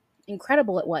how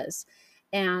incredible it was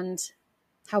and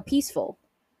how peaceful,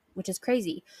 which is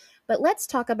crazy. But let's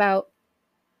talk about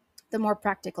the more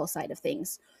practical side of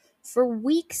things. For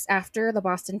weeks after the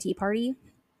Boston Tea Party,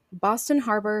 Boston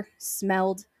Harbor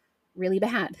smelled really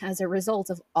bad as a result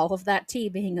of all of that tea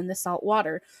being in the salt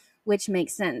water, which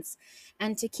makes sense.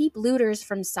 And to keep looters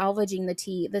from salvaging the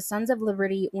tea, the Sons of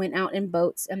Liberty went out in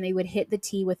boats and they would hit the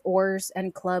tea with oars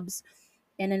and clubs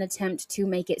in an attempt to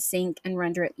make it sink and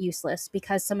render it useless,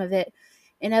 because some of it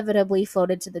inevitably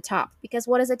floated to the top. Because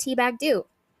what does a tea bag do?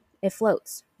 It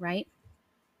floats, right?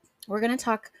 We're going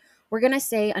to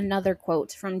say another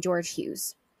quote from George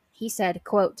Hughes. He said,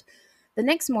 quote, "The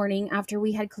next morning, after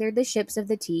we had cleared the ships of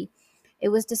the tea, it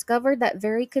was discovered that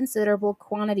very considerable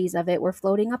quantities of it were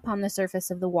floating upon the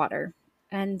surface of the water,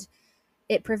 and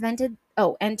to prevent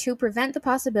the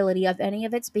possibility of any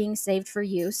of its being saved for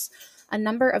use, a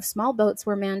number of small boats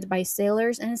were manned by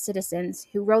sailors and citizens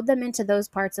who rowed them into those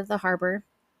parts of the harbor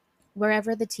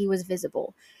wherever the tea was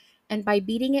visible, and by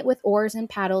beating it with oars and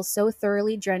paddles so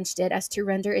thoroughly drenched it as to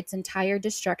render its entire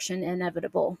destruction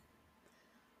inevitable."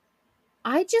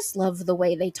 I just love the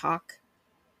way they talk,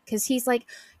 because he's like,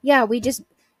 yeah,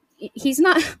 he's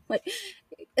not like,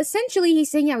 essentially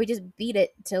he's saying, yeah, we just beat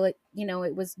it till it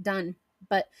was done.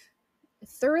 But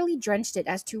thoroughly drenched it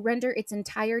as to render its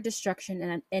entire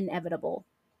destruction inevitable.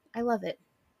 I love it.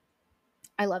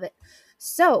 I love it.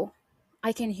 So,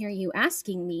 I can hear you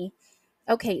asking me,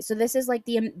 okay, so this is like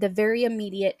the very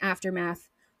immediate aftermath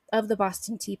of the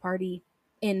Boston Tea Party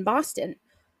in Boston.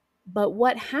 But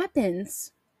what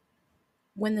happens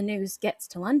when the news gets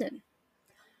to London?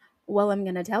 Well, I'm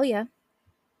going to tell you.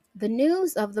 The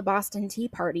news of the Boston Tea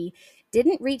Party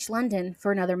didn't reach London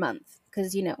for another month,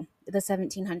 because, the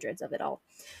 1700s of it all.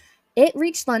 It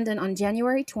reached London on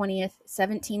January 20th,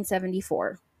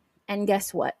 1774. And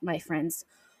guess what, my friends?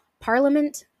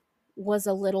 Parliament was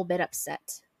a little bit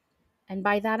upset. And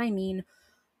by that I mean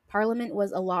Parliament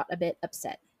was a bit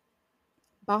upset.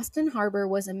 Boston Harbor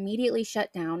was immediately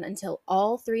shut down until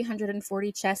all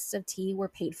 340 chests of tea were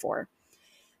paid for.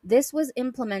 This was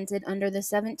implemented under the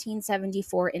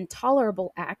 1774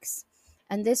 Intolerable Acts,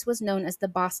 and this was known as the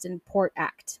Boston Port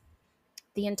Act.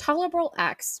 The Intolerable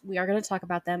Acts, we are going to talk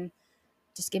about them.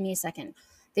 Just give me a second.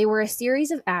 They were a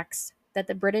series of acts that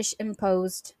the British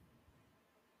imposed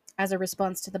as a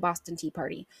response to the Boston Tea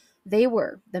Party. They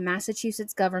were the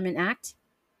Massachusetts Government Act,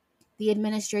 the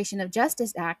Administration of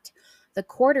Justice Act, the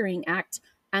Quartering Act,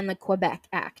 and the Quebec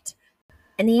Act.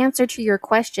 And the answer to your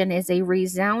question is a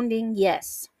resounding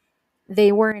yes.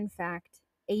 They were, in fact,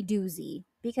 a doozy.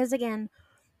 Because, again,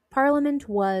 Parliament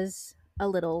was a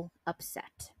little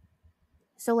upset.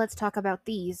 So let's talk about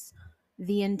these,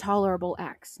 the Intolerable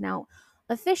Acts. Now,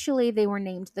 officially, they were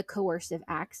named the Coercive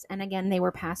Acts, and again, they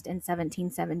were passed in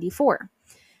 1774.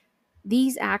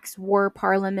 These acts were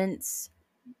Parliament's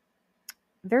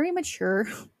very mature,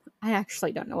 I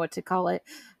actually don't know what to call it,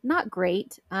 not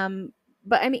great, but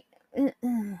I mean,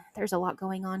 there's a lot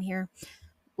going on here.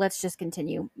 Let's just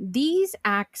continue. These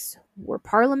acts were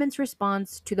Parliament's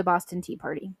response to the Boston Tea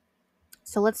Party.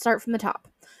 So let's start from the top.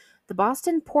 The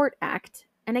Boston Port Act,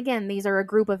 and again, these are a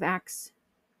group of acts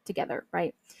together,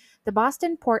 right? The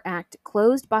Boston Port Act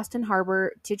closed Boston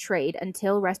Harbor to trade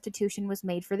until restitution was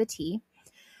made for the tea.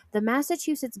 The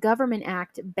Massachusetts Government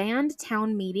Act banned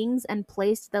town meetings and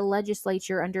placed the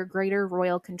legislature under greater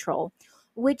royal control,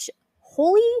 which,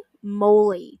 holy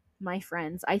moly, my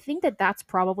friends, I think that that's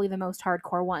probably the most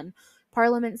hardcore one.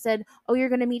 Parliament said, oh, you're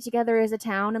going to meet together as a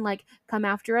town and, come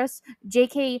after us?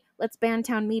 JK, let's ban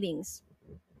town meetings.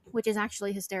 Which is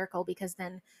actually hysterical, because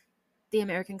then the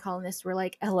American colonists were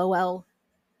like, LOL,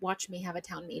 watch me have a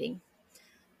town meeting.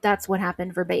 That's what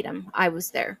happened verbatim. I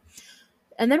was there.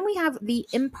 And then we have the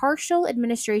Impartial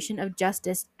Administration of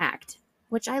Justice Act,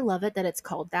 which I love it that it's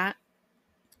called that.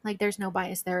 There's no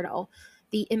bias there at all.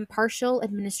 The Impartial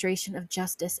Administration of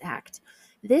Justice Act.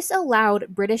 This allowed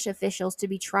British officials to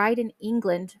be tried in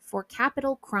England for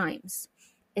capital crimes,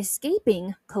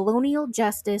 escaping colonial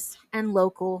justice and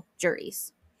local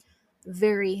juries.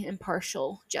 Very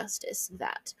impartial justice,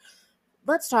 that.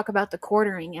 Let's talk about the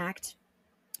Quartering Act.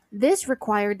 This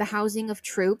required the housing of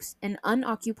troops in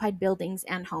unoccupied buildings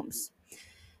and homes.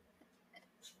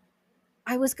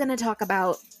 I was going to talk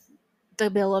about the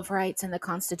Bill of Rights and the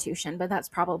Constitution, but that's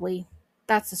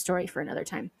a story for another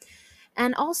time.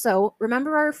 And also,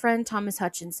 remember our friend Thomas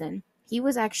Hutchinson? He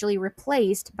was actually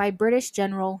replaced by British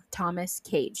General Thomas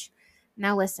Gage.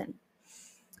 Now listen.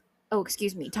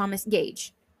 Thomas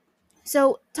Gage.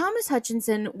 So, Thomas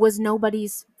Hutchinson was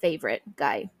nobody's favorite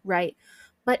guy, right?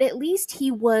 But at least he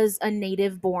was a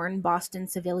native-born Boston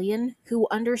civilian who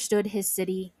understood his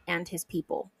city and his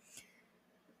people.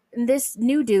 This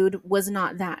new dude was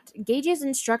not that. Gage's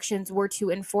instructions were to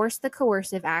enforce the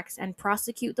coercive acts and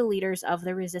prosecute the leaders of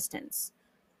the resistance.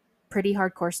 Pretty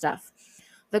hardcore stuff.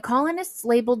 The colonists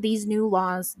labeled these new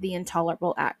laws the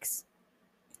Intolerable Acts,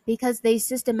 because they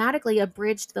systematically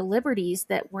abridged the liberties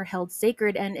that were held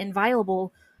sacred and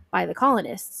inviolable by the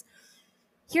colonists.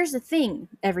 Here's the thing,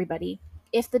 everybody.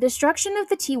 If the destruction of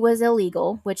the tea was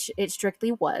illegal, which it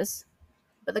strictly was,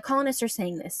 but the colonists are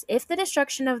saying this, if the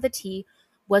destruction of the tea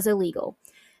was illegal,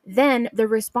 then the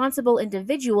responsible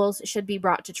individuals should be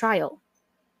brought to trial.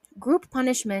 Group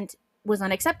punishment was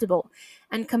unacceptable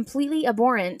and completely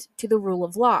abhorrent to the rule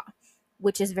of law,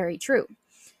 which is very true.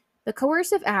 The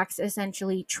coercive acts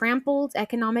essentially trampled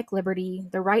economic liberty,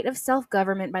 the right of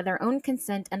self-government by their own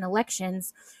consent and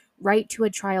elections, right to a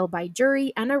trial by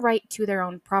jury, and a right to their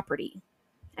own property.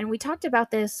 And we talked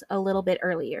about this a little bit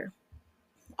earlier.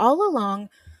 All along,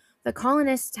 the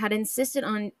colonists had insisted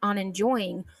on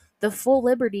enjoying the full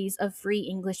liberties of free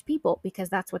English people, because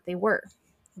that's what they were.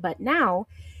 But now,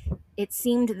 it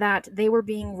seemed that they were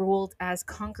being ruled as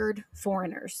conquered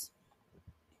foreigners.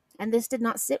 And this did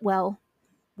not sit well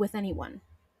with anyone.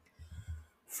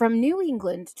 From New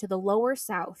England to the lower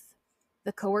South,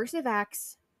 the coercive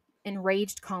acts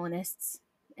enraged colonists,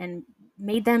 and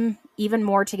made them even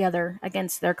more together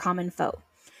against their common foe.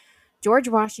 George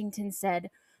Washington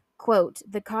said, quote,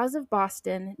 "The cause of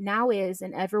Boston now is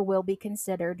and ever will be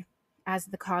considered as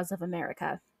the cause of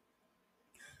America."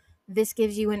 This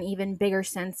gives you an even bigger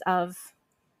sense of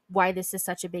why this is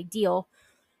such a big deal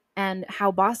and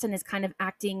how Boston is kind of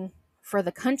acting for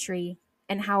the country,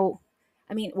 and how,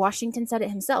 I mean, Washington said it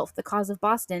himself, the cause of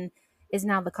Boston is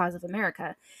now the cause of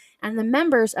America. And the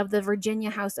members of the Virginia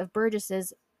House of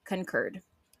Burgesses concurred.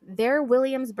 Their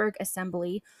Williamsburg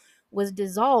Assembly was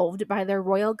dissolved by their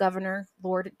royal governor,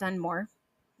 Lord Dunmore,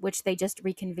 which they just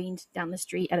reconvened down the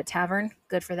street at a tavern.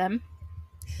 Good for them.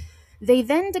 They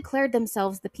then declared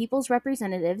themselves the people's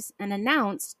representatives and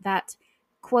announced that,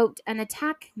 quote, "An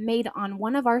attack made on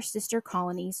one of our sister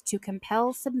colonies to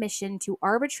compel submission to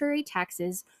arbitrary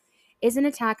taxes is an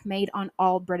attack made on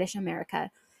all British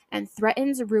America and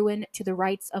threatens ruin to the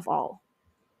rights of all."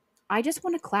 I just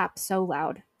want to clap so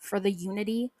loud for the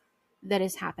unity that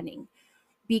is happening,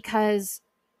 because,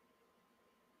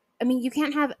 I mean, you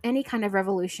can't have any kind of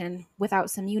revolution without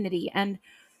some unity, and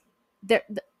the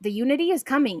unity is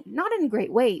coming, not in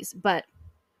great ways, but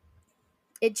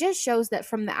it just shows that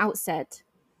from the outset,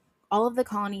 all of the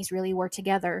colonies really were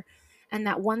together, and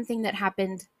that one thing that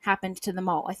happened to them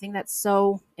all. I think that's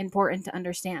so important to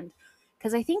understand,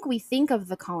 because I think we think of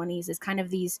the colonies as kind of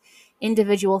these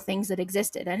individual things that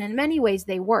existed, and in many ways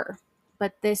they were,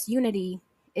 but this unity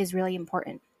is really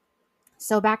important.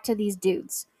 So back to these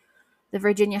dudes, the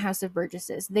Virginia House of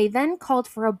Burgesses. They then called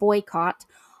for a boycott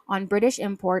on British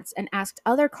imports and asked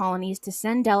other colonies to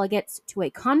send delegates to a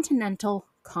Continental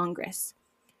Congress.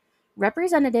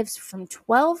 Representatives from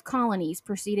 12 colonies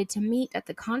proceeded to meet at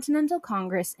the Continental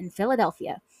Congress in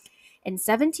Philadelphia in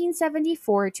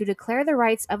 1774 to declare the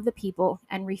rights of the people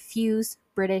and refuse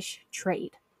British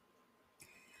trade.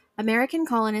 American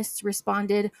colonists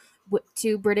responded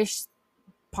to British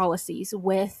policies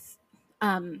with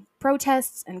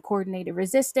protests and coordinated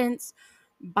resistance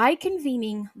by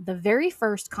convening the very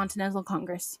first Continental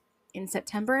Congress in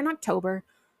September and October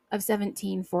of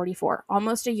 1744,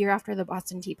 almost a year after the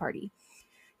Boston Tea Party,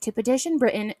 to petition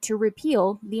Britain to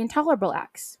repeal the Intolerable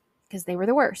Acts, because they were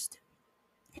the worst.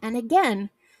 And again,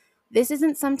 this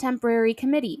isn't some temporary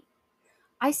committee.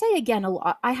 I say again a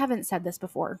lot. I haven't said this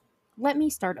before. Let me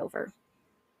start over.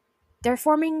 They're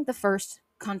forming the first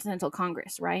Continental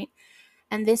Congress, right?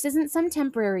 And this isn't some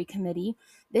temporary committee.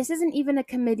 This isn't even a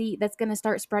committee that's going to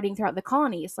start spreading throughout the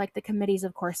colonies like the committees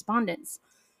of correspondence.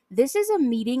 This is a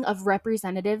meeting of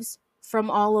representatives from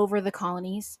all over the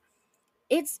colonies.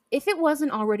 If it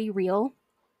wasn't already real,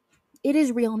 it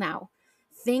is real now.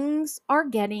 Things are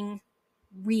getting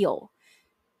real.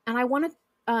 And I want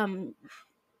to,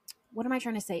 what am I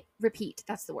trying to say? Repeat.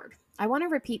 That's the word. I want to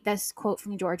repeat this quote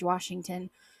from George Washington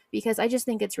because I just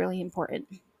think it's really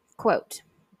important. Quote,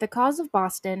 "The cause of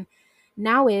Boston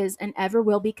now is and ever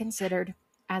will be considered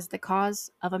as the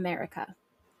cause of America."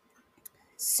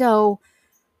 So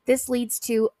this leads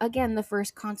to, again, the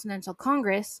first Continental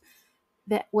Congress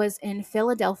that was in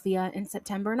Philadelphia in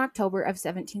September and October of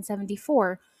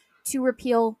 1774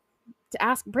 to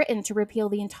ask Britain to repeal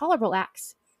the Intolerable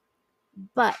Acts.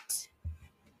 But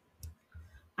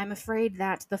I'm afraid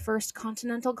that the first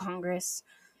Continental Congress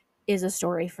is a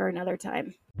story for another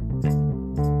time.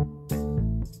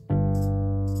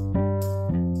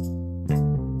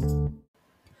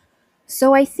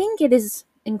 So I think it is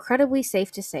incredibly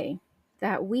safe to say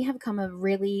that we have come a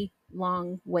really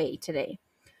long way today.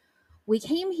 We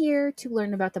came here to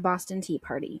learn about the Boston Tea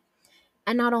Party.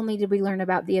 And not only did we learn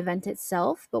about the event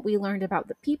itself, but we learned about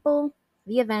the people,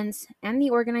 the events, and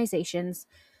the organizations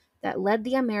that led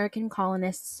the American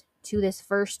colonists to this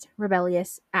first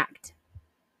rebellious act.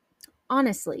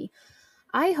 Honestly,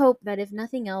 I hope that if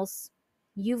nothing else,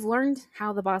 you've learned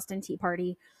how the Boston Tea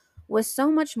Party was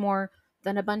so much more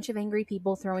than a bunch of angry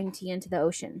people throwing tea into the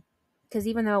ocean. Because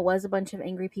even though it was a bunch of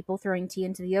angry people throwing tea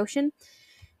into the ocean,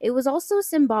 it was also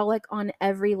symbolic on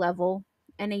every level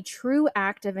and a true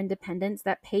act of independence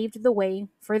that paved the way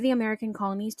for the American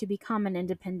colonies to become an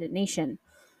independent nation.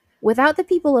 Without the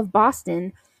people of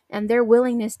Boston and their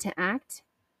willingness to act,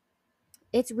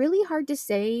 it's really hard to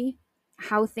say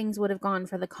how things would have gone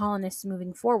for the colonists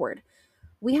moving forward.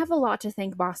 We have a lot to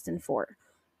thank Boston for.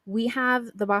 We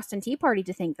have the Boston Tea Party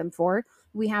to thank them for.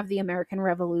 We have the American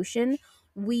Revolution.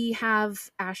 We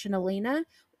have Ash and Elena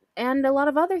and a lot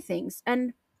of other things.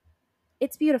 And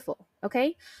it's beautiful,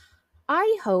 okay?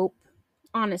 I hope,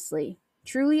 honestly,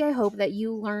 truly, I hope that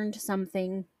you learned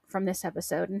something from this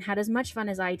episode and had as much fun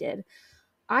as I did.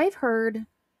 I've heard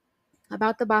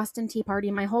about the Boston Tea Party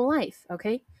my whole life,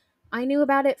 okay? I knew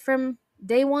about it from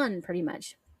day one, pretty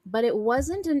much. But it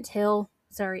wasn't until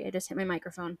Sorry, I just hit my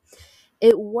microphone.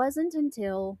 It wasn't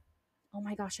until, oh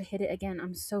my gosh, I hit it again.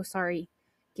 I'm so sorry.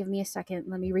 Give me a second.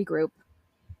 Let me regroup.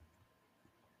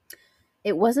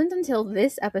 It wasn't until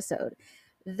this episode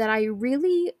that I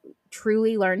really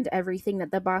truly learned everything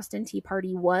that the Boston Tea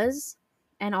Party was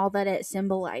and all that it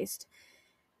symbolized.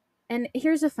 And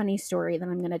here's a funny story that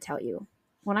I'm going to tell you.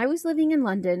 When I was living in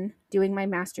London doing my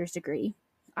master's degree,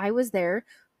 I was there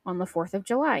on the 4th of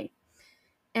July.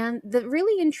 And the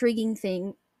really intriguing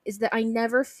thing is that I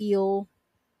never feel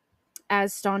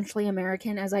as staunchly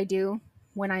American as I do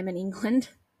when I'm in England.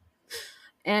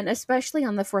 And especially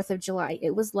on the 4th of July,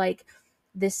 it was like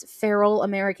this feral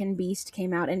American beast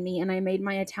came out in me, and I made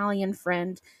my Italian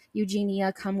friend,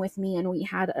 Eugenia, come with me, and we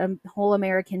had a whole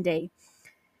American day.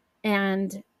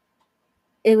 And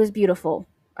it was beautiful.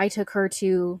 I took her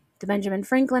to the Benjamin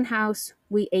Franklin house.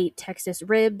 We ate Texas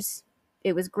ribs.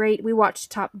 It was great. We watched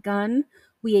Top Gun.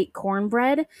 We ate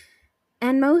cornbread.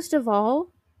 And most of all,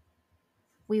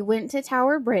 we went to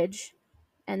Tower Bridge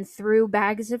and threw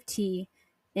bags of tea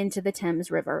into the Thames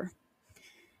River.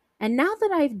 And now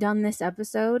that I've done this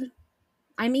episode,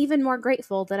 I'm even more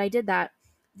grateful that I did that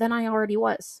than I already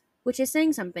was, which is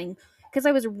saying something because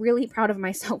I was really proud of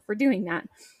myself for doing that.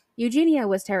 Eugenia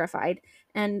was terrified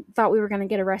and thought we were going to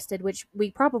get arrested, which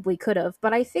we probably could have,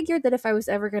 but I figured that if I was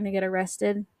ever going to get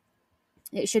arrested,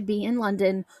 it should be in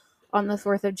London on the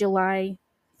 4th of July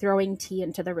throwing tea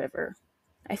into the river.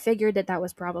 I figured that that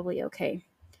was probably okay.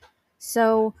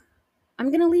 So I'm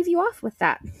going to leave you off with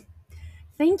that.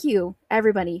 Thank you,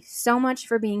 everybody, so much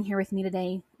for being here with me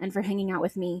today and for hanging out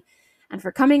with me and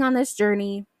for coming on this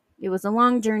journey. It was a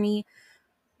long journey,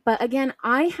 but again,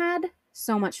 I had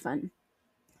so much fun.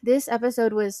 This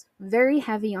episode was very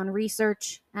heavy on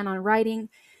research and on writing,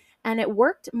 and it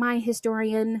worked my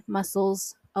historian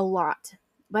muscles a lot.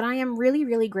 But I am really,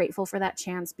 really grateful for that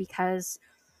chance because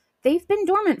they've been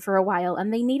dormant for a while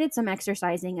and they needed some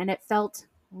exercising, and it felt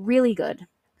really good.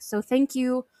 So thank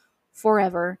you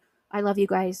forever. I love you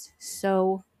guys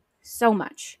so, so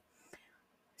much.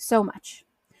 So much.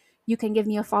 You can give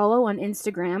me a follow on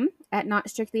Instagram at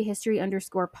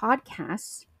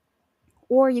notstrictlyhistory_podcasts,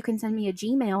 or you can send me a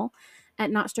Gmail at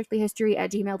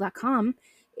notstrictlyhistory@gmail.com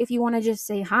if you want to just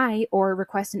say hi or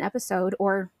request an episode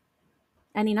or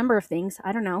any number of things.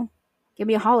 I don't know. Give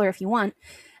me a holler if you want.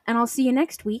 And I'll see you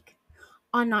next week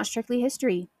on Not Strictly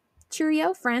History.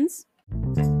 Cheerio, friends.